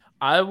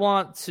 I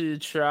want to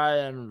try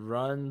and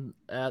run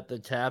at the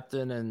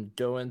captain and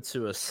go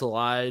into a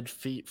slide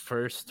feet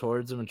first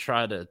towards him and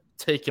try to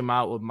take him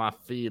out with my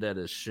feet at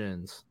his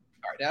shins.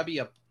 All right, that'd be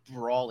a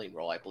brawling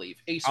roll, I believe.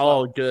 Ace.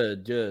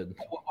 Good.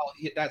 While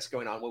that's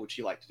going on, what would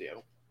you like to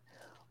do?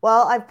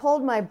 Well, I've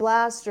pulled my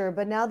blaster,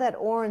 but now that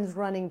Oren's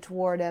running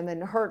toward him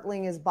and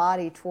hurtling his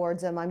body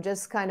towards him, I'm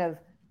just kind of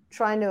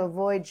trying to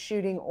avoid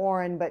shooting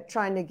Oren, but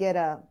trying to get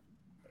a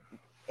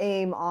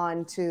aim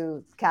on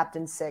to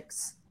Captain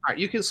 6. All right,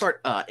 you can start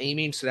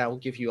aiming, so that will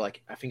give you,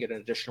 like, I think an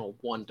additional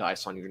 1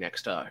 dice on your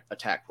next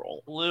attack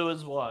roll. Blue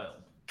is wild.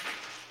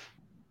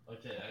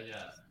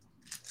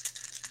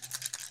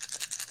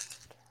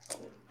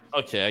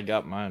 Okay, I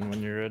got mine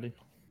when you're ready.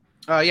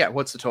 Yeah,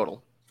 what's the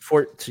total?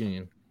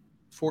 14.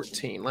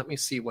 14. Let me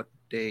see what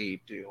they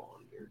do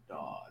on your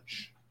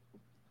dodge.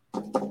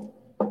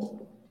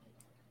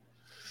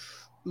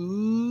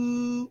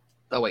 Ooh.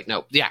 Oh, wait,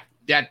 no. Yeah,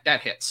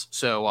 that hits.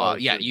 So,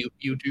 you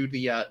do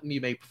the,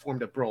 you may perform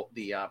the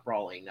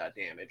brawling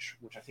damage,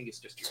 which I think is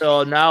just...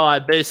 So now I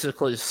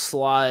basically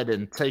slide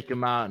and take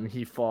him out and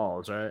he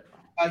falls, right?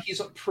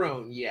 He's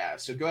prone, yeah.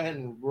 So go ahead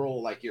and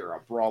roll, like,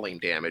 your brawling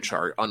damage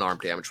or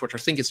unarmed damage, which I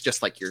think is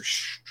just, like, your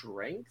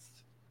strength.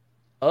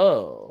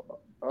 Oh,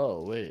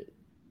 wait.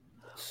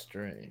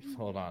 Strength.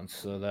 Hold on.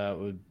 So that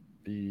would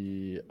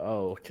be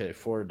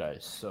 4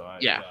 dice. So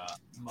I got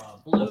my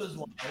blue is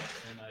 1,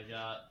 and I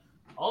got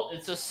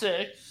it's a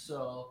 6.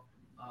 So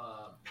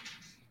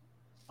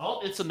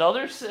it's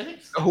another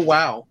 6. Oh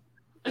wow.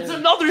 It's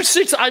another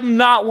 6. I'm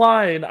not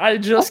lying. I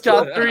just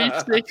got 3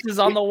 6s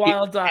on the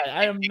wild die.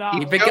 I am not.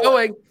 Keep it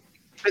going.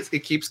 It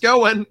keeps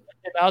going.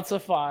 And now it's a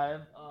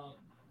 5.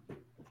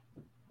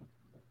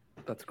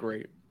 That's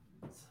great.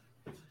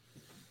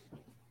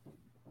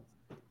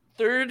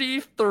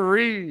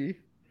 33.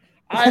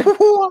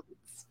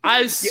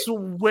 I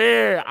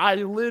swear, I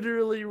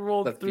literally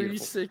rolled That's 3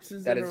 beautiful.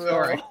 6s That in a is row.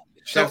 All right.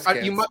 So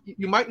Chef's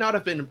you might not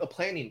have been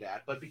planning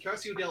that, but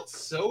because you dealt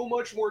so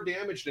much more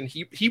damage than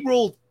he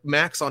rolled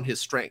max on his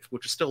strength,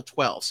 which is still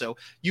 12. So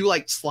you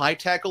like slide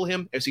tackle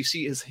him as you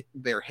see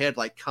their head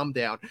like come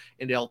down,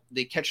 and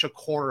they catch a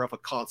corner of a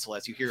console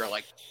as you hear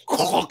like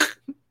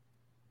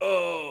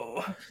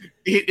Oh.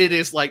 It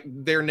is like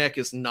their neck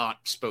is not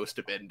supposed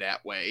to bend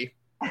that way.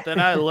 Then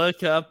I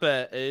look up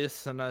at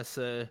Ace and I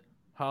say,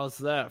 "How's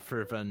that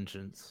for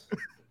vengeance?"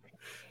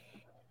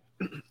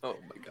 Oh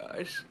my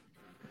gosh.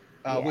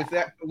 With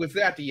that,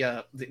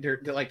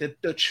 they're like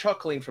the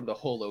chuckling from the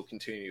holo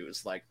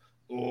continues. Like,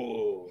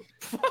 oh,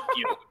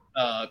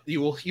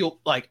 you'll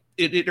like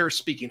they're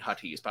speaking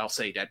Huttese, but I'll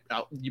say that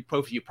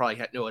both of you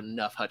probably know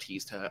enough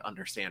Huttese to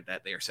understand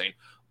that they are saying,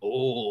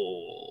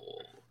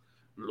 "Oh,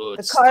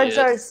 The cards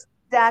are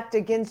stacked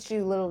against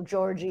you, little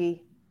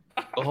Georgie.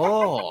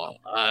 Oh,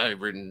 I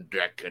didn't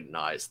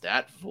recognize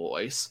that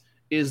voice.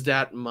 Is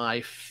that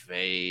my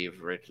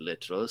favorite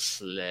little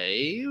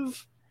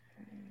slave?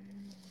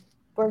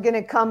 We're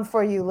gonna come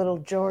for you, little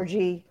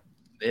Georgie.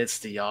 It's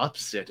the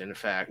opposite, in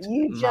fact.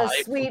 You My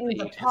just sweetened the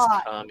fleet is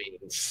pot. coming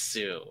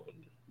soon.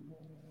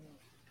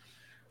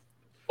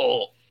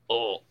 Oh,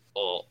 oh,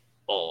 oh,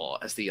 oh!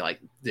 As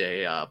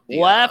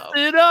Laughed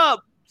it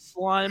up,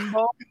 slime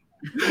ball.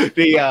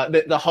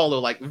 the hollow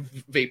like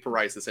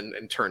vaporizes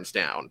and turns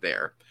down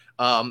there.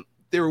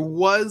 There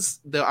was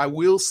I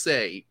will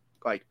say,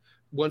 like,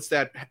 once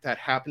that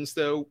happens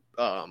though,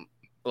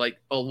 like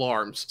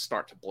alarms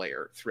start to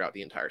blare throughout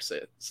the entire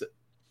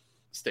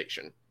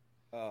station.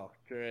 Oh,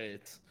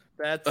 great.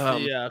 That's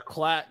the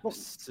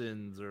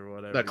klaxons or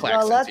whatever. The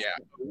klaxons, yeah.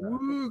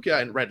 Ooh,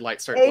 and red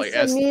lights start Ace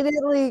playing.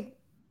 immediately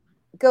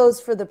goes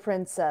for the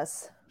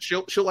princess.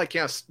 She'll like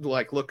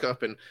like look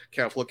up and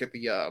kind of look at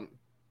the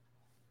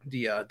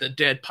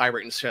dead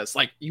pirate and says,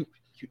 like, you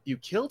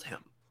killed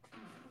him.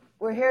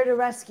 We're here to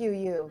rescue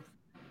you.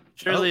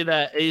 Surely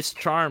that Ace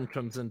charm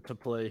comes into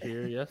play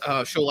here. Yes.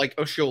 She'll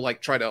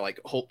try to like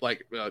hold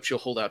she'll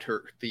hold out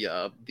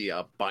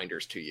the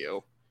binders to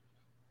you.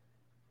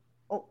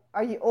 Oh,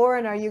 are you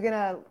Orin? Are you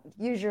gonna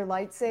use your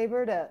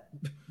lightsaber to?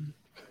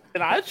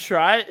 Can I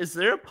try? Is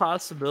there a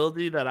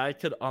possibility that I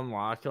could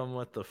unlock them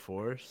with the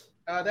Force?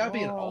 That would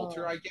be an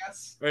altar, I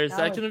guess. Or is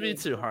that going to be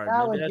too hard?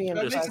 That would Maybe be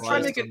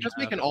I can just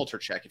make an altar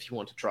check if you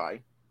want to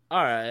try.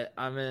 All right,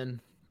 I'm in.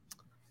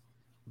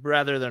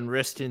 Rather than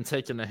risking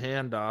taking the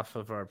hand off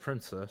of our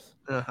princess.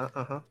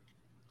 I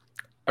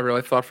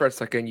really thought for a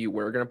second you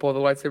were gonna pull the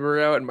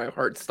lightsaber out, and my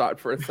heart stopped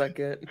for a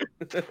second.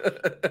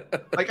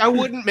 Like, I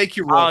wouldn't make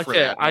you roll for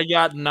that. I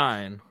got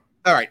 9.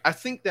 All right, I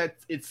think that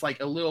it's like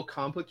a little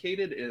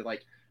complicated, and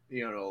like,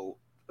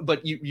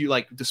 but you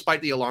like,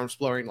 despite the alarms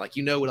blaring, like,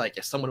 like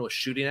if someone was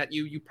shooting at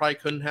you, you probably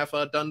couldn't have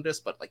done this,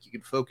 but like you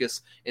could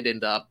focus and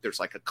end up there's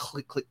like a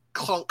click click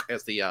clunk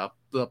as the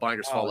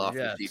binders fall off.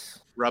 Yes. And she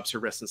rubs her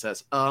wrist and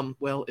says,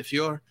 well, if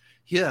you're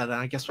here, then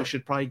I guess we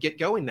should probably get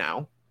going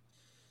now.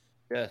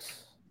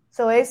 Yes.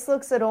 So Ace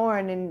looks at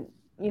Orin, and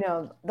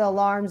the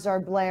alarms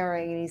are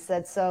blaring, and he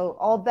said, "So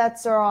all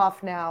bets are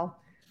off now.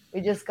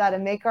 We just got to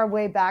make our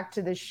way back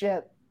to the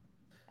ship,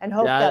 and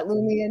hope that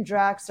Lumi and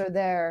Drax are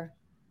there."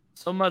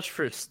 So much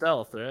for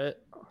stealth, right?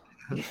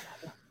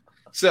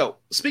 So,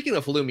 speaking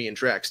of Lumi and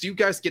Drax, do you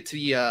guys get to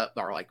the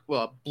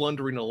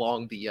blundering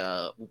along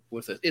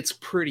with it? It's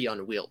pretty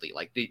unwieldy.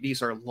 Like,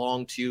 these are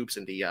long tubes,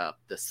 and the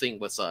thing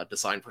was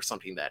designed for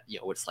something that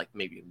it's like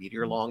maybe a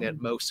meter long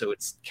at most. So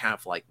it's kind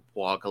of like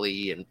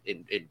woggly and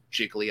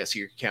jiggly as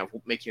you're kind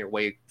of making your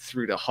way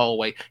through the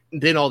hallway.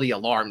 And then all the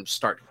alarms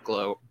start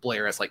to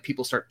blare as like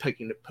people start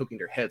poking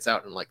their heads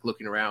out and like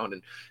looking around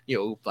and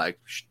like,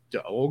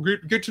 oh,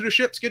 get to the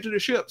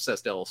ships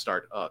as they'll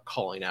start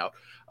calling out.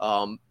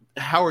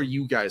 How are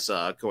you guys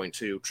going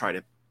to try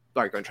to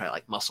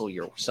like muscle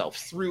yourself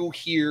through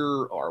here,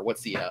 or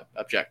what's the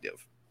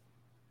objective?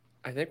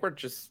 I think we're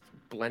just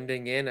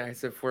blending in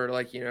as if we're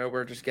like,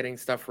 we're just getting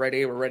stuff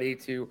ready. We're ready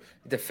to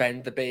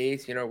defend the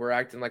base. We're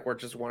acting like we're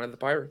just one of the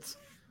pirates.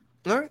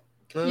 All right.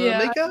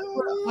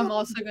 I'm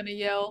also going to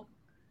yell,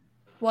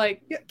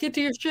 like, get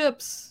to your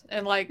ships,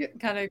 and like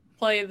kind of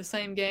play the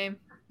same game.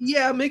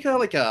 Yeah, make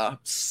like a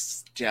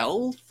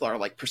stealth or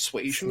like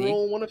persuasion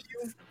roll, one of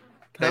you.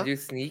 Can I do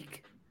sneak?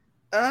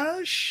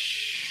 No,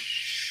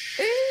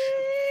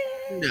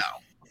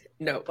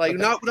 like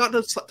not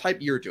the type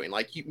you're doing.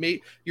 Like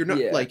you're not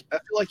like, I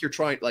feel like you're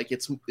trying, like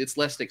it's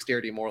less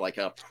dexterity, more like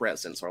a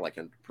presence or like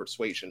a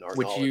persuasion or.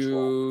 Would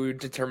you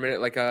determine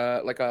it like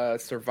a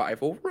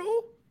survival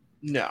roll?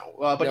 No,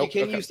 but you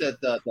can use the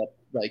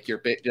like your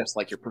bit, just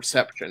like your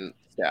perception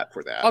stat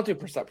for that. I'll do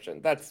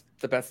perception. That's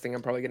the best thing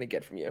I'm probably gonna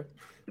get from you.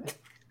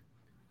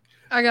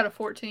 I got a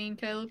 14,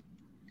 Caleb.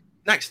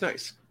 Nice.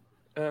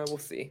 We'll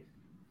see.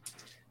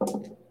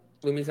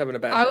 Lumi's having a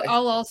bad day.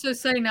 I'll also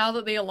say, now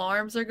that the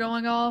alarms are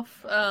going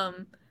off,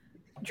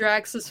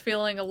 Drax is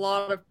feeling a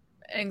lot of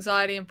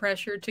anxiety and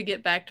pressure to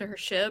get back to her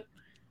ship.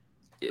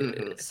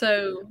 Mm-hmm.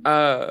 So,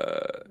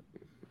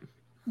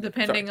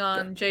 depending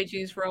on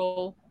JG's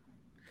role,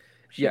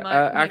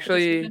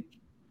 actually,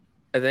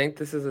 I think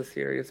this is a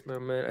serious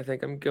moment. I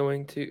think I'm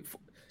going to.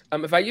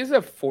 If I use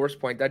a force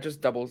point, that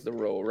just doubles the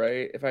roll,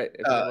 right?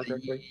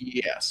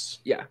 Yes.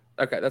 Yeah.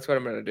 Okay, that's what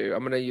I'm gonna do.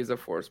 I'm gonna use a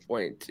force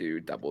point to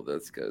double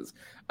this because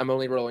I'm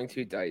only rolling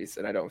 2 dice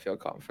and I don't feel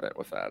confident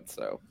with that.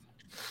 So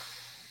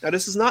now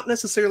this is not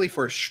necessarily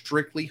for a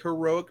strictly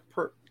heroic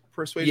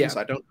persuasion, Yeah. so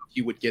I don't know if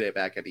you would get it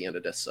back at the end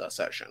of this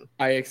session.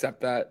 I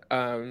accept that.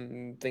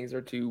 Things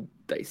are too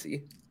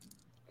dicey.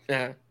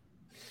 Yeah.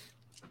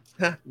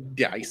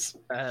 Dice.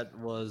 That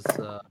was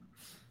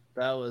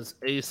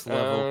ace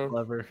level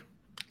clever.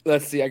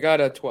 Let's see. I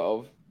got a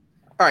 12.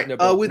 All right.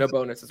 No, with no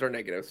bonuses or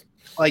negatives.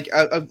 like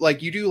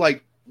you do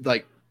like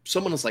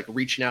someone is like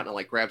reaching out and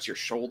like grabs your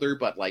shoulder,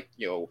 but like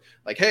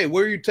like, hey,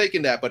 where are you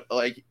taking that? But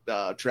like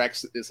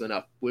Drax is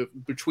enough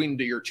between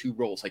your two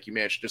rolls, like you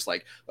manage to just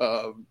like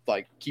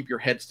keep your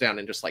heads down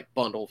and just like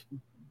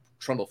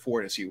trundle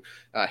forward as you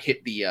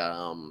hit the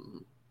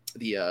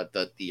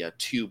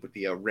tube with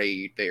the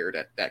array there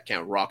that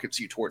kind of rockets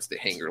you towards the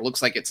hangar. It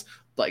looks like it's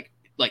like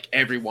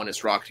everyone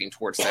is rocketing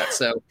towards that.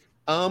 So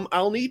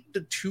I'll need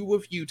the two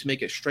of you to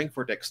make a strength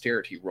or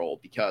dexterity roll,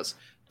 because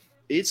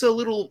it's a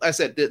little, I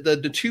said,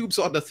 the tubes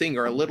on the thing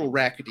are a little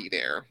rackety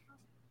there.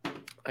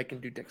 I can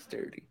do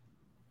dexterity.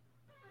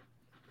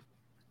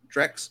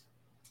 Drex?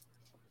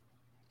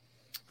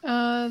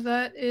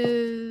 That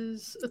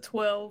is a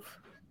 12.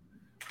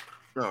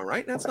 All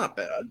right, that's not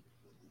bad.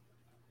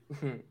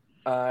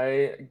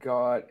 I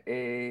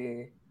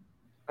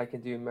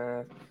can do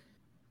math.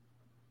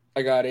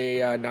 I got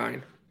a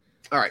 9.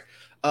 All right.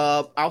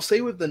 I'll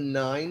say with the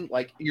 9,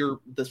 like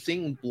the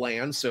thing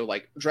lands. So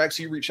like Drax,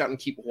 you reach out and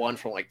keep one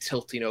from like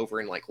tilting over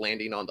and like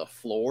landing on the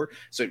floor.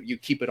 So you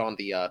keep it on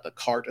the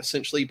cart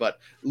essentially. But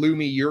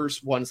Lumi,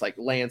 yours one's like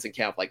lands and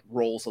kind of like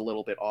rolls a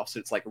little bit off. So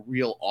it's like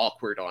real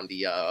awkward on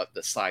the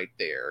side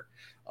there.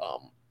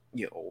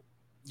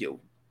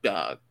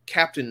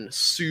 Captain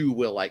Sue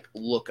will like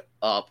look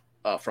up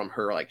from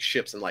her like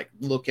ships and like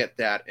look at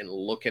that and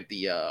look at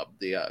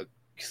the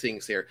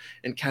things there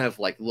and kind of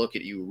like look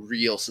at you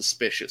real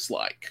suspicious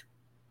like,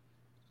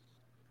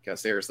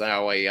 because there's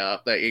now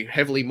a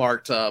heavily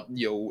marked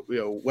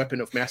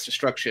weapon of mass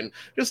destruction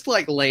just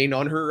like laying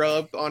on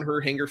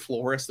her hangar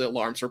floor as the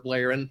alarms are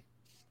blaring.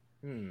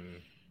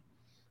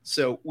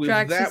 So with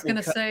Drax that, is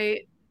gonna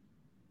say,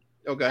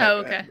 "Oh, go ahead." Oh,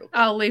 okay.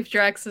 I'll leave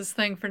Drax's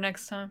thing for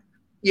next time.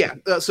 Yeah.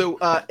 So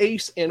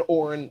Ace and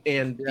Oren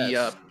and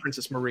Yes. the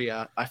Princess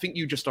Maria, I think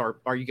you just are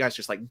you guys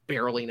just like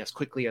barreling as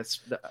quickly as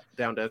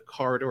down the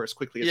corridor as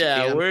quickly as you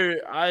can?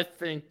 I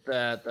think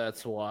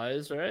that's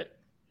wise, right?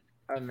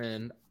 I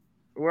mean,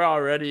 they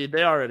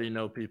already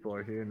know people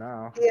are here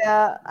now.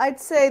 Yeah, I'd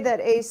say that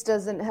Ace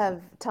doesn't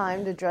have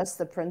time to dress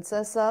the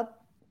princess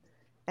up,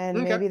 and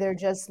Okay. maybe they're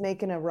just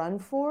making a run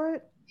for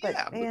it. But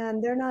Yeah,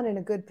 man, they're not in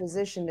a good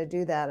position to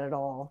do that at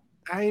all.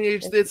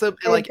 it's They've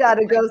like got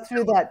to go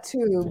through that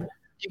tube.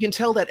 you can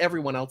tell that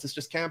everyone else is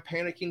just kind of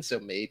panicking. So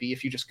maybe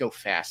if you just go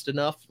fast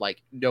enough,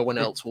 like no one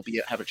else will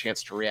have a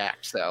chance to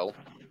react. So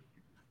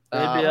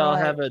Maybe I'll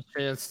have a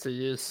chance to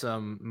use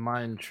some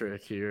mind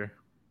trick here.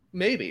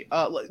 maybe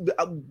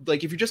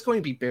like if you're just going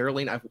to be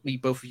barreling, I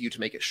need both of you to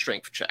make a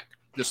strength check,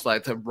 just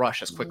like to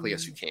rush as quickly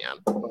as you can.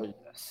 Oh,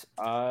 yes,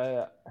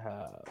 I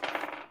have.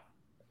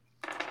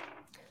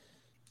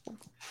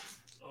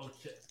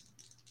 Okay.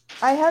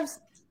 I have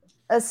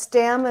a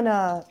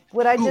stamina.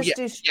 Would I just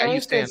do use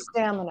strength or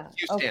stamina?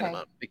 Use Okay.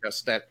 stamina,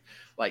 because that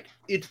I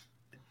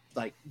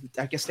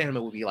guess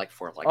stamina would be like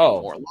for like Oh.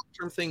 a more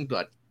long-term thing,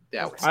 but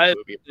that I have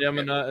would be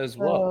stamina as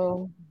well.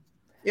 So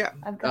Yeah.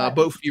 I've got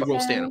Both of you roll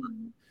 10, stamina.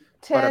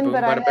 10, Bada but boom,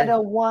 I bada had bing.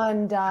 a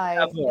 1 die.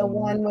 have The a-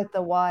 one with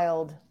the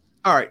wild.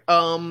 All right.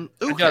 I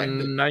got Okay.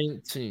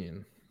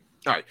 19.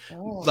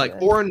 Oh, Like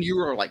good. Oren, you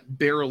are like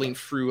barreling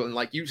through and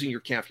like using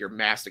your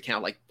mass to kind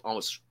of like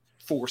almost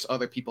force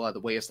other people out of the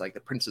way as like the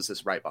princess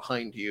is right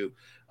behind you.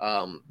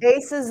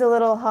 Ace is a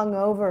little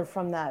hungover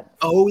from that.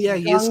 Oh yeah,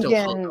 he is still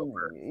Gungan.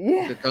 hungover.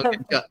 Yeah. The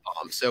Gungan gut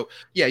bomb. So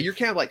yeah, you're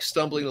kind of like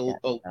stumbling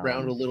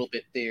around a little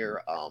bit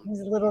there. He's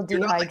a little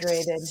You're not like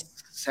dehydrated.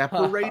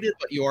 separated,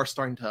 but you are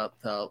starting to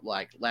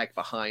like lag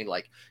behind.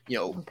 Like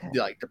Okay.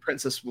 like the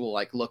princess will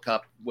like look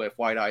up with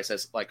wide eyes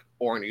as like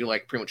Oren, you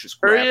like pretty much just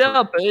grab Hurry her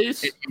up,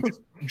 Ace. and you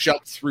just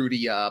jump through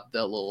the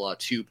little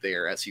tube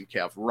there as you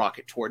kind of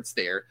rocket towards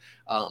there.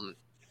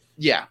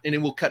 Yeah, and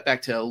then we'll cut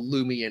back to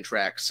Lumi and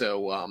Drax.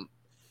 So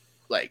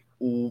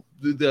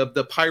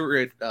the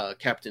pirate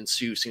Captain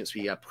Sue seems to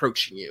be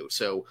approaching you.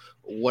 So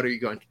what are you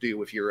going to do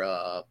with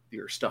your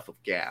stuff of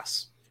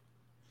gas?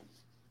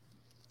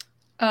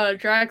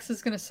 Drax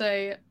is gonna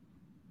say,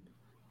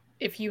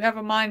 if you have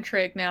a mind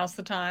trick, now's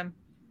the time.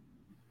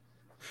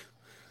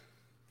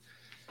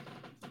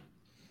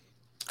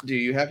 Do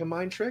you have a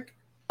mind trick?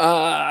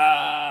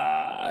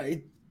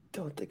 I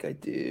don't think I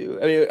do.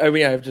 I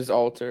mean, I have just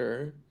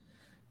alter.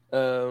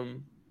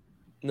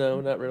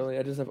 No, not really.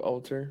 I just have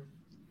alter.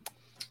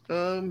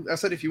 I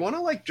said if you want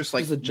to just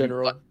a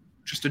general,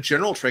 just a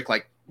general trick,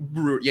 like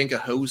yank a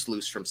hose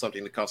loose from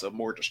something to cause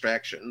more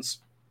distractions.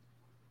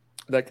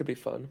 That could be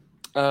fun.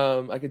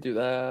 I could do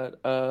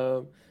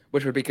that.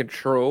 Which would be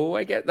control,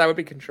 I guess. That would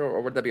be control, or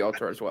would that be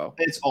alter as well?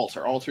 It's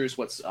alter. Alter is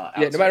what's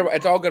yeah. No matter what,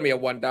 it's all gonna be a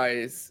 1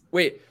 dice.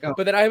 Wait, Oh.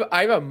 but then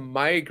I have a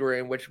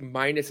migraine, which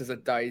minus is a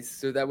dice,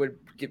 so that would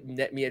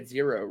net me at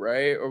 0,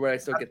 right? Or would I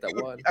still get that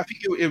 1? I think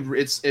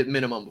it's at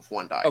minimum of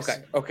 1 dice.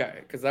 Okay,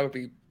 because that would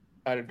be.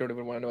 I don't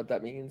even want to know what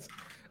that means.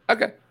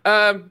 Okay.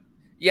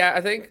 Yeah,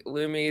 I think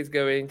Lumi is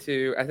going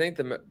to. I think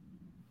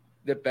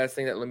the best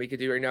thing that Lumi could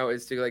do right now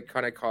is to like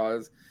kind of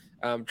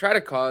try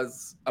to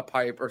cause a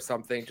pipe or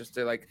something, just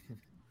to like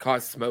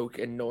cause smoke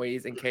and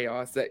noise and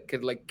chaos that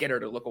could like get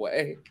her to look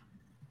away.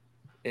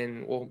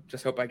 And we'll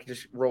just hope I can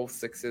just roll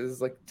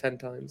 6s like 10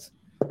 times.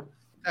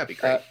 That'd be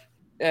great.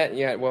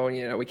 Yeah, well,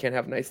 we can't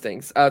have nice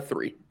things.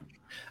 3.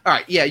 All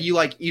right, yeah, you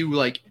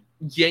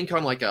yank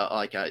on like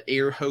a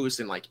air hose,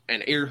 and like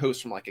an air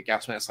hose from like a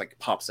gas mask like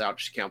pops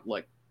out. She kind of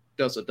like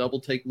does a double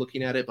take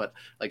looking at it, but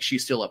like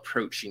she's still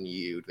approaching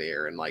you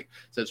there, and like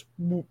says,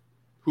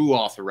 "Who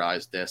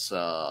authorized this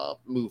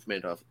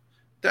movement of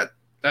that?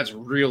 That's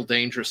real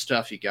dangerous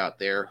stuff you got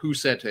there. Who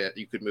said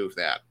you could move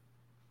that?"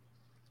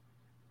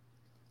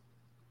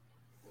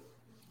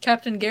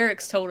 Captain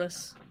Garrick's told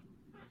us.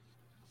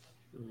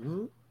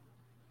 Mm-hmm.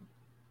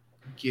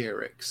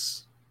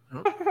 Garrick's.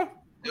 Huh?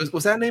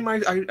 Was that a name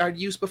I'd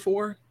used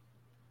before?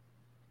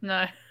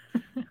 No.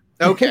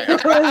 Okay.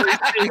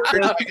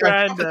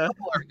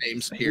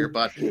 Names here,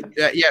 but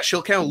yeah,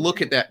 she'll kind of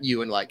look at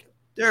you and like,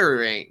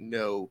 there ain't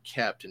no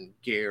Captain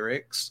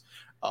Garrick's,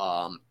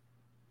 and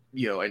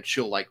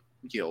she'll like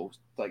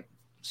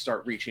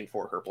start reaching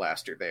for her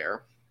blaster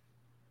there.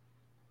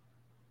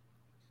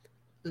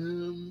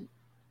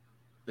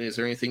 Is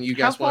there anything you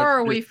guys want? How far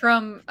are we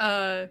from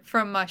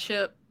my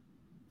ship?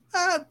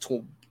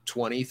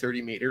 20,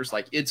 30 meters.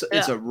 Like it's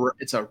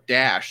a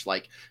dash.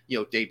 Like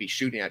they'd be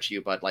shooting at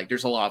you, but like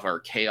there's a lot of our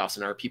chaos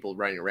and our people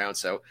running around.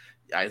 So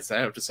I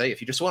have to say, if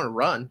you just want to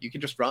run, you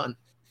can just run.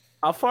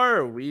 How far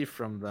are we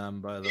from them?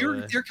 By the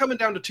way, you're coming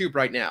down to tube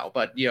right now,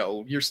 but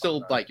you're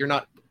still like you're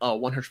not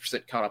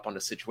 100% caught up on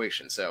the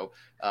situation. So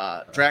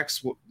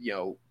Drax,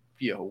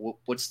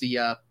 what's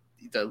the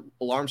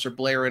alarms are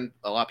blaring.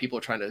 A lot of people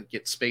are trying to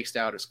get spaced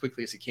out as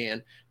quickly as you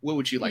can. What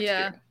would you like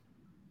to do?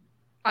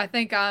 I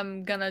think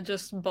I'm gonna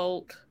just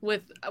bolt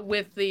with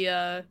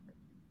the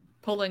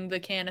pulling the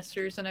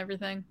canisters and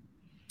everything.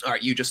 All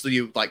right, you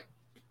like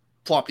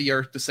plop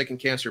the second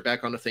canister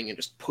back on the thing and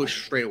just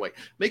push straight away.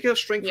 Make a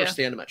strength or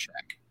stamina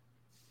check.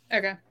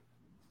 Okay.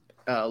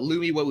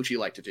 Lumi, what would you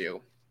like to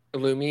do?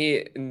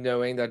 Lumi,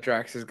 knowing that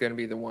Drax is going to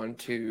be the one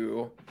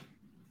to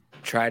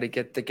try to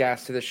get the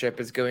gas to the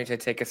ship, is going to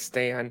take a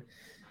stand,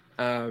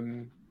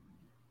 and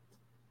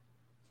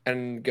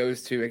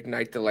goes to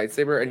ignite the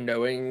lightsaber, and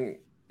knowing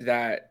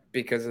that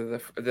because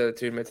of the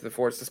attunement to the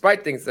Force,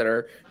 despite things that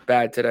are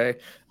bad today,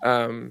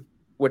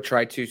 would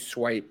try to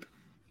swipe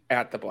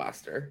at the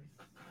blaster.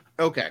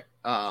 Okay.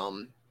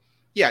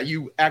 Yeah,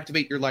 you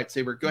activate your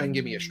lightsaber. Go ahead and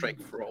give me a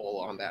strength roll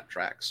on that,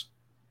 Drax.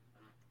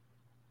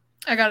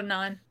 I got a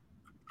 9.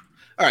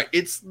 All right,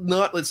 I'm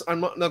not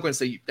going to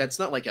say that's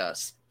not like a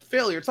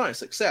failure. It's not a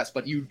success,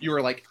 but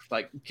you're like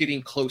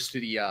getting close to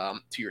the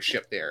to your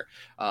ship there.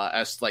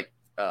 As like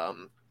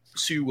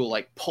Sue will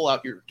like pull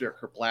out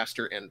her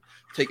blaster and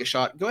take a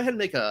shot. Go ahead and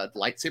make a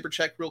lightsaber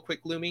check real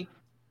quick, Lumi.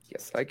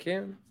 Yes, I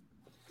can.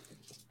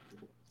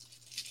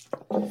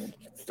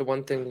 It's the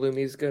one thing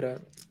Lumi's good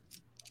at.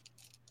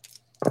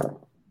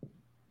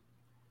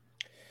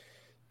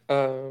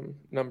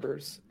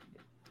 Numbers.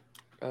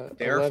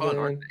 They're 11, fun,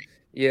 aren't they?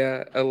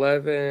 Yeah,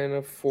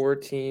 11,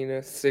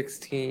 14,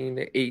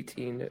 16,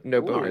 18.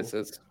 No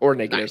bonuses or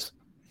negatives.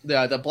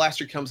 Nice. The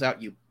blaster comes out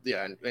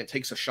and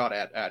takes a shot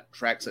at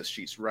Drax as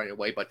she's running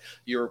away, but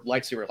your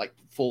lightsaber like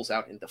falls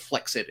out and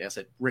deflects it as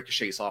it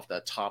ricochets off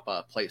the top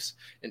place,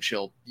 and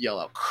she'll yell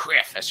out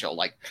 "Criff" as she'll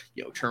like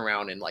turn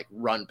around and like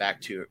run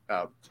back to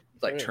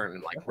turn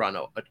and like run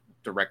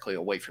directly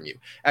away from you.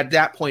 At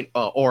that point,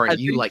 Oren,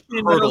 you like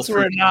hurtle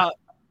through.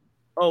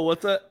 Oh,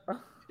 what's that?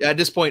 At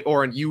this point,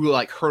 Oren, you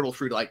like hurtle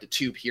through like the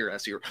tube here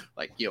as you're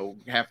like you're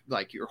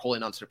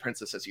holding onto the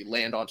princess as you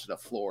land onto the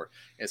floor.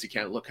 As you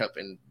kind of look up,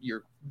 and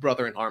your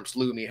brother in arms,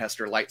 Lumi, has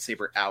her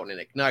lightsaber out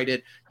and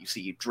ignited. You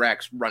see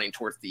Drax running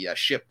towards the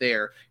ship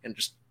there, and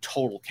just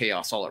total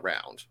chaos all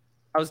around.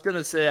 I was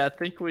gonna say, I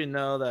think we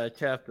know that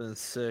Captain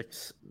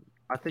Six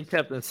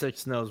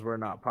knows we're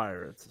not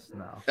pirates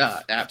now.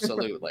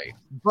 Absolutely.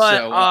 But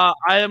so,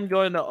 I am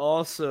going to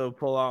also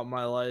pull out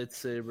my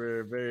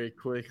lightsaber very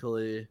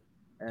quickly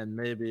and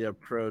maybe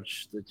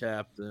approach the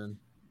captain.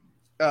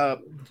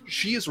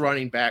 She is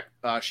running back.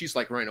 She's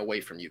like running away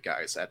from you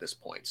guys at this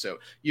point. So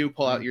you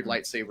pull out your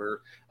lightsaber,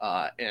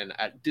 and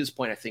at this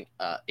point, I think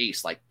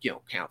Ace kind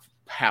of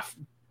half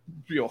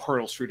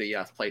hurdles through the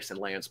place and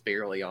lands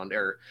barely on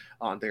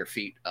their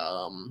feet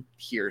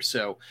here.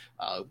 So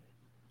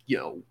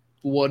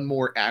one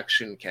more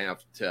action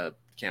to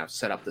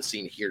set up the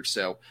scene here.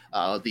 So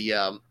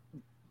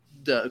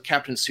the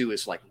Captain Sue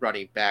is like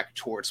running back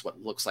towards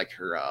what looks like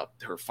her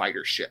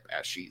fighter ship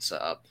as she's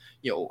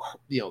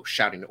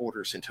shouting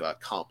orders into a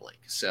comlink.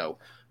 So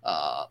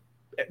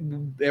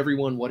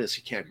everyone, what is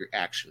your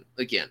action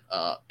again?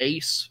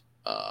 Ace,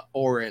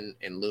 Oren,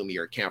 and Lumi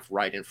are kind of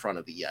right in front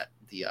of the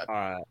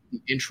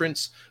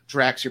entrance.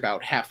 Drax, you're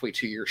about halfway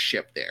to your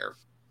ship there.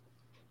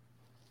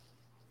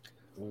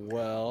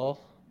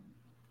 Well,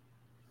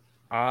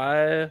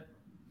 I'm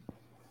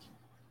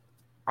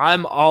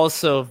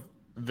also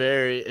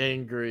very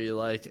angry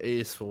like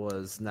Ace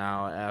was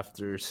now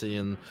after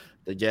seeing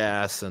the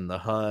gas and the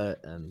hut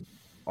and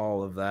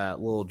all of that.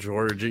 Little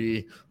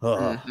Georgie.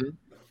 Ugh. Mhm.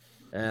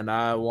 And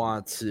I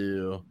want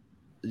to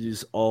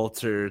use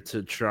Alter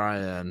to try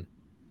and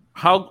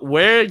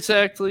where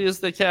exactly is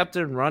the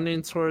captain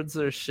running towards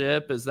their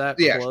ship? Is that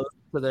Yeah, close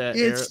to that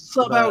it's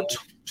about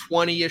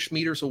 20-ish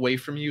meters away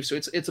from you, so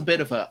it's a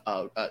bit of a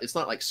it's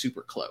not like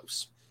super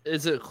close.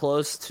 Is it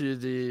close to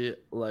the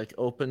like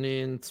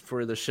opening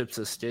for the ship's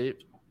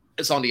escape?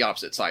 It's on the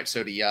opposite side,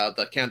 so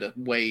the kind of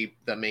way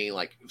the main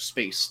like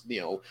space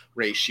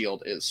ray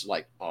shield is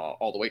like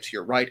all the way to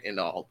your right, and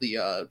all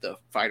the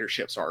fighter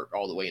ships are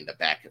all the way in the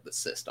back of the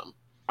system.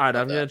 All right,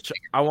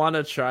 I want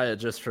to try it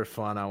just for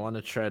fun. I want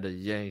to try to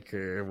yank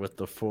her with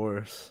the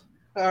force.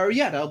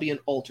 Yeah, that'll be an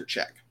alter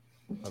check.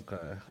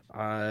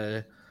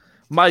 Okay.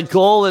 My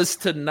goal is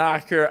to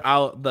knock her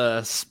out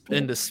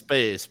into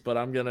space, but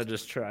I'm gonna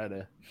just try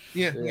to.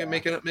 Yeah.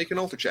 Make an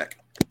alter check.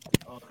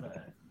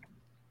 Okay.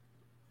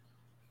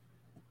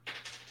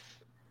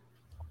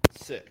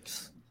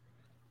 6.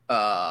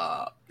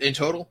 In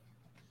total.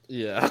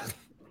 Yeah.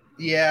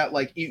 Yeah,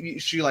 like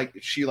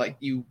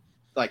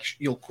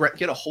you'll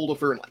get a hold of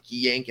her and like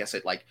yank as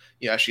it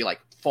she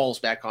like falls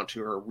back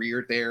onto her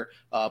rear there,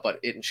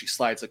 and she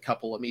slides a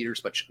couple of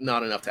meters, but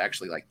not enough to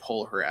actually like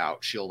pull her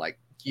out. She'll like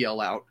yell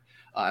out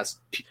as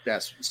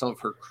some of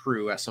her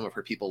crew, as some of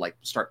her people like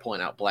start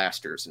pulling out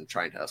blasters and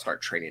trying to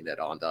start training it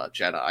on the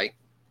Jedi.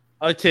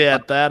 Okay,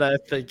 at that I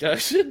think I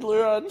should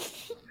run.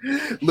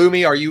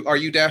 Lumi, are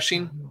you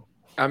dashing?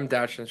 I'm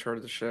dashing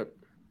toward the ship.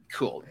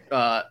 Cool.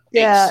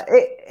 Yeah,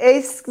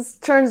 Ace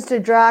turns to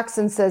Drax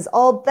and says,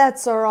 "All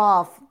bets are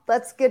off.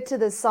 Let's get to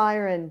the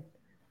siren.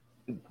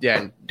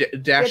 Yeah,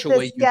 and dash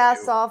away. Get this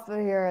gas off of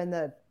here."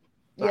 And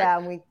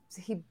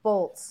he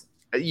bolts.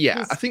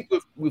 Yeah, I think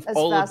with as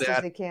all fast of that,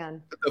 as he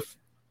can.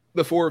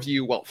 The 4 of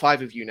you, well,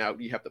 5 of you now,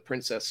 you have the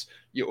princess.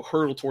 You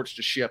hurtle towards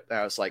the ship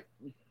as like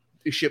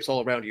the ships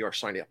all around you are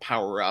starting to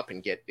power up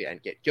and get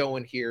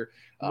going here.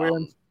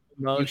 You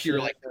hear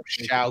like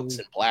shouts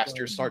and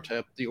blasters start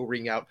to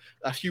ring out.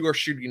 A few are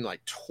shooting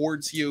like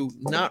towards you,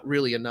 not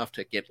really enough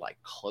to get like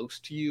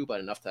close to you, but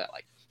enough that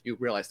like you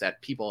realize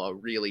that people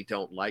really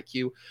don't like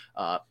you.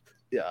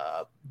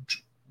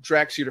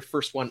 Drax, you're the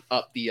first one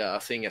up the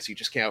thing as you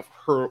just kind of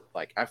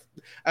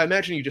I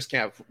imagine you just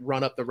kind of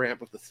run up the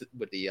ramp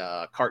with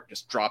the cart,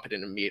 just drop it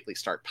and immediately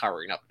start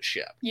powering up the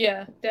ship.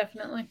 Yeah,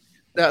 definitely.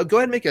 Go ahead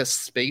and make a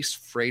space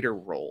freighter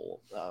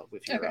roll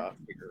with your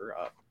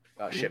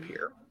ship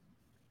here.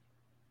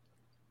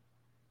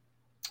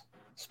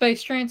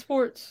 Space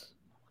transports?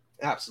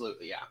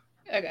 Absolutely, yeah.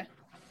 Okay.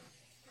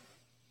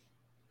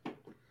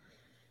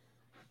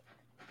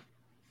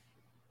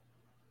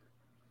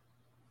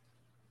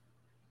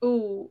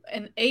 Ooh,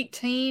 an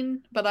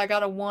 18, but I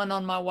got a 1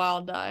 on my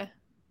wild die.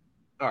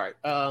 All right.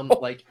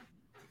 Like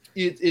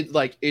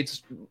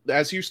it's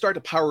as you start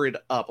to power it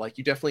up, like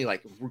you definitely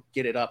like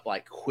get it up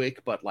like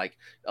quick, but like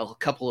a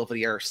couple of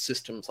the air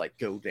systems like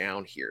go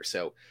down here.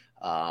 So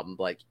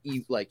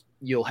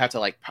you'll have to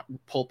like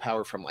pull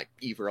power from like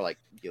either like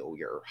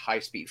your high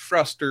speed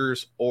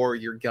thrusters or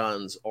your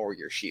guns or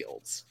your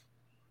shields.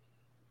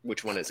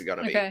 Which one is it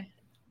gonna be? Okay.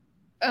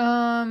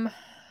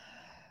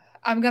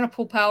 I'm gonna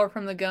pull power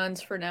from the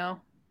guns for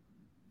now.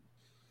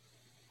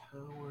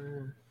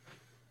 Power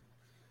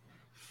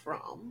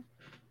from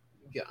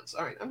guns.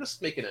 All right, I'm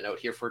just making a note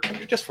here for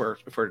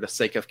the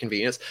sake of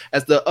convenience.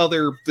 As the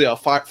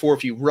 4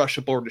 of you rush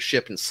aboard the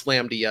ship and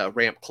slam the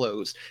ramp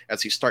closed,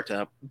 as you start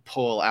to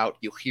pull out,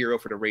 you'll hear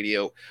over the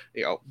radio,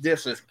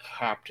 "This is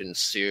Captain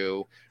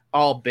Sue.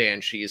 All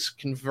banshees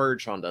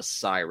converge on the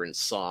siren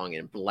song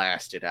and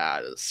blast it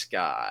out of the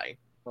sky."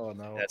 Oh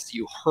no! As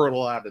you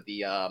hurtle out of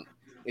the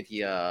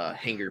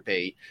hangar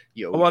bay,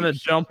 I want to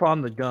jump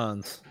on the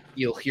guns.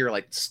 You'll hear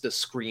like the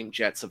scream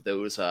jets of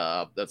those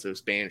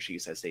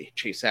banshees as they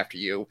chase after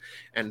you,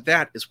 and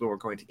that is where we're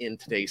going to end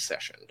today's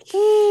session.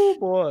 Oh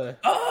boy!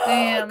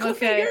 Damn.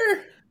 Okay.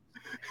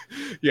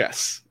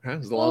 Yes,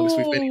 that's the longest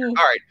we've been here. All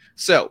right,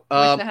 so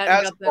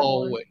as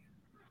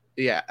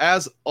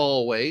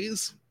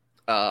always,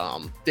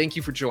 thank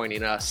you for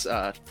joining us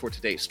for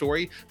today's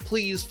story.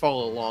 Please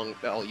follow along,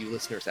 all you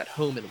listeners at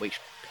home, and wait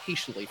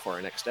patiently for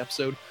our next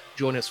episode.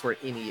 Join us for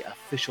any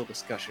official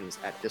discussions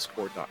at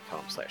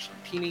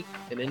discord.com/Utini.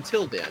 And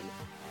until then,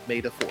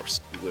 may the force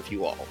be with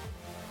you all.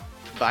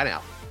 Bye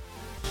now.